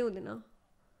कहिले हुँदैन,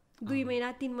 2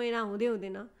 महिना 3 महिना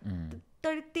हुँदैन।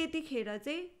 तर त्यतिखेर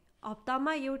चाहिँ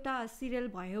हप्तामा एउटा सिरियल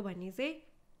भयो भने चाहिँ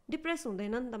डिप्रेस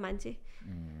हुँदैन नि त मान्छे।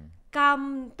 काम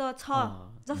त छ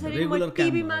जसरी म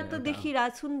टिभीमा त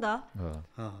देखिरहेको छु नि त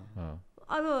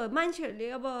अब मान्छेहरूले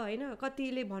अब होइन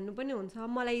कतिले भन्नु पनि हुन्छ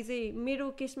मलाई चाहिँ मेरो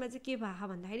केसमा चाहिँ के भयो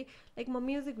भन्दाखेरि लाइक म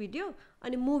म्युजिक भिडियो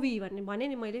अनि मुभी भने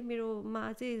नि मैले मेरोमा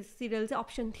चाहिँ सिरियल चाहिँ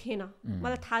अप्सन थिएन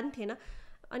मलाई थाहा पनि थिएन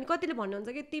अनि कतिले भन्नुहुन्छ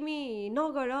कि तिमी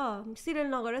नगर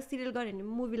सिरियल गऱ्यो भने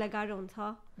मुभीलाई गाह्रो हुन्छ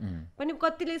पनि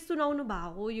कतिले सुनाउनु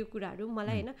भएको यो कुराहरू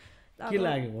मलाई होइन के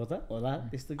लाग्यो त होला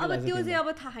त्यस्तो अब त्यो चाहिँ अब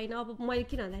थाहा छैन अब मैले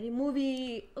किन भन्दाखेरि मुभी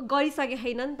गरिसकेको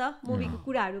छैन नि त मुभीको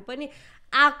कुराहरू पनि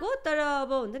आएको तर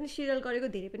अब हुन्छ नि सिरियल गरेको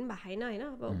धेरै पनि भएको छैन होइन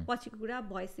अब पछिको कुरा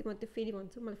भएपछि म त्यो फेरि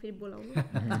भन्छु मलाई फेरि बोलाउनु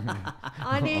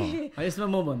अनि यसमा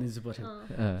म भनिदिन्छु पछि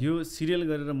यो सिरियल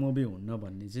गरेर मुभी हुन्न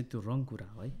भन्ने चाहिँ त्यो रङ कुरा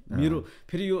हो है मेरो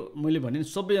फेरि यो मैले भने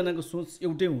सबैजनाको सोच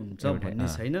एउटै हुन्छ भन्ने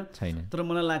छैन तर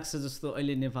मलाई लाग्छ जस्तो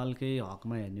अहिले नेपालकै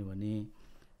हकमा हेर्ने भने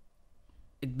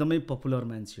एकदमै पपुलर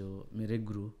मान्छे हो मेरो एक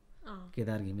गुरु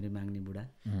केदार घिमिरे माग्ने बुढा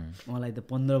मलाई त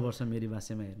 15 वर्ष मेरी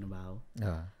भाषामा हेर्नु भयो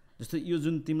जस्तो यो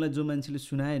जुन तिमीलाई जो मान्छेले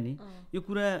सुनायो नि यो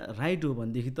कुरा राइट हो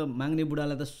भनेदेखि त माग्ने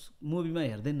बुढालाई त मुभीमा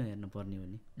हेर्दै नहेर्नु पर्ने हो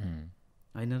नि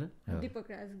होइन र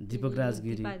दीपक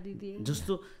राजगिरी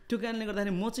जस्तो त्यो कारणले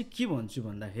गर्दाखेरि म चाहिँ के भन्छु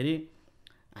भन्दाखेरि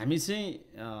हामी चाहिँ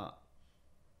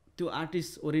त्यो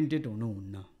आर्टिस्ट ओरिएन्टेड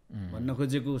हुनुहुन्न भन्न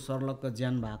खोजेको सर्लक्क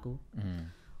ज्यान भएको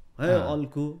है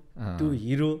अल्को त्यो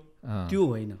हिरो त्यो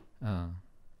होइन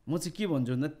म चाहिँ के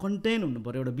भन्छु भन्दा कन्टेन्ट हुनु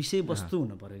पर्यो एउटा विषयवस्तु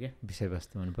हुनु पर्यो क्या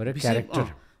विषयवस्तु हुनु पर्यो क्यारेक्टर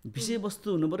विषयवस्तु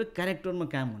हुनु पर्यो क्यारेक्टरमा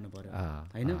काम हुनु पर्यो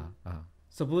होइन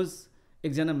सपोज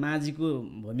एकजना माझीको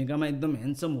भूमिकामा एकदम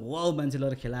ह्यान्डसम वाउ मान्छे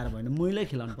लगेर खेलाएर भएन मैलाई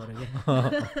खेलाउनु पर्यो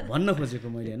क्या भन्न खोजेको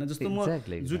मैले होइन जस्तो म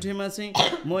जुठेमा चाहिँ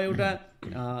म एउटा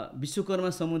विश्वकर्मा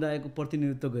समुदायको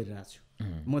प्रतिनिधित्व गरिरहेको छु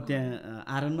म त्यहाँ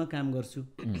आरनमा काम गर्छु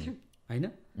होइन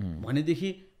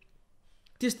भनेदेखि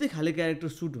त्यस्तै खाले क्यारेक्टर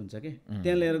सुट हुन्छ क्या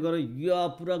त्यहाँ लिएर गएर यो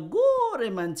पुरा गोरे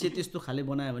मान्छे त्यस्तो खाले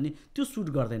बनायो भने त्यो सुट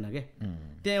गर्दैन क्या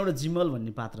त्यहाँ एउटा जिम्मल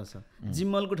भन्ने पात्र छ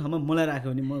जिम्मलको ठाउँमा मलाई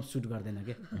राख्यो भने म सुट गर्दैन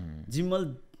क्या जिम्मल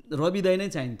रवि दाइ नै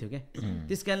चाहिन्थ्यो क्या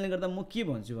त्यस कारणले गर्दा म के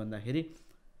भन्छु भन्दाखेरि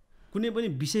कुनै पनि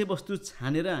विषयवस्तु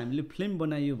छानेर हामीले फिल्म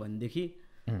बनाइयो भनेदेखि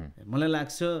मलाई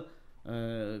लाग्छ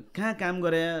कहाँ काम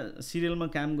गरे सिरियलमा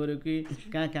काम गर्यो कि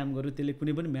कहाँ काम गर्यो त्यसले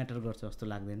कुनै पनि म्याटर गर्छ जस्तो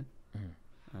लाग्दैन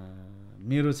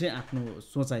मेरो चाहिँ आफ्नो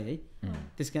सोचाइ है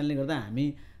त्यस कारणले गर्दा हामी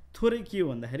थोरै के हो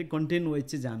भन्दाखेरि कन्टेन्ट वाइज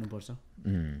चाहिँ जानुपर्छ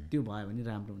त्यो भयो भने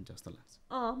राम्रो हुन्छ जस्तो लाग्छ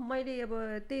मैले अब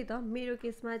त्यही त मेरो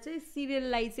केसमा चाहिँ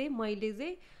सिरियललाई चाहिँ मैले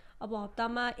चाहिँ अब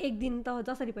हप्तामा एक दिन त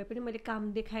जसरी भए पनि मैले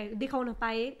काम देखाउन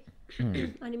पाएँ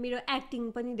अनि मेरो एक्टिङ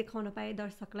पनि देखाउन पाएँ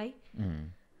दर्शकलाई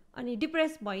अनि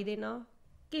डिप्रेस भइदिएन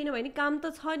किनभने काम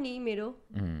त छ नि मेरो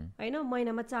होइन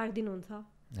महिनामा 4 दिन हुन्छ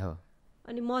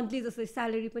अनि मन्थली जस्तै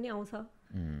स्यालेरी पनि आउँछ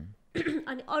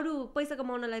अनि अरू पैसा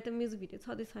कमाउनलाई त म्युजिक भिडियो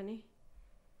छँदैछ नि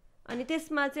अनि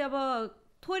त्यसमा चाहिँ अब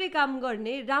थोरै काम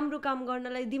गर्ने राम्रो काम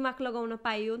गर्नलाई दिमाग लगाउन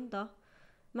पाइयो नि त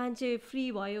मान्छे फ्री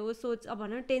भयो सोच अब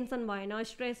भनौँ टेन्सन भएन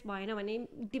स्ट्रेस भएन भने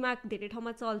दिमाग धेरै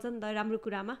ठाउँमा चल्छ नि त राम्रो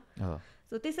कुरामा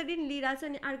सो त्यसरी नै लिइरहेको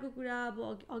छ अनि अर्को कुरा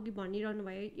अब अघि भनिरहनु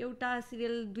भयो एउटा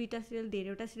सिरियल दुईवटा सिरियल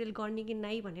धेरैवटा सिरियल गर्ने कि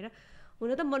नै भनेर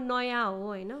हुन त म नयाँ हो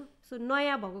होइन सो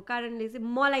नयाँ भएको कारणले चाहिँ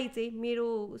मलाई चाहिँ मेरो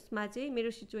उसमा चाहिँ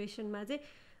मेरो सिचुएसनमा चाहिँ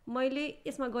मैले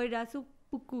यसमा गरिरहेको छु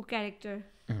पुक्कु क्यारेक्टर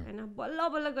होइन बल्ल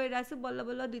बल्ल गइरहेको छु बल्ल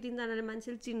बल्ल 2-3जनाले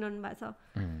मान्छेले चिनिरहनु भएको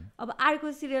छ अब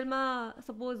अर्को सिरियलमा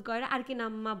सपोज गएर अर्कै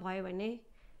नाममा भयो भने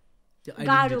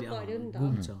गाह्रो पर्यो नि त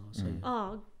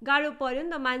गाह्रो पर्यो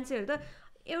नि त मान्छेहरू त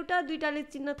एउटा दुइटाले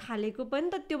चिन्न थालेको पनि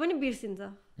त त्यो पनि बिर्सिन्छ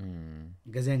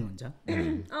गज्याङ हुन्छ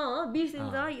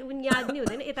बिर्सिन्छ याद नै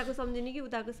हुँदैन यताको सम्झिने कि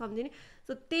उताको सम्झिने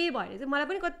सो त्यही भएर चाहिँ मलाई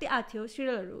पनि कति आएको थियो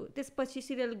सिरियलहरू त्यसपछि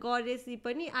सिरियल गरेपछि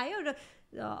पनि आयो र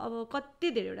अब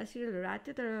कति धेरैवटा सिरियलहरू आएको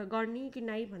थियो तर गर्ने कि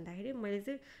नै भन्दाखेरि मैले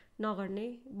चाहिँ नगर्ने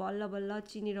बल्ल बल्ल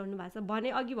चिनिरहनु भएको छ भने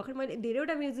अघि भर्खर मैले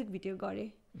धेरैवटा म्युजिक भिडियो गरेँ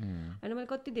होइन मैले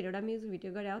कति धेरैवटा म्युजिक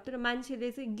भिडियो गरेँ हो तर मान्छेले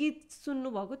चाहिँ गीत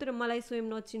सुन्नुभएको तर मलाई स्वयं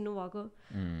नचिन्नु भएको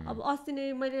अब अस्ति नै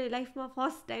मैले लाइफमा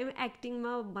फर्स्ट टाइम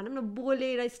एक्टिङमा भनौँ न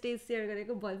बोलेर स्टेज सेयर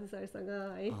गरेको बल्छी सरसँग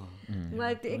है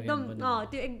मलाई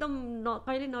त्यो एकदम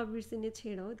कहिले नबिर्सिने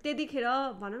क्षण हो त्यतिखेर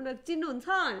भनौँ न चिन्नुहुन्छ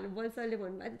भनेर बल्छी सरले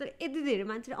भन्नुभएको थियो तर यति धेरै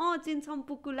मान्छेले चिन्छौँ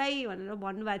पुक्कुलाई भनेर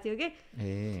भन्नुभएको थियो कि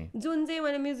जुन चाहिँ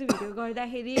मैले म्युजिक भिडियो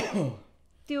गर्दाखेरि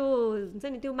त्यो हुन्छ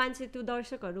नि त्यो मान्छे त्यो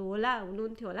दर्शकहरू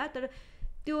हुनुहुन्थ्यो होला तर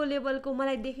त्यो लेभलको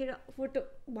मलाई देखेर फोटो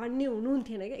भन्ने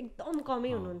हुनुहुन्थेन क्या एकदम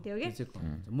कमै हुनुहुन्थ्यो क्या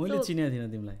मैले चिनेको थिइनँ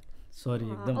तिमीलाई सरी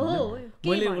एकदम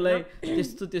मैले उसलाई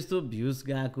त्यस्तो भ्युज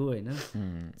गएको होइन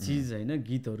चिज होइन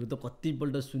गीतहरू त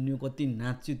कतिपल्ट सुन्यो कति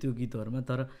नाच्यो त्यो गीतहरूमा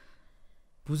तर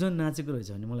पुजन नाचेको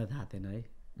रहेछ भने मलाई थाहा थिएन है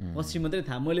पछि मात्रै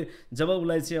थाहा। मैले जब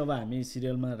उसलाई चाहिँ अब हामी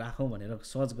सिरियलमा राखौँ भनेर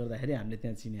सर्च गर्दाखेरि हामीले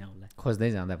त्यहाँ चिने उसलाई, खोज्दै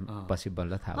जाँदा पछि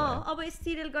बल्ल थाहा भयो। अब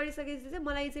सिरियल गरिसकेपछि चाहिँ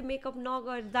मलाई चाहिँ मेकअप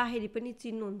नगर्दाखेरि पनि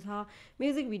चिन्नुहुन्छ।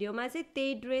 म्युजिक भिडियोमा चाहिँ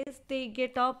त्यही ड्रेस त्यही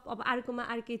गेटअप, अब अर्कोमा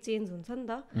अर्कै चेन्ज हुन्छ नि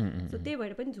त, सो त्यही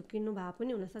भएर पनि झुक्किनु भए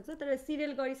पनि हुनसक्छ। तर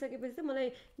सिरियल गरिसकेपछि चाहिँ मलाई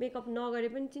मेकअप नगरे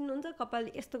पनि चिन्नुहुन्छ, कपाल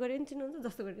यस्तो गरे पनि चिन्नुहुन्छ,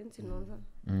 जस्तो गरे पनि चिन्नुहुन्छ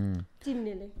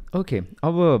चिन्नेले। ओके,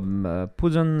 अब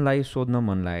पुजनलाई सोध्न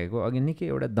मन लागेको, अघि निकै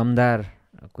एउटा दमदार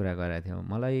कुरा गरेको थियौँ,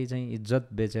 मलाई चाहिँ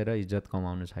इज्जत बेचेर इज्जत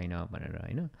कमाउनु छैन भनेर,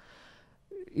 होइन?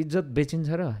 इज्जत बेचिन्छ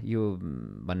र यो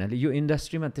भन्नाले यो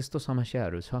इन्डस्ट्रीमा त्यस्तो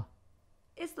समस्याहरू छ?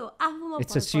 यस्तो आफूमा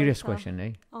इट्स अ सिरियस क्वेसन है।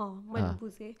 मैले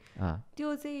बुझेँ, त्यो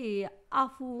चाहिँ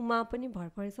आफूमा पनि भर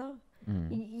पर्छ।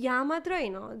 यहाँ मात्र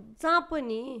होइन, जहाँ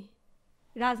पनि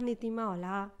राजनीतिमा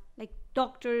होला, लाइक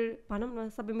डक्टर भनौँ न,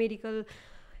 सबै मेडिकल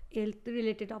हेल्थ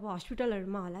रिलेटेड अब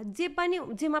हस्पिटलहरूमा होला,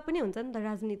 जेमा पनि हुन्छ नि त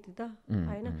राजनीति त,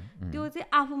 होइन? त्यो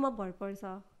चाहिँ आफूमा भर पर्छ।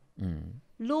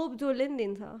 लोभ जसले नि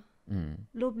दिन्छ,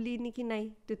 लोभ लिने कि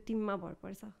नै त्यो तिमीमा भर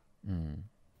पर्छ।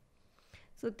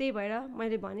 सो त्यही भएर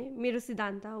मैले भने मेरो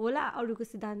सिद्धान्त होला, अरूको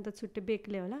सिद्धान्त छुट्टै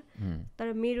बेग्लै होला,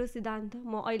 तर मेरो सिद्धान्त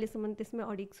म अहिलेसम्म त्यसमै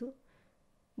अडिक छु।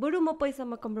 बरु म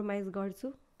पैसामा कम्प्रोमाइज गर्छु।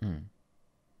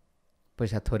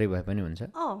 पैसा थोरै भए पनि हुन्छ,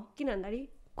 किन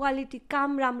भन्दाखेरि क्वालिटी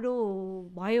काम राम्रो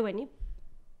भयो भने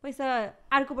पैसा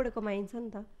अर्कोबाट कमाइन्छ नि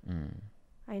त,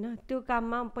 होइन? त्यो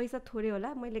काममा पैसा थोरै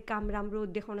होला, मैले काम राम्रो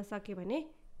देखाउन सकेँ भने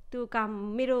त्यो काम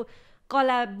मेरो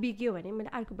कला बिग्यो भने मैले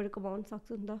अर्कोबाट कमाउन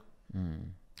सक्छु नि त।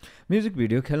 म्युजिक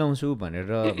भिडियो खेलाउँछु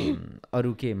भनेर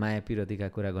अरू के माया पिरतीका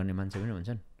कुरा गर्ने मान्छे पनि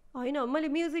हुन्छन्? होइन, मैले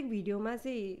म्युजिक भिडियोमा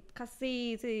चाहिँ खासै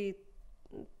चाहिँ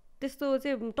त्यस्तो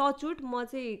चाहिँ टचवुड म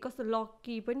चाहिँ कस्तो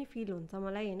लक्की पनि फिल हुन्छ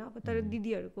मलाई, होइन? अब तर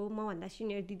दिदीहरूको, मभन्दा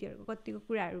सिनियर दिदीहरूको कतिको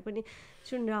कुराहरू पनि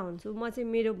सुनेर हुन्छु। म चाहिँ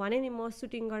मेरो भने नि, म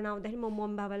सुटिङ गर्न आउँदाखेरि म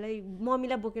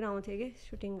मम्मीलाई बोकेर आउँथेँ कि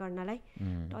सुटिङ गर्नलाई।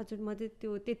 टचवुड म चाहिँ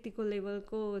त्यो त्यतिको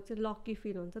लेभलको चाहिँ लक्की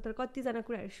फिल हुन्छ। तर कतिजना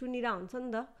कुराहरू सुनिरह हुन्छ नि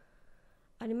त,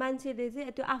 अनि मान्छेले चाहिँ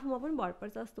त्यो आफूमा पनि भर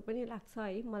पर्छ जस्तो पनि लाग्छ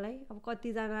है मलाई। अब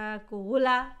कतिजनाको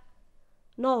होला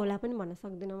नहोला पनि भन्न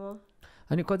सक्दिनँ म।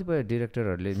 अनि कतिपय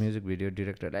डिरेक्टरहरूले, म्युजिक भिडियो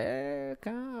डिरेक्टरलाई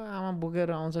कहाँ आमा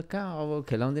बोकेर आउँछ, कहाँ अब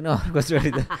खेलाउँदिनँ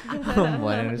अर्कोचोटि त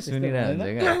भनेर सुनिरहेको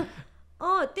हुन्छ क्या।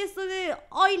 त्यस्तो चाहिँ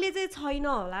अहिले चाहिँ छैन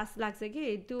होला जस्तो लाग्छ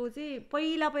कि। त्यो चाहिँ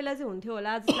पहिला चाहिँ हुन्थ्यो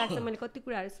होला जस्तो लाग्छ मैले कति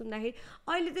कुराहरू सुन्दाखेरि।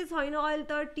 अहिले चाहिँ छैन। अहिले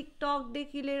त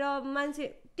टिकटकदेखि लिएर मान्छे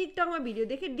टिकटकमा भिडियो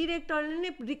देखेँ, डिरेक्टरले नै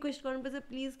रिक्वेस्ट गर्नुपर्छ,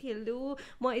 प्लिज खेलिदेऊ,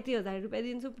 म यति 1000 रुपियाँ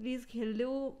दिन्छु, प्लिज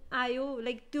खेलिदेऊ, आयो।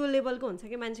 लाइक त्यो लेभलको हुन्छ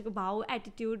कि मान्छेको भाउ,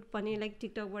 एटिट्युड पनि। लाइक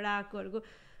टिकटकबाट आएकोहरूको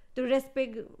त्यो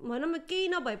रेस्पेक्ट भनौँ न,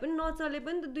 केही नभए पनि नचले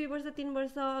पनि त 2 वर्ष 3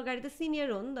 वर्ष अगाडि त सिनियर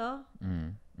हो नि त।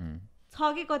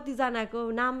 छ कि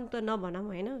कतिजनाको, नाम त नभनौँ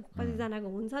होइन, कतिजनाको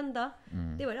हुन्छ नि त।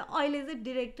 त्यही भएर अहिले चाहिँ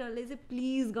डिरेक्टरले चाहिँ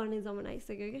प्लिज गर्ने जमाना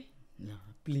आइसक्यो कि।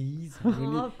 प्लिज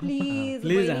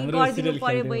गरिदिनु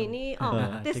पर्यो बहिनी,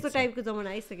 त्यस्तो टाइपको जमाना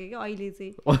आइसक्यो कि अहिले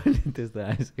चाहिँ। त्यस्तो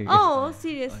आइसक्यो,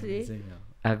 सिरियसली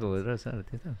आएको हो र सर?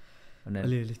 त्यो त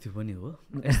अलिअलि त्यो पनि हो।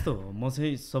 यस्तो हो, म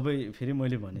चाहिँ सबै फेरि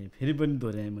मैले भने फेरि पनि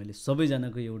दोहोऱ्याएँ मैले,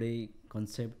 सबैजनाको एउटै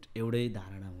कन्सेप्ट एउटै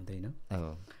धारणा हुँदैन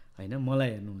होइन। मलाई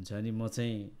हेर्नुहुन्छ अनि म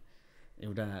चाहिँ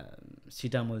एउटा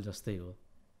सिटामोल जस्तै हो।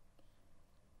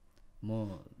 म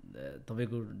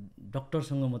तपाईँको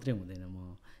डक्टरसँग मात्रै हुँदैन,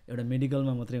 म एउटा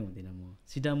मेडिकलमा मात्रै हुँदिनँ। म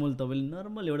सिटामोल तपाईँले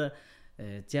नर्मल एउटा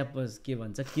च्याप के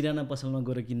भन्छ किराना पसलमा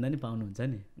गएर किन्दा नि पाउनुहुन्छ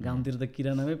नि। गाउँतिर त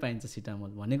किरानामै पाइन्छ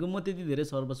सिटामोल भनेको। म त्यति धेरै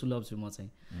सर्वसुलभ छु म चाहिँ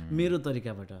मेरो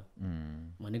तरिकाबाट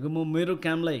भनेको। म मेरो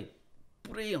कामलाई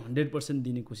पुरै 100%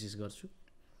 दिने कोसिस गर्छु।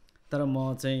 तर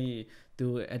म चाहिँ त्यो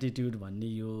एटिट्युड भन्ने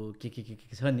यो के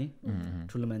छ नि,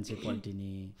 ठुलो मान्छे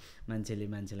पल्टिने, मान्छेले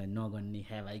मान्छेलाई नगन्ने,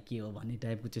 हे भाइ के हो भन्ने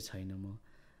टाइपको चाहिँ छैन म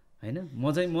होइन।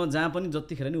 म जहाँ पनि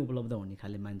जतिखेर नै उपलब्ध हुने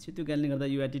खाले मान्छे। त्यो कारणले गर्दा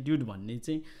यो एटिट्युड भन्ने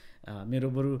चाहिँ मेरो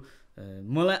बरु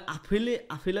मलाई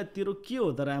आफैलाई तेरो के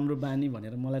हो त राम्रो बानी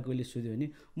भनेर मलाई कोहीले सोध्यो भने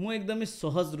म एकदमै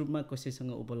सहज रूपमा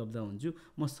कसैसँग उपलब्ध हुन्छु।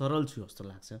 म सरल छु जस्तो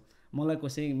लाग्छ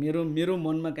मलाई। मेरो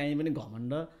मनमा काहीँ पनि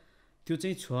घमण्ड त्यो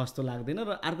चाहिँ छ जस्तो लाग्दैन।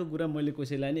 र अर्को कुरा, मैले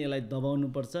कसैलाई नै यसलाई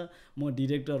दबाउनुपर्छ, म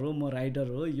डिरेक्टर हो, म राइटर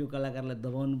हो, यो कलाकारलाई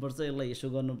दबाउनुपर्छ, यसलाई यसो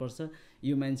गर्नुपर्छ,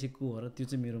 यो मान्छे को हो र, त्यो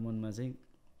चाहिँ मेरो मनमा चाहिँ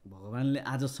भगवान्ले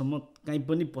आजसम्म कहीँ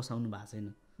पनि पसाउनु भएको छैन।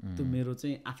 त्यो मेरो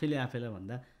चाहिँ आफैलाई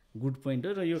भन्दा गुड पोइन्ट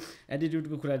हो। र यो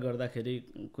एटिट्युडको कुरा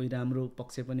गर्दाखेरि कोही राम्रो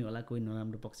पक्ष पनि होला, कोही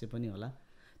नराम्रो पक्ष पनि होला।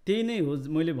 त्यही नै हो,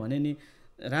 मैले भने नि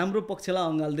राम्रो पक्षलाई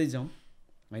अँगाल्दै जाउँ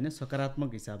होइन,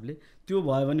 सकारात्मक हिसाबले। त्यो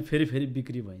भयो भने फेरि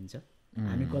बिक्री भइन्छ।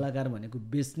 हामी कलाकार भनेको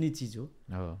बेच्ने चिज हो,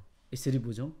 यसरी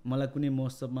बुझौँ। मलाई कुनै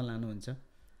महोत्सवमा लानुहुन्छ,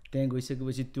 त्यहाँ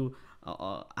गइसकेपछि त्यो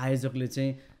आयोजकले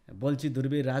चाहिँ बल्छी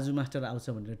धुर्बे राजु मास्टर आउँछ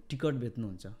भनेर टिकट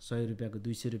बेच्नुहुन्छ 100 रुपियाँको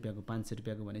 200 रुपियाँको 500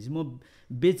 रुपियाँको भनेपछि म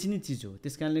बेचिने चिज हो।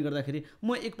 त्यस कारणले गर्दाखेरि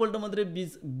म एकपल्ट मात्रै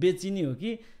बेचिने हो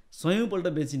कि 100औँपल्ट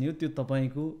बेचिने हो, त्यो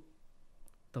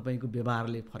तपाईँको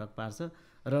व्यवहारले फरक पार्छ।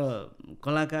 र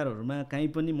कलाकारहरूमा काहीँ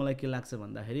पनि मलाई के लाग्छ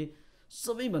भन्दाखेरि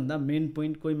सबैभन्दा मेन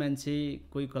पोइन्ट कोही मान्छे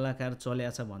कोही कलाकार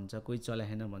चल्या छ भन्छ, कोही चल्या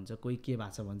छैन भन्छ, कोही के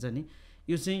भएको छ भन्छ नि,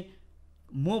 यो चाहिँ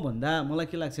मलाई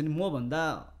के लाग्छ नि मभन्दा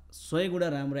 100 गुणा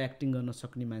राम्रो एक्टिङ गर्न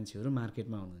सक्ने मान्छेहरू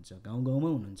मार्केटमा हुनुहुन्छ, गाउँमा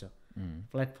हुनुहुन्छ,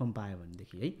 प्लेटफर्म पायो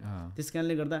भनेदेखि है। त्यस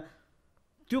कारणले गर्दा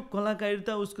त्यो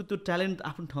कलाकारिता उसको त्यो ट्यालेन्ट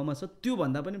आफ्नो ठाउँमा छ,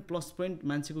 त्योभन्दा पनि प्लस पोइन्ट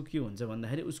मान्छेको के हुन्छ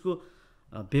भन्दाखेरि उसको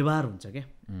व्यवहार हुन्छ क्या।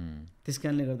 त्यस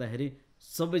कारणले गर्दाखेरि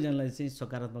सबैजनालाई चाहिँ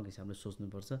सकारात्मक हिसाबले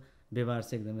सोच्नुपर्छ, व्यवहार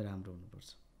चाहिँ एकदमै राम्रो हुनुपर्छ।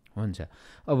 हुन्छ,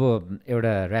 अब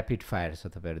एउटा ऱ्यापिड फायर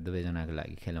छ तपाईँहरू दुवैजनाको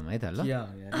लागि, खेलौँ है त ल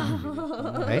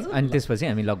है, अनि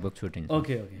त्यसपछि हामी लगभग छुट्टिन्छौँ।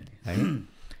 ओके है,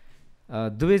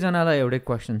 दुवैजनालाई एउटै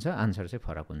क्वेसन छ, आन्सर चाहिँ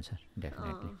फरक हुन्छ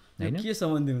डेफिनेटली होइन, के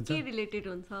सम्बन्धी हुन्छ, के रिलेटेड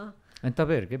हुन्छ, अनि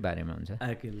तपाईँहरूकै बारेमा हुन्छ,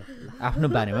 आफ्नो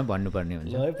बारेमा भन्नुपर्ने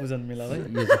हुन्छ है। पुजन मिलाउ है,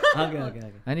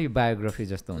 अनि बायोग्राफी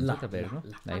जस्तो हुन्छ तपाईँहरूको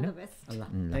होइन।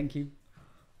 थ्याङ्क यू,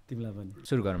 तिमीलाई पनि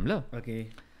सुरु गरौँ ल।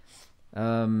 ओके,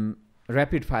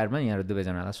 ऱ्यापिड फायरमा यहाँहरू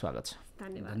दुवैजनालाई स्वागत छ।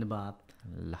 धन्यवाद।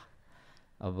 ल,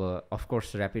 अब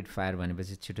अफकोर्स ऱ्यापिड फायर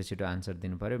भनेपछि छिटो छिटो आन्सर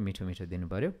दिनु पऱ्यो, मिठो मिठो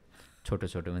दिनु पऱ्यो, छोटो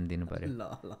छोटो पनि दिनु पऱ्यो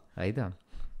है त।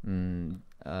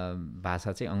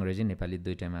 भाषा चाहिँ अङ्ग्रेजी नेपाली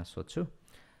दुइटैमा सोध्छु,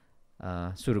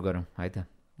 सुरु गरौँ है त।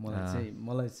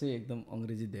 मलाई चाहिँ एकदम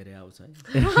अङ्ग्रेजी धेरै आउँछ है।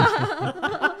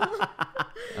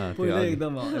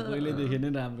 पहिल्यैदेखि नै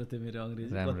राम्रो थियो मेरो अङ्ग्रेजी,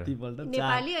 कतिपल्ट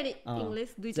नेपाली अनि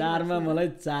इंग्लिश दुई 4मा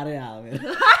मलाई 4 आयो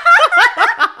मेरो।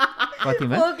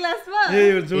 कतिमा? क्लासमा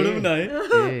ए जोडौँ न है,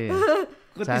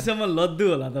 कतिसम्म लद्दु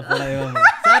होला त पढाइमा।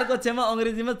 4 कक्षामा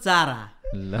अङ्ग्रेजीमा 4 आ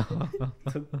ल,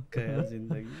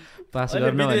 जिन्दगी पास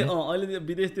गर्न अहिले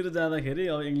विदेशतिर जाँदाखेरि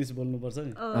अब इङ्ग्लिस बोल्नुपर्छ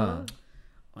नि,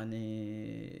 अनि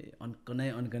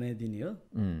अन्कनाइ दिने हो,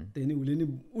 त्यही नि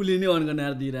उसले नि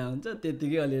अन्कनाएर दिइरहेको हुन्छ,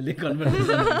 त्यतिकै अलिअलि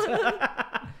कन्भर्सेसन हुन्छ,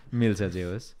 मिल्छ जे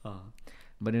होस्।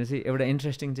 भनेपछि एउटा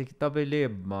इन्ट्रेस्टिङ चाहिँ कि तपाईँले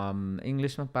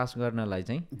इङ्ग्लिसमा पास गर्नलाई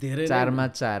चाहिँ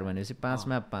 4मा 4 भनेपछि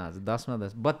 5मा 5, 10मा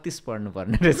 10, 32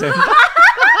 पढ्नुपर्ने रहेछ।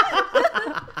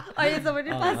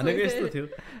 भनेको यस्तो थियो,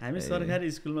 हामी सरकारी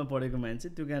स्कुलमा पढेको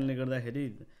मान्छे, त्यो कारणले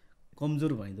गर्दाखेरि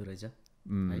कमजोर भइँदो रहेछ।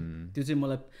 त्यो चाहिँ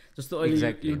मलाई जस्तो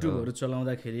अहिले युट्युबहरू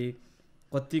चलाउँदाखेरि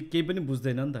कति केही पनि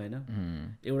बुझ्दैन नि त होइन,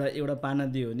 एउटा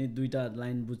पाना दियो भने 2टा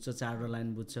लाइन बुझ्छ, 4वटा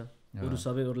लाइन बुझ्छ, अरू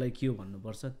सबैहरूलाई के हो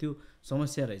भन्नुपर्छ, त्यो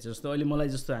समस्या रहेछ। जस्तो अहिले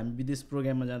मलाई जस्तो हामी विदेश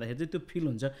प्रोग्राममा जाँदाखेरि चाहिँ त्यो फिल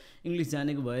हुन्छ, इङ्ग्लिस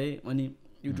जानेको भए अनि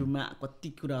युट्युबमा कति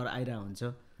कुराहरू आइरहेको हुन्छ,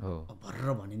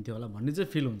 भर्र भनिन्थ्यो होला भन्ने चाहिँ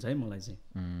फिल हुन्छ है मलाई चाहिँ।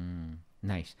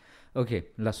 नाइस, ओके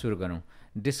ल सुरु गरौँ।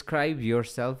 Describe your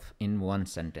self in 1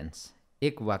 sentence,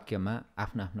 एक वाक्यमा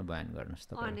आफ्नो आफ्नो बयान गर्नुहोस्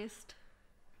तपाईँ। अनेस्ट।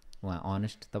 उहाँ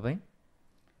अनेस्ट, तपाईँ?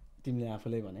 तिमीले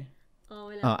आफूलाई भने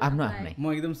आफ्नो आफ्नै।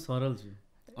 म एकदम सरल छु,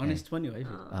 अनेस्ट पनि हो है।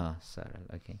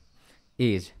 सरल, okay.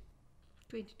 As?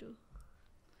 22।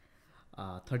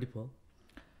 34।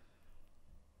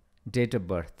 Date of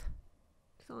birth?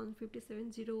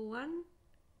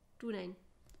 57/01/29।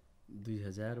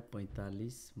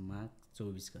 2045 माघ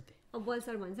 24 गते। अब बल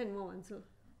सर भन्छ नि म भन्छु,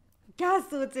 क्या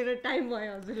सोचेर टाइम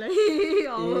भयो हजुरलाई।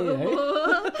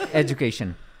 एजुकेसन?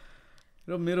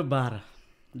 र मेरो 12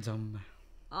 जम्मा।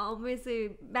 मेरो चाहिँ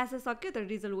ब्याचलर सक्यो तर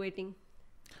रिजल्ट वेटिङ,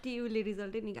 टियुले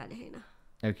रिजल्टै निकाले होइन।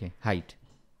 ओके। हाइट?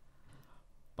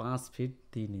 5 फिट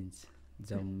 3 इन्च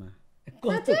जम्मा।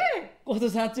 कस्तो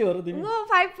साँच्चै हो र तिमी? म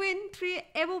 5.3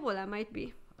 एबोभ होला, माइट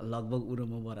बी लगभग उरो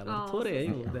म बराबर, थोरै है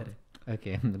हुँदै।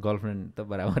 ओके, गर्लफ्रेन्ड त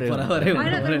बराबरै होइन त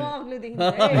म अग्लो देखिन्छ।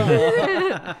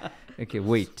 ओके।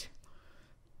 वेट?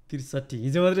 63,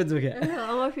 हिजो मात्रै जोख्या।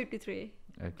 म 53।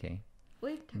 ओके,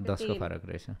 वेट 10 को फरक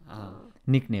रहेछ।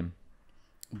 निकनेम?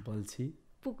 बल्छी,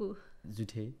 पुकु,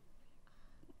 जुठे।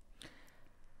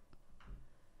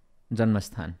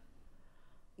 जन्मस्थान?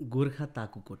 गोर्खा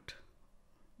ताकुकोट,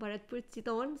 भरतपुर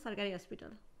चितवन सरकारी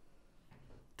हस्पिटल।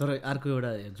 तर अर्को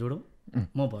एउटा जोडौँ,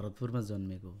 म भरतपुरमा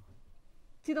जन्मेको हो।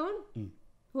 चितवन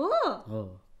हो?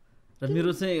 र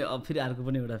मेरो चाहिँ अब फेरि अर्को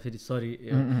पनि एउटा, फेरि सरी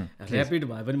ऱ्यापिड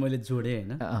भए पनि मैले जोडेँ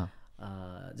होइन।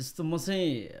 जस्तो म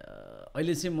चाहिँ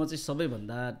अहिले चाहिँ म चाहिँ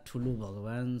सबैभन्दा ठुलो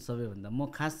भगवान्, सबैभन्दा म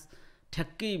खास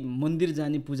ठ्याक्कै मन्दिर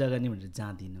जाने पूजा गर्ने भनेर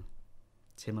जाँदिनँ,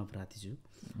 क्षमा प्रार्थी छु।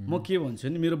 म के भन्छु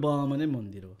नि, मेरो बाबामा नै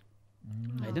मन्दिर हो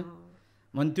होइन।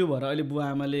 अनि त्यो भएर अहिले बुवा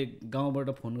आमाले गाउँबाट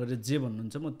फोन गरेर जे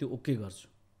भन्नुहुन्छ म त्यो ओके गर्छु,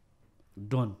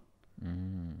 डन।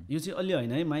 यो चाहिँ अलि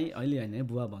होइन है माई, अहिले होइन है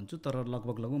बुवा भन्छु, तर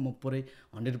लगभग म पुरै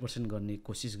 100% गर्ने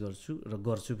कोसिस गर्छु र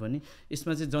गर्छु पनि।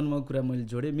 यसमा चाहिँ जन्मको कुरा मैले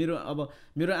जोडेँ। मेरो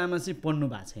आमा चाहिँ पढ्नु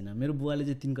भएको छैन, मेरो बुवाले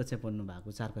चाहिँ 3 कक्षा पढ्नु भएको,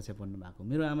 4 कक्षा पढ्नु भएको,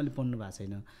 मेरो आमाले पढ्नु भएको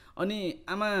छैन। अनि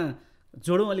आमा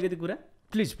जोडौँ अलिकति कुरा,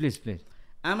 प्लिज।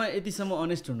 आमा यतिसम्म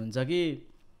अनेस्ट हुनुहुन्छ कि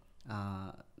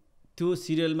त्यो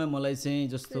सिरियलमा मलाई चाहिँ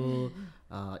जस्तो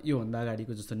योभन्दा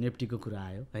अगाडिको जस्तो नेप्टीको कुरा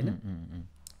आयो होइन,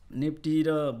 नेप्टी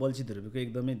र बल्छी धुर्बेको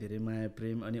एकदमै धेरै माया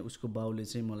प्रेम। अनि उसको बाउले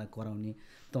चाहिँ मलाई कराउने,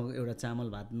 त एउटा चामल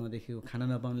भात नदेखेको खाना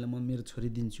नपाउनेलाई म मेरो छोरी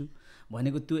दिन्छु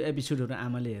भनेको त्यो एपिसोडहरू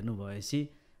आमाले हेर्नु भएपछि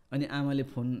अनि आमाले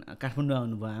फोन काठमाडौँ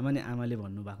आउनुभयो आमा, अनि आमाले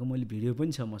भन्नुभएको, मैले भिडियो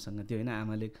पनि छ मसँग त्यो होइन,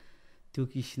 आमाले त्यो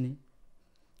किस्ने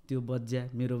त्यो बज्या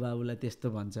मेरो बाबुलाई त्यस्तो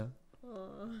भन्छ,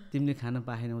 तिमीले खाना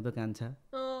पाएनौ त कान्छा,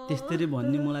 त्यस्तरी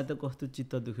भन्ने मलाई त कस्तो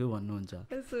चित्त दुख्यो भन्नुहुन्छ।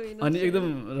 अनि एकदम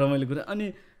रमाइलो कुरा। अनि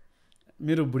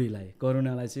मेरो बुढीलाई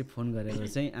करुणालाई चाहिँ फोन गरेर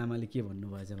चाहिँ आमाले के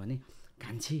भन्नुभएछ भने,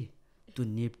 कान्छी त्यो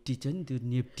नेप्टी छ नि, त्यो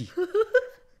नेप्टी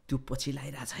त्यो पछि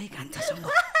लगाइरहेछ है कान्छासँग,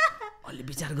 अलि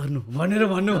विचार गर्नु भनेर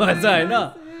भन्नुभएछ होइन।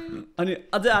 अनि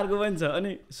अझै अर्को पनि छ।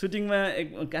 अनि सुटिङमा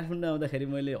काठमाडौँ आउँदाखेरि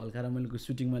मैले हल्का रमाइलोको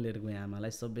सुटिङमा लिएर गएँ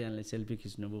आमालाई, सबैजनाले सेल्फी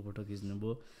खिच्नुभयो, फोटो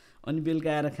खिच्नुभयो। अनि बेलुका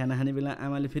आएर खाना खाने बेला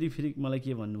आमाले फेरि मलाई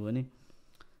के भन्नुभयो भने,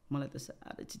 मलाई त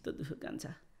साह्रै चित्त दुख्यो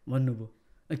कान्छा भन्नुभयो।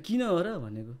 किन हो र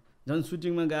भनेको, झन्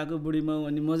सुटिङमा गएको बुढीमा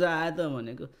अनि मजा आयो त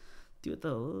भनेको, त्यो त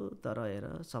हो तर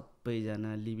हेर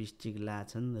सबैजना लिपस्टिक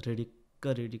लाछन्,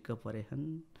 रेडिक्क परेछन्,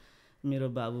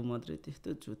 मेरो बाबु मात्रै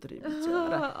त्यस्तो चुत्रे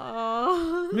बिचरा।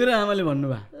 मेरो आमाले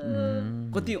भन्नुभयो,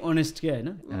 कति अनेस्ट के होइन।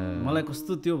 मलाई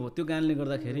कस्तो त्यो कारणले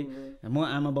गर्दाखेरि म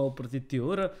आमा बाउप्रति त्यो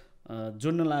हो। र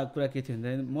जोड्न लागेको कुरा के थियो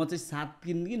भन्दाखेरि म चाहिँ 7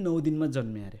 दिन कि 9 दिनमा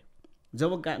जन्मेँ अरे।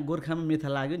 जब गोर्खामा मेथा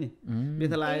लाग्यो नि,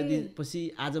 मेथा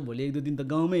लागेपछि आज भोलि 1-2 दिन त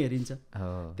गाउँमै हेरिन्छ।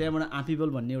 त्यहाँबाट आँपिबल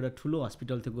भन्ने एउटा ठुलो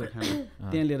हस्पिटल थियो गोर्खामा,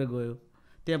 त्यहाँ लिएर गयो,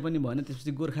 त्यहाँ पनि भएन।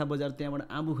 त्यसपछि गोर्खा बजार, त्यहाँबाट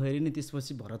आबु खैरी नि,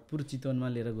 त्यसपछि भरतपुर चितवनमा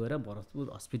लिएर गएर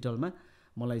भरतपुर हस्पिटलमा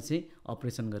मलाई चाहिँ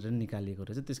अपरेसन गरेर निकालिएको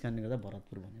रहेछ। त्यस कारणले गर्दा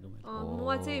भरतपुर भनेको मैले।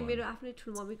 म चाहिँ मेरो आफ्नै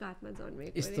ठुलो मम्मीको हातमा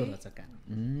जन्मेको। यस्तो रहेछ काम।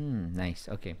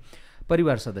 नाइस। ओके,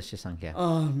 परिवार सदस्य सङ्ख्या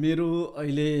मेरो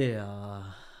अहिले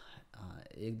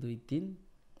 1 2 3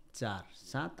 4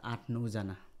 7 8 9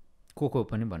 जना। को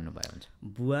पनि भन्नुभयो हुन्छ?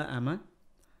 बुवा आमा,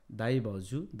 दाई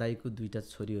भाउजू, दाईको 2टा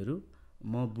छोरीहरू,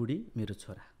 म बुढी, मेरो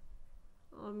छोरा।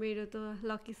 मेरो त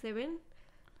लकी 7,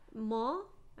 म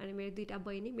अनि मेरो 2टा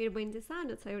बहिनी। मेरो बहिनी चाहिँ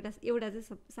सानो छ, एउटा चाहिँ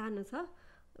सानो छ,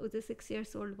 ऊ चाहिँ 6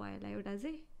 years old भयो होला एउटा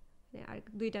चाहिँ। अनि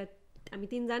 2टा हामी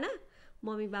 3 जना,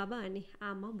 मम्मी बाबा अनि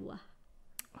आमा बुवा।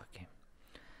 ओके,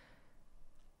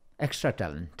 एक्स्ट्रा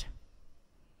ट्यालेन्ट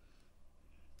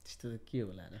त्यस्तो त के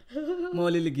होला र, म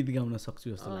अलिअलि गीत गाउन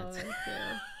सक्छु जस्तो लाग्छ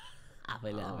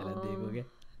आफैले दिएको क्या।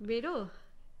 मेरो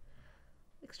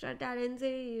एक्स्ट्रा ट्यालेन्ट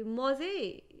चाहिँ म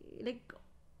चाहिँ लाइक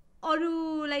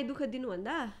अरूलाई दुःख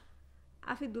दिनुभन्दा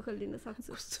आफै दुःख दिन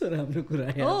सक्छु। कस्तो राम्रो कुरा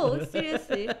हो,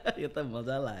 सिरियसली यो त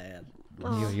मजा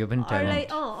लाग्यो। यो पनि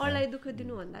अरूलाई दुःख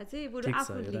दिनुभन्दा चाहिँ बरु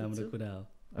आफू राम्रो कुरा हो।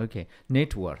 ओके,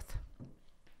 नेटवर्थ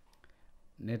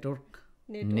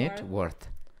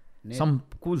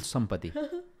कुल सम्पत्ति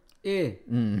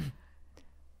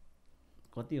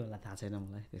कति होला थाहा छैन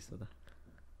मलाई त्यस्तो त।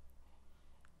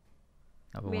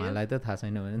 अब उहाँलाई त थाहा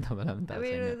छैन भने तपाईँलाई पनि थाहा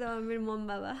छैन। मेरो मम्मी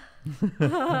बाबा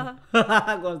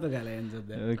कस्तो खाले हुन्छ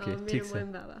त। ओके, ठिक छ।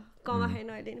 मम्मी बाबा कमाएन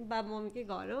अहिले नि, बाबा मम्मीकै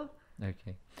घर हो।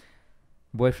 Okay,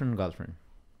 boyfriend girlfriend?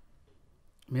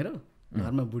 मेरो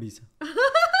घरमा बुढी छ,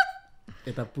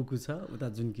 यता पुकु छ, उता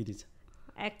जुनकिरी छ।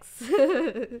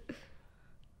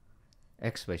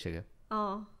 एक्स भइसक्यो?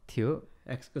 थियो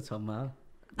एक्सको 6मा।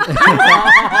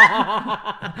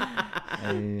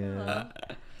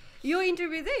 यो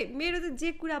इन्टरभ्यू चाहिँ मेरो चाहिँ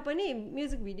जे कुरा पनि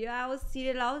म्युजिक भिडियो आओस्,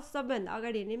 सिरियल आओस्, सबैभन्दा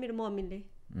अगाडि हेर्ने मेरो मम्मीले।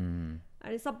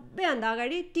 अनि सबैभन्दा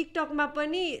अगाडि टिकटकमा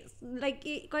पनि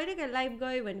लाइक कहिले काहीँ लाइभ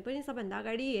गयो भने पनि सबैभन्दा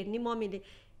अगाडि हेर्ने मम्मीले।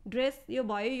 ड्रेस यो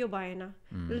भयो यो भएन,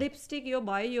 लिपस्टिक यो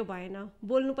भयो यो भएन,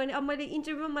 बोल्नु पनि। अब मैले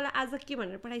इन्टरभ्यूमा मलाई आज के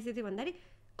भनेर पठाइसकेको थियो भन्दाखेरि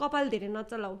कपाल धेरै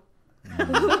नचलाऊ।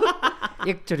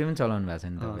 एकचोटि पनि चलाउनु भएको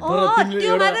छैन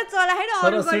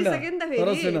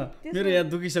मेरो यहाँ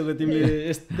दुखिसक्यो, तिमीले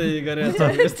यस्तै गरेछ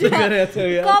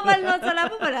कपाल नचला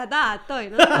पो भनेर त हात त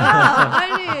होइन।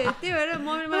 अनि त्यही भएर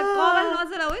मम्मीले मलाई कपाल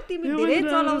नचलाऊ है, तिमी धेरै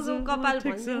चलाउँछौ कपाल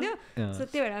भनिदिन्थ्यो। सो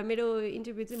त्यही भएर मेरो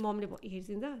इन्टरभ्यू चाहिँ मम्मीले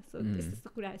हेर्छिन्छ। सो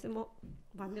त्यस्तो कुराहरू चाहिँ म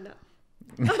भन्दिनँ।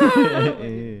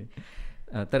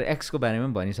 तर एक्सको बारेमा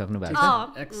भनिसक्नु भएको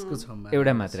छ? एक्सको 6मा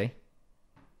एउटा मात्रै?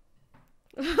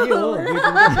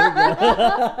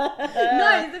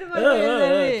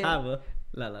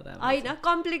 होइन,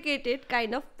 कम्प्लिकेटेड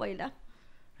काइन्ड अफ। पहिला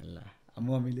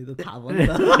मम्मीले त थाहा भयो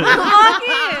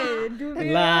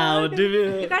ल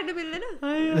काट्नु मिल्दैन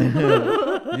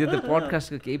यो त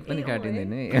पडकास्टको केही पनि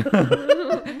काटिँदैन है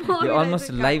यो अलमोस्ट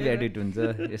लाइभ एडिट हुन्छ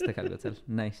यस्तो खालको छ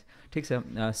नाइस ठिक छ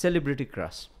सेलिब्रिटी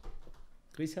क्रस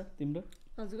कोही छ तिम्रो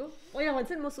हजुरको पहिला भन्छ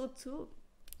नि म सोध्छु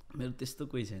मेरो त्यस्तो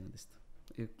कोही छैन त्यस्तो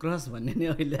यो क्रस भन्ने नै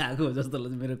अहिले आएको हो जस्तो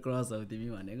लाग्छ मेरो क्रस हो तिमी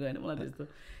भनेको होइन मलाई त्यस्तो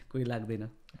कोही लाग्दैन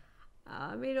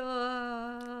मेरो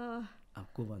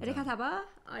को भन्छ रेखा थापा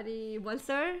अनि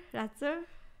बल्सर राज सर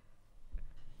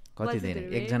कति धेरै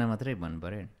एकजना मात्रै भन्नु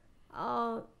पर्यो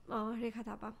रेखा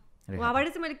थापा उहाँबाट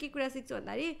चाहिँ मैले के कुरा सिक्छु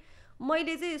भन्दाखेरि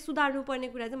मैले चाहिँ सुधार्नु पर्ने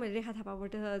कुरा चाहिँ मैले रेखा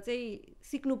थापाबाट चाहिँ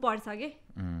सिक्नु पर्छ के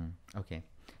ओके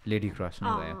लेडी क्रस नै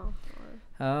भयो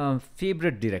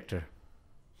फेभरेट डिरेक्टर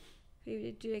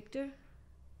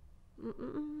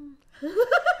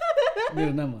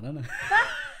मेरो नाम भन न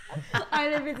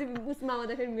अहिले बेसी उसमा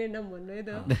आउँदाखेरि मेरो नाम भन्नु है त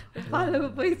पालोको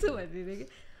पैसो भनिदिने कि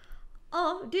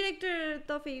डिरेक्टर त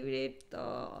फेभरेट त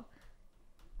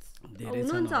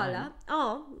हुनुहुन्छ होला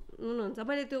हुनुहुन्छ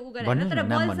मैले त्यो उ गरेँ तर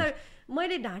बल्सर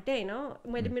मैले ढाँटेँ होइन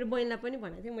मैले मेरो बहिनीलाई पनि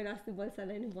भनेको थिएँ मैले अस्ति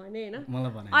बल्सरलाई नि भनेँ होइन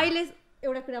अहिले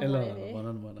एउटा कुरा भने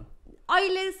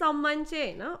अहिलेसम्म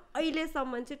चाहिँ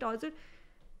हजुर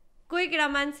कोही केटा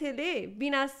मान्छेले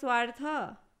बिना स्वार्थ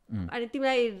अनि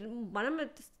तिमीलाई भनौँ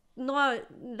न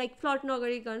लाइक फ्लट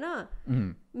नगरिकन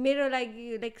मेरो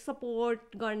लागि लाइक सपोर्ट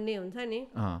गर्ने हुन्छ नि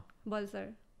बल्सर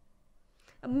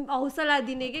हौसला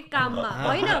दिने के काममा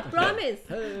होइन प्रमिस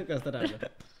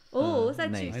हो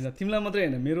साँच्चै होइन तिमीलाई मात्रै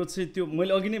होइन मेरो चाहिँ त्यो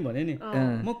मैले अघि नै भने नि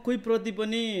म कोही प्रति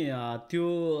पनि त्यो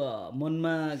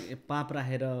मनमा पाप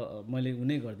राखेर मैले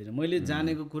उनी गर्दिनँ मैले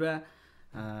जानेको कुरा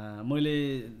मैले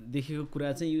देखेको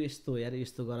कुरा चाहिँ यो यस्तो हो यार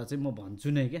यस्तो गर चाहिँ म भन्छु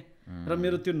नै क्या र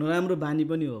मेरो त्यो नराम्रो बानी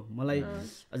पनि हो मलाई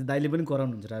अझ दाइले पनि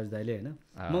कराउनुहुन्छ राजु दाइले होइन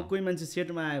म कोही मान्छे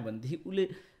सेटमा आयो भनेदेखि उसले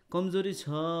कमजोरी छ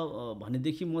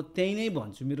भनेदेखि म त्यही नै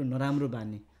भन्छु मेरो नराम्रो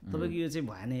बानी तपाईँको यो चाहिँ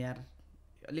भएन यार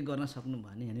अलिक गर्न सक्नु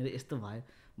भयो नि यहाँनिर यस्तो भयो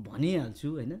भनिहाल्छु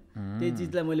होइन त्यही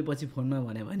चिजलाई मैले पछि फोनमा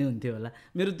भने हुन्थ्यो होला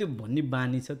मेरो त्यो भन्ने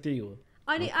बानी छ त्यही हो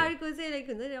अनि अर्को चाहिँ लाइक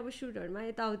हुन्छ नि अब सुटहरूमा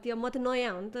यताउति म त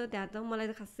नयाँ हो नि त त्यहाँ त मलाई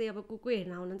त खासै अब को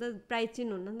हेर्न आउनुहुन्छ प्राइज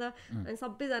चिन्नुहुन्न नि त अनि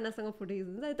सबैजनासँग फोटो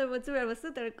खिच्नुहुन्छ तर म चुडाएर बस्छु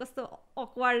तर कस्तो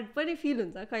अक्वार्ड पनि फिल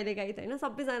हुन्छ कहिलेकाहीँ त होइन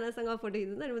सबैजनासँग फोटो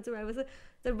खिच्नुहुन्छ अनि म चुडाएर बस्छु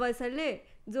तर बल्सरले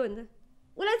जो हुन्छ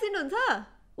उसलाई चिन्नुहुन्छ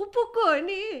ऊ पुक्को हो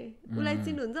नि उसलाई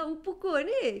चिन्नुहुन्छ ऊ पुक्को हो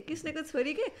नि कृष्णको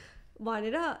छोरी के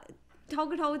भनेर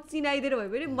ठाउँको ठाउँ चिनाइदिएर भयो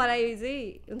भने मलाई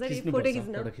चाहिँ हुन्छ नि फोटो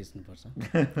खिच्नुपर्छ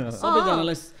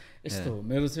सबैजनालाई यस्तो हो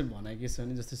मेरो चाहिँ भनाइ के छ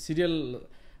भने जस्तो सिरियल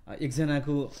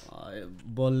एकजनाको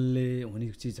बलले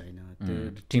हुने चिज होइन त्यो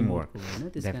टिमवर्क होइन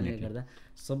त्यस कारणले गर्दा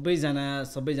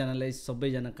सबैजनालाई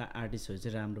सबैजनाका आर्टिस्टहरू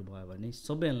चाहिँ राम्रो भयो भने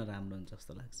सबैजनालाई राम्रो हुन्छ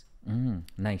जस्तो लाग्छ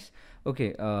नाइस ओके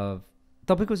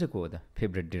तपाईँको चाहिँ को हो त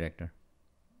फेभरेट डिरेक्टर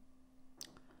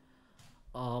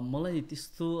मलाई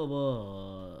त्यस्तो अब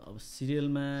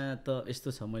सिरियलमा त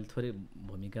यस्तो छ मैले थोरै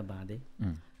भूमिका बाँधेँ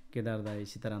केदार दाई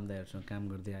सीताराम दाईहरूसँग काम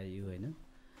गर्दै आयो होइन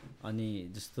अनि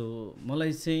जस्तो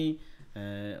मलाई चाहिँ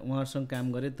उहाँहरूसँग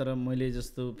काम गरेँ तर मैले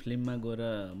जस्तो फिल्ममा गएर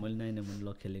मैले नाइना मुन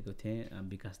ल खेलेको थिएँ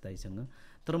विकास दाईसँग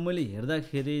तर मैले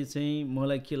हेर्दाखेरि चाहिँ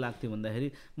मलाई के लाग्थ्यो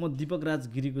भन्दाखेरि म दीपक राज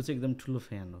गिरीको चाहिँ एकदम ठुलो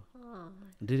फ्यान हो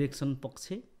डिरेक्सन पक्ष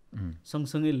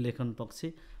सँगसँगै लेखन पक्ष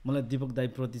मलाई दीपक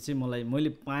दाईप्रति चाहिँ मैले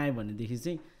पाएँ भनेदेखि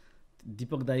चाहिँ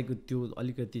दीपक दाईको त्यो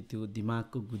अलिकति त्यो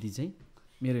दिमागको गुदी चाहिँ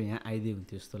मेरो यहाँ आइदियो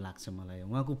हुन्थ्यो जस्तो लाग्छ मलाई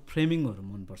उहाँको फ्रेमिङहरू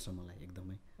मनपर्छ मलाई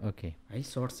एकदमै ओके है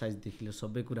सर्ट साइजदेखि लिएर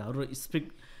सबै कुराहरू र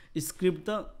स्क्रिप्ट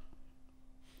त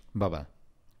बाबा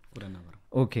कुरा नगर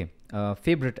ओके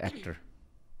फेभरेट एक्टर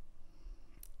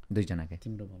दुईजनाकै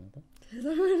तिम्रो भन त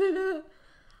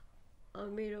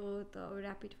मेरो त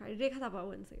ऱ्यापिड फायर रेखा थापा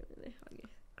भनिसक्यो भने अघि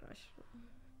क्रस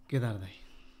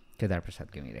केदार प्रसाद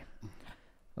घिमिरे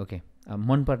ओके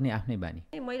मनपर्ने आफ्नै बानी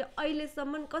मैले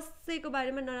अहिलेसम्म कसैको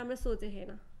बारेमा नराम्रो सोचेको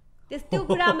थिएन त्यो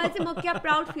कुरामा चाहिँ म क्या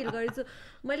प्राउड फिल गर्छु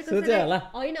मैले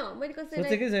होइन मैले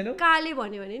कसैलाई काले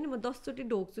भन्यो भने नि म 10 चोटि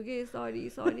ढोक्छु कि सरी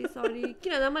सरी सरी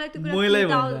किनभने मलाई त्यो कुरा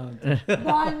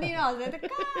भन्दिनँ हजुर त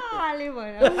काले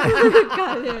भयो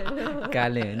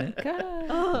काले होइन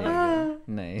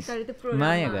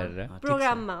माया गरेर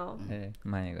प्रोग्राममा हो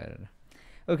माया गरेर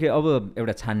ओके अब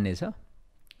एउटा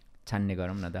छान्ने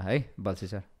गरौँ न त है बल्छी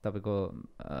सर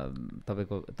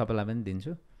तपाईँलाई पनि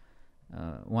दिन्छु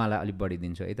उहाँलाई अलिक बढी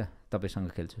दिन्छु है त तपाईँसँग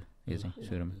खेल्छु यो चाहिँ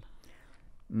सुरुमा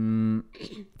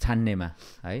छान्नेमा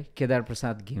है केदार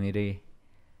प्रसाद घिमिरे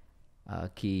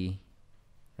कि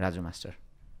राजु मास्टर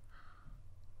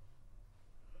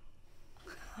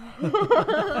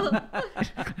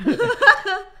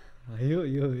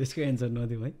यो यसको एन्सर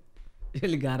नदिउँ है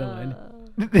यसले गाह्रो भयो नि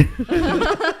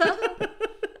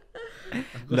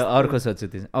ल अर्को सोध्छु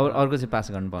अर्को चाहिँ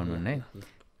पास गर्नु पाउनुहुन्न है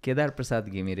केदार प्रसाद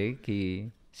घिमिरे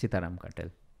कि सीताराम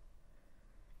कटेल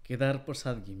केदार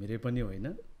प्रसाद घिमिरे पनि होइन,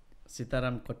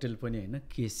 सीताराम कटेल पनि होइन,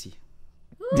 केसी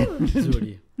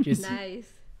जोडी केसी। नाइस।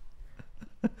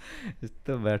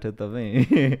 यस्तो बाटो तपाईँ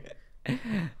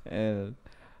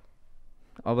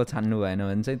अब छान्नु भएन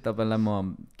भने चाहिँ तपाईँलाई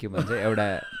म के भन्छ एउटा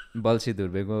बल्छी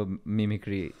धुर्बेको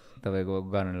मिमिक्री तपाईँको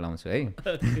गर्न लाउँछु है।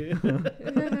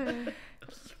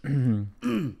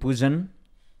 पुजन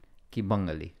कि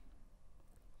बङ्गाली?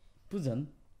 पुजन।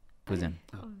 पुजन।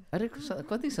 अरे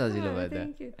कति सजिलो भयो त।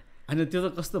 होइन त्यो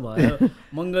त कस्तो भयो,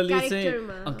 मङ्गली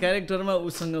चाहिँ क्यारेक्टरमा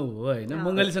उसँग हो होइन,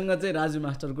 मङ्गलीसँग चाहिँ राजु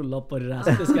मास्टरको लभ परिरहेको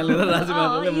छ, त्यस कारणले राजु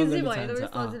मास्टरले मङ्गली छान्छ।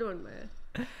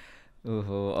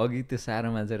 ओहो, अघि त्यो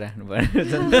सारोमा चाहिँ राख्नु पर्यो।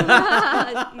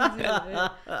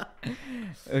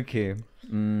 ओके,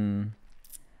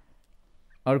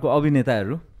 अर्को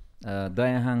अभिनेताहरू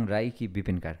दयाहाङ राई कि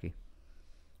विपिन कार्की?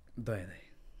 दया दाई।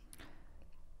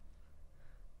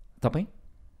 तपाईँ?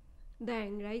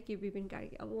 दयाहाङ राई कि विपिन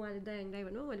कार्की? अब उहाँले दयाहाङ राई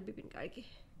भन्नु, मैले विपिन कार्की।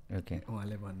 ओके,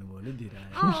 उहाँले भन्नुभयो दिइरहे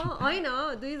होइन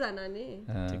दुईजना नि।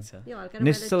 ठिक छ।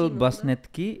 निश्चल बस्नेत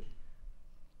कि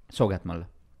सौगात मल्ल?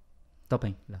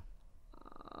 तपाईँ? ल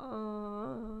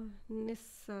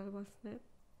निश्चल बस्नेत।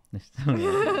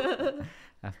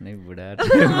 आफ्नै बुढा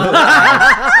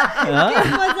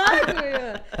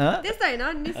त्यस्तो होइन,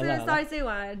 निश्चल सर चाहिँ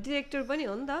उहाँ डिरेक्टर पनि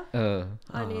हो नि त,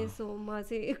 अनि सो म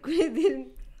चाहिँ कुनै दिन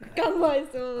काम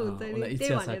भएसो हुन्छ नि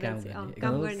त्यही भनेर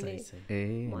काम गर्ने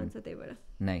भन्छ, त्यही भएर।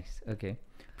 नाइस। ओके,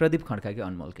 प्रदीप खड्का कि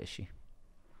अनमोल KC?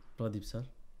 Pradeep sir.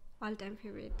 All time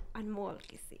favourite अनमोल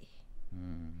केसी।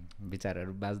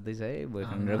 विचारहरू बाँच्दैछ है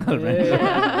बोयफ्रेन्ड र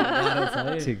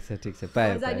गर्लफ्रेन्ड। ठिक छ ठिक छ,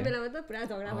 पायो जाने बेलामा त पुरा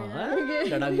झगडा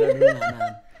भइरहेको।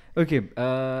 ओके,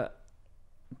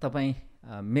 तपाईँ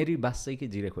मेरी बासै कि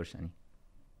जिरे खोर्सानी?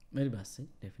 मेरी बासै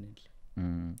डेफिनेटली।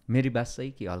 मेरी बासै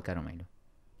कि हल्का रमाइलो?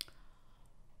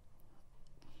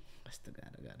 यस्तो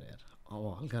गाह्रो यार। अब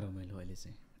हल्का रमाइलो अहिले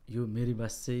चाहिँ यो मेरी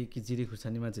बासै कि जिरे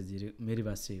खुर्सानीमा चाहिँ मेरी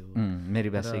बासै हो। मेरी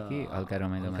बासै कि हल्का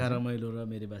रमाइलो? हल्का रमाइलो र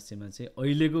मेरी बासैमा चाहिँ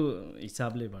अहिलेको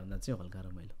हिसाबले भन्दा चाहिँ हल्का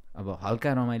रमाइलो। अब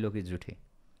हल्का रमाइलो कि जुठे?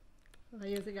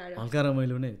 हल्का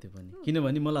रमाइलो नै हो त्यो पनि,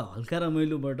 किनभने मलाई हल्का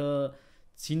रमाइलोबाट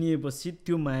चिनिएपछि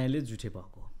त्यो मायाले जुठे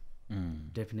भएको।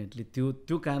 डेफिनेटली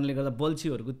त्यो कारणले गर्दा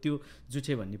बल्छीहरूको त्यो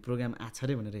जुठे भन्ने प्रोग्राम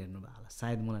आछरे भनेर हेर्नुभयो होला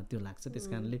सायद, मलाई त्यो लाग्छ। त्यस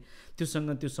कारणले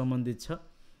त्योसँग त्यो सम्बन्धित छ,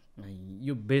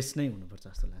 यो बेस नै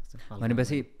हुनुपर्छ जस्तो लाग्छ।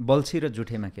 भनेपछि बल्छी र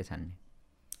जुठेमा के छान्ने?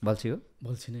 बल्छी हो?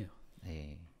 बल्छी नै हो।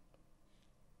 ए,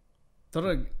 तर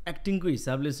एक्टिङको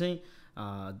हिसाबले चाहिँ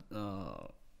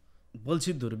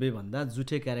बल्छी धुर्बे भन्दा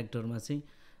जुठे क्यारेक्टरमा चाहिँ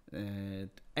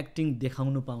एक्टिङ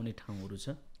देखाउनु पाउने ठाउँहरू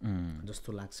छ जस्तो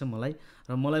लाग्छ मलाई।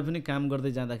 र मलाई पनि काम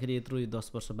गर्दै जाँदाखेरि यत्रो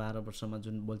 10 वर्ष 12 वर्षमा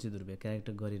जुन बल्छी धुर्बे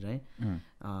क्यारेक्टर गरिरहेँ,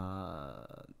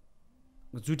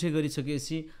 जुठे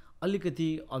गरिसकेपछि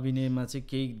अलिकति अभिनयमा चाहिँ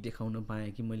केही देखाउन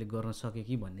पाएँ कि मैले गर्न सकेँ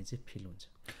कि भन्ने चाहिँ फिल हुन्छ।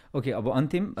 ओके, अब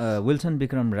अन्तिम विल्सन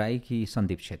विक्रम राई कि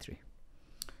Sandeep Chhetri?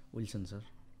 Wilson sir.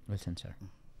 Wilson sir.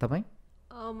 तपाईँ?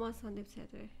 म सन्दीप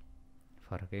छेत्री।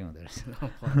 फरकै हुँदो रहेछ।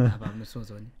 आफ्नो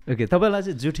सोच हो नि। ओके, तपाईँलाई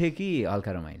चाहिँ जुठे कि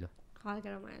हल्का रमाइलो? हल्का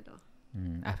रमाइलो।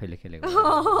 आफैले खेलेको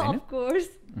हैन? Of course.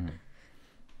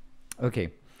 ओके,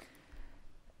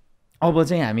 अब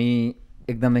चाहिँ हामी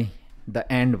एकदमै द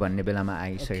एन्ड भन्ने बेलामा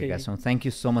आइसकेका छौँ। Thank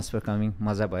you so much for coming.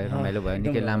 मजा भयो, रमाइलो भयो,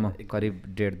 निकै लामो करिब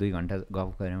 1.5-2 घन्टा गफ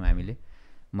गऱ्यौँ हामीले,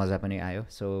 मजा पनि आयो।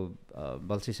 सो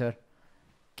बल्छी सर,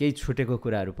 केही छुटेको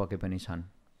कुराहरू पके पनि छन्?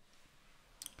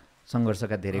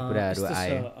 सङ्घर्षका धेरै कुराहरू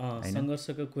आए होइन,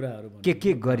 सङ्घर्षका कुराहरू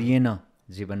के गरिएन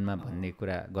जीवनमा भन्ने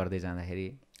कुरा गर्दै जाँदाखेरि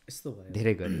यस्तो भयो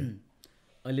धेरै गरियो।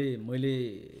 अहिले मैले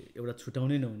एउटा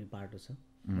छुटाउनै नहुने पाटो छ।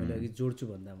 मैले अघि जोड्छु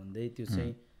भन्दा भन्दै त्यो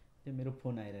चाहिँ त्यो मेरो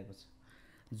फोन आइरहेको छ,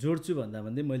 जोड्छु भन्दा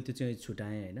भन्दै मैले त्यो चाहिँ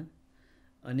छुटाएँ होइन।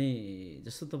 अनि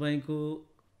जस्तो तपाईँको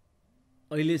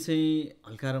अहिले चाहिँ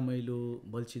हल्का रमाइलो,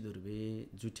 बल्छी धुर्बे,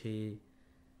 जुठे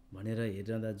भनेर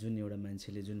हेरिरहँदा जुन एउटा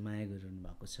मान्छेले जुन माया गरिरहनु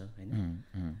भएको छ होइन,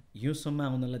 योसम्म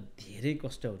आउनलाई धेरै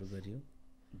कष्टहरू गरियो,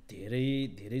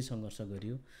 धेरै धेरै सङ्घर्ष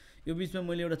गरियो। यो बिचमा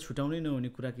मैले एउटा छुटाउनै नहुने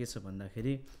कुरा के छ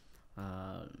भन्दाखेरि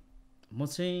म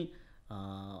चाहिँ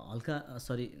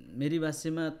मेरी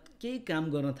भाषामा केही काम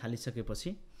गर्न थालिसकेपछि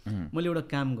मैले एउटा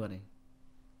काम गरेँ।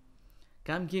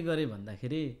 काम के गरेँ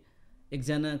भन्दाखेरि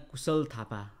एकजना कुशल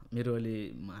थापा, मेरो अहिले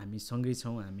हामी सँगै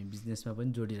छौँ, हामी बिजनेसमा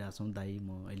पनि जोडिरहेको छौँ। दाइ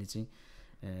म अहिले चाहिँ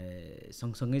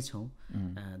सँगसँगै छौँ।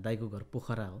 दाइको घर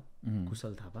पोखरा हो,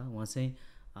 कुशल थापा। उहाँ चाहिँ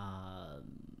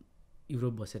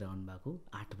युरोप बसेर आउनुभएको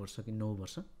 8 वर्ष कि 9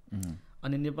 वर्ष।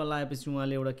 अनि नेपाल आएपछि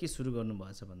उहाँले एउटा के सुरु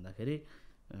गर्नुभएछ भन्दाखेरि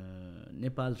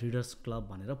नेपाल रिडर्स क्लब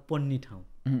भनेर पढ्ने ठाउँ।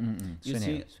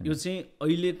 यो चाहिँ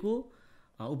अहिलेको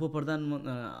उपप्रधान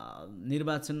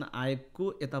निर्वाचन आयोगको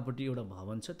यतापट्टि एउटा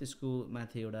भवन छ, त्यसको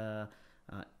माथि एउटा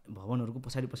भवनहरूको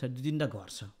पछाडि 2-3टा घर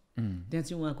छ, त्यहाँ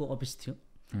चाहिँ उहाँको अफिस थियो।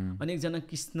 अनि एकजना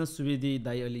कृष्ण सुवेदी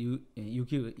दाई अहिले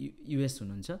युएस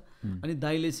हुनुहुन्छ। अनि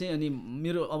दाईले चाहिँ अनि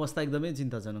मेरो अवस्था एकदमै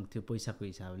चिन्ताजनक थियो पैसाको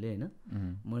हिसाबले होइन।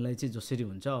 मलाई चाहिँ जसरी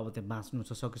हुन्छ अब त्यहाँ बाँच्नु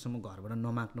छ, सकेसम्म घरबाट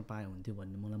नमाग्नु पाए हुन्थ्यो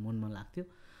भन्ने मलाई मनमा लाग्थ्यो।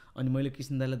 अनि मैले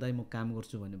कृष्ण दाईलाई दाई म काम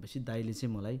गर्छु भनेपछि दाईले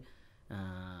चाहिँ मलाई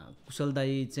कुशल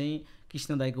दाई चाहिँ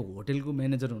कृष्ण दाईको होटेलको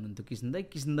म्यानेजर हुनुहुन्थ्यो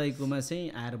कृष्ण दाईकोमा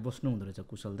चाहिँ आएर बस्नु हुँदो रहेछ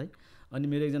कुशल दाई। अनि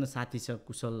मेरो एकजना साथी छ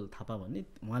कुशल थापा भन्ने,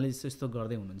 उहाँले यस्तो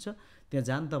गर्दै हुनुहुन्छ, त्यहाँ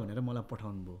जान त भनेर मलाई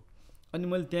पठाउनु भयो। अनि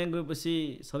मैले त्यहाँ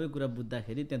गएपछि सबै कुरा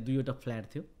बुझ्दाखेरि त्यहाँ 2वटा फ्ल्याट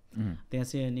थियो, त्यहाँ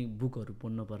चाहिँ अनि बुकहरू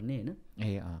पढ्नु पर्ने होइन।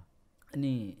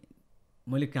 अनि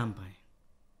मैले काम पाएँ,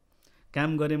 काम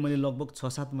गरेँ मैले लगभग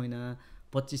 6-7 महिना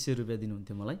 2500 रुपियाँ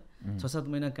दिनुहुन्थ्यो मलाई। 6-7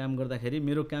 महिना काम गर्दाखेरि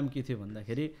मेरो काम के थियो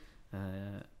भन्दाखेरि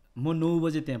म 9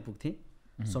 बजे त्यहाँ पुग्थेँ,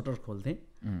 सटर खोल्थेँ।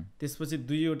 त्यसपछि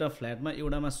 2वटा फ्ल्याटमा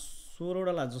एउटामा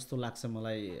 16वटा जस्तो लाग्छ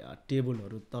मलाई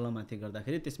टेबलहरू तलमाथि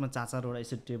गर्दाखेरि, त्यसमा 4-4वटा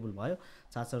यसरी टेबल भयो,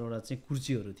 4-4वटा चाहिँ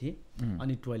कुर्सीहरू थिए,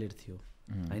 अनि टोयलेट थियो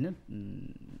होइन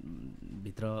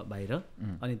भित्र बाहिर,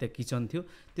 अनि त्यहाँ किचन थियो।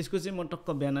 त्यसको चाहिँ म टक्क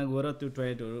बिहान गएर त्यो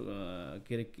टोयलेटहरू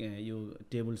के अरे यो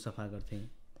टेबल सफा गर्थेँ,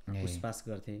 पुसपास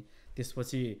गर्थेँ।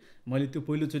 त्यसपछि मैले त्यो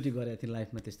पहिलोचोटि गरेको थिएँ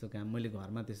लाइफमा त्यस्तो काम, मैले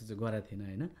घरमा त्यस्तो चाहिँ गरेको थिइनँ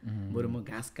होइन। बरु म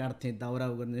घाँस काट्थेँ, दाउरा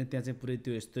गर्ने, त्यहाँ चाहिँ पुरै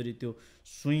त्यो यसरी त्यो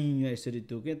सुइङ यसरी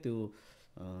त्यो त्यो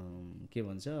के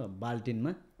भन्छ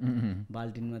बाल्टिनमा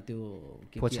त्यो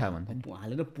पोछा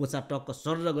हालेर पोछा टक्क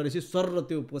सर्र गरेपछि सर्र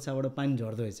त्यो पोछाबाट पानी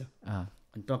झर्दो रहेछ।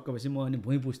 अनि टक्क पछि म अनि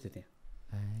भुइँ पुस्थेँ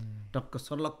त्यहाँ टक्क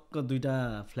सर्लक्क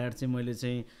 2टा फ्ल्याट चाहिँ मैले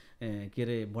चाहिँ के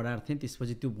अरे बढार्थेँ।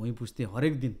 त्यसपछि त्यो भुइँ पुस्थेँ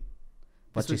हरेक दिन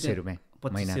 2500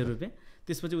 रुपियाँ।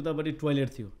 त्यसपछि उतापट्टि टोयलेट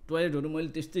थियो, टोयलेटहरू मैले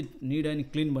त्यस्तै निड एन्ड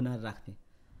क्लिन बनाएर राख्थेँ।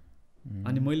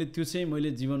 अनि मैले त्यो चाहिँ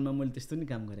मैले जीवनमा मैले त्यस्तो नि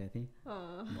काम गरेको थिएँ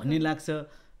भन्ने लाग्छ।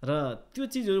 र त्यो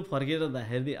चिजहरू फर्केर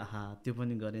हेर्दै आहा त्यो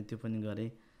पनि गरेँ,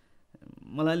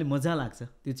 मलाई अलि मजा लाग्छ।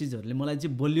 त्यो चिजहरूले मलाई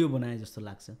चाहिँ बलियो बनाए जस्तो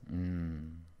लाग्छ।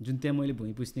 जुन त्यहाँ मैले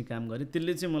भुइँ पुस्ने काम गरेँ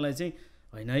त्यसले चाहिँ मलाई चाहिँ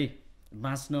होइन है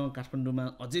बाँच्न काठमाडौँमा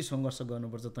अझै सङ्घर्ष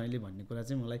गर्नुपर्छ तैँले भन्ने कुरा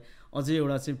चाहिँ मलाई अझै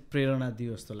एउटा चाहिँ प्रेरणा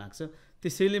दियो जस्तो लाग्छ।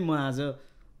 त्यसैले म आज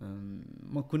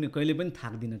म कहिले पनि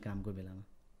थाक्दिनँ कामको बेलामा।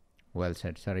 वेल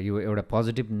सेड सर, यो एउटा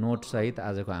पोजिटिभ नोट सहित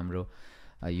आजको हाम्रो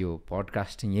यो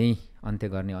पडकास्ट यहीँ अन्त्य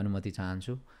गर्ने अनुमति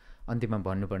चाहन्छु। अन्त्यमा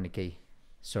भन्नुपर्ने केही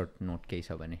सर्ट नोट केही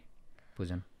छ भने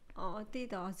पूजन? त्यही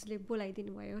त हजुरले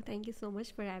बोलाइदिनु भयो, thank you so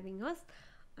much for having अस।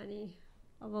 अनि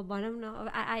अब भनौँ न अब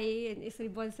आएँ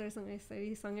यसरी बल्सरसँग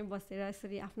यसरी सँगै बसेर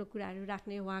यसरी आफ्नो कुराहरू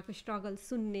राख्ने, उहाँको स्ट्रगल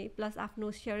सुन्ने, प्लस आफ्नो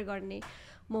सेयर गर्ने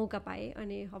मौका पाएँ।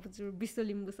 अनि हजुर विश्व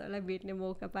लिम्बू सरलाई भेट्ने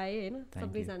मौका पाएँ होइन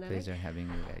सबैजनालाई।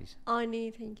 अनि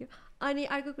थ्याङ्क यू। अनि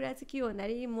अर्को कुरा चाहिँ के हो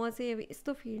भन्दाखेरि म चाहिँ अब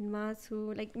यस्तो फिल्डमा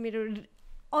छु लाइक मेरो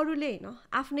अरूले होइन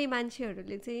आफ्नै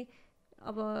मान्छेहरूले चाहिँ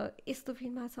अब यस्तो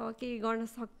फिल्डमा छ केही गर्न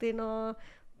सक्दैन,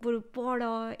 बरु पढ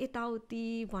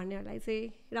यताउति भन्नेहरूलाई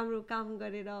चाहिँ राम्रो काम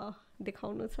गरेर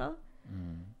देखाउनु छ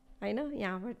होइन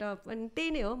यहाँबाट। अनि त्यही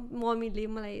नै हो, मम्मीले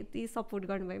मलाई यति सपोर्ट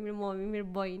गर्नुभयो, मेरो मम्मी मेरो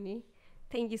बहिनी,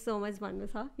 थ्याङ्क यू सो मच भन्नु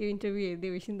छ। यो इन्टरभ्यू हेर्दै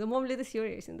हेर्छन् त मम्मीले त स्योर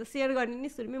हेर्छन् त, सेयर गर्ने नि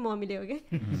सुरुमै मम्मीले हो क्या,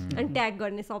 अनि ट्याग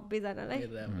गर्ने सबैजनालाई।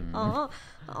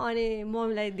 अनि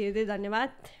मम्मीलाई धेरै धेरै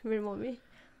धन्यवाद मेरो मम्मी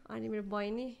अनि मेरो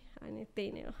बहिनी। अनि त्यही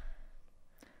नै हो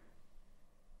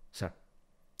सर।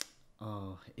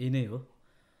 यही नै हो।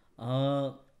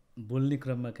 बोल्ने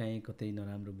क्रममा काहीँ कतै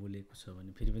नराम्रो बोलेको छ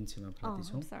भने फेरि पनि क्षमा प्रार्थी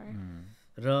छौँ।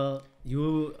 र यो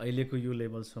अहिलेको यो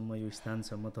लेभलसम्म यो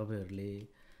स्थानसम्म तपाईँहरूले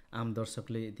आम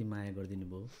दर्शकले यति माया गरिदिनु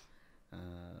भयो।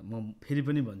 म फेरि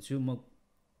पनि भन्छु, म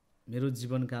मेरो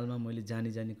जीवनकालमा मैले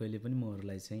जानी कहिले पनि म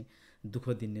अरूलाई चाहिँ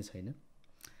दुःख दिने छैन।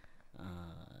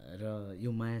 र यो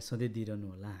माया सधैँ दिइरहनु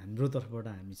होला। हाम्रो तर्फबाट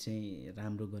हामी चाहिँ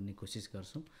राम्रो गर्ने कोसिस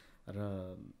गर्छौँ। र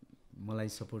मलाई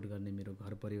सपोर्ट गर्ने मेरो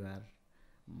घर परिवार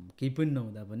केही पनि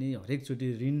नहुँदा पनि हरेकचोटि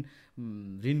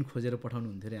ऋण खोजेर पठाउनु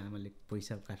हुन्थ्यो अरे आमाले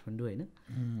पैसा काठमाडौँ होइन।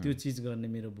 त्यो चिज गर्ने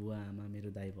मेरो बुवा आमा मेरो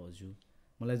दाइ भाउजू,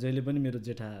 मलाई जहिले पनि मेरो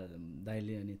जेठा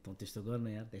दाइले अनि त त्यस्तो गर्न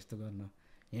यार त्यस्तो गर्न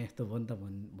यहाँ यस्तो भयो नि त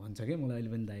भन्छ क्या मलाई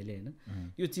अहिले पनि दाइले होइन।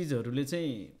 यो चिजहरूले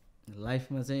चाहिँ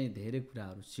लाइफमा चाहिँ धेरै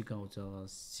कुराहरू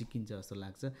सिकिन्छ जस्तो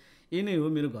लाग्छ। यही नै हो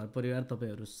मेरो घर परिवार,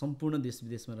 तपाईँहरू सम्पूर्ण देश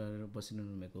विदेशमा रहेर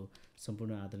बसिरहनु भएको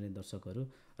सम्पूर्ण आदरणीय दर्शकहरू।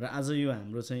 र आज यो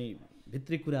हाम्रो चाहिँ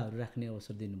भित्री कुराहरू राख्ने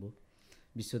अवसर दिनुभयो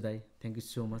विश्व दाई, थ्याङ्क यू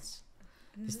सो मच।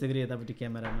 त्यस्तै गरी यतापट्टि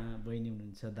क्यामेरामा बहिनी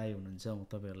हुनुहुन्छ, दाई हुनुहुन्छ,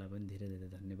 तपाईँहरूलाई पनि धेरै धेरै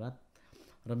धन्यवाद।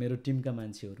 र मेरो टिमका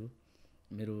मान्छेहरू,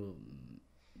 मेरो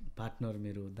पार्टनर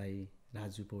मेरो दाई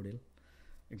राजु पौडेल,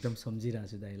 एकदम सम्झिरहेको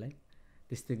छु दाईलाई।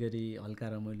 त्यस्तै गरी हल्का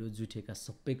रमाइलो जुटेका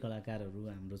सबै कलाकारहरू,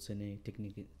 हाम्रो चाहिँ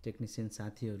टेक्निसियन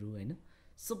साथीहरू होइन,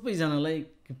 सबैजनालाई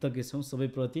कृतज्ञ छौँ।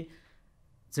 सबैप्रति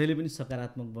जहिले पनि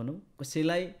सकारात्मक बनौँ,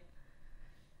 कसैलाई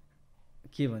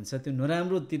के भन्छ त्यो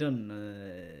नराम्रोतिर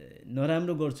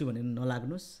नराम्रो गर्छु भनेर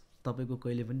नलाग्नुहोस्, तपाईँको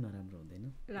कहिले पनि नराम्रो हुँदैन।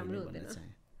 राम्रो हुँदैन।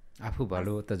 आफू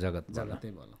भलो त जगत जगतै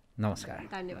भलो। नमस्कार,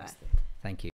 धन्यवाद। Thank you.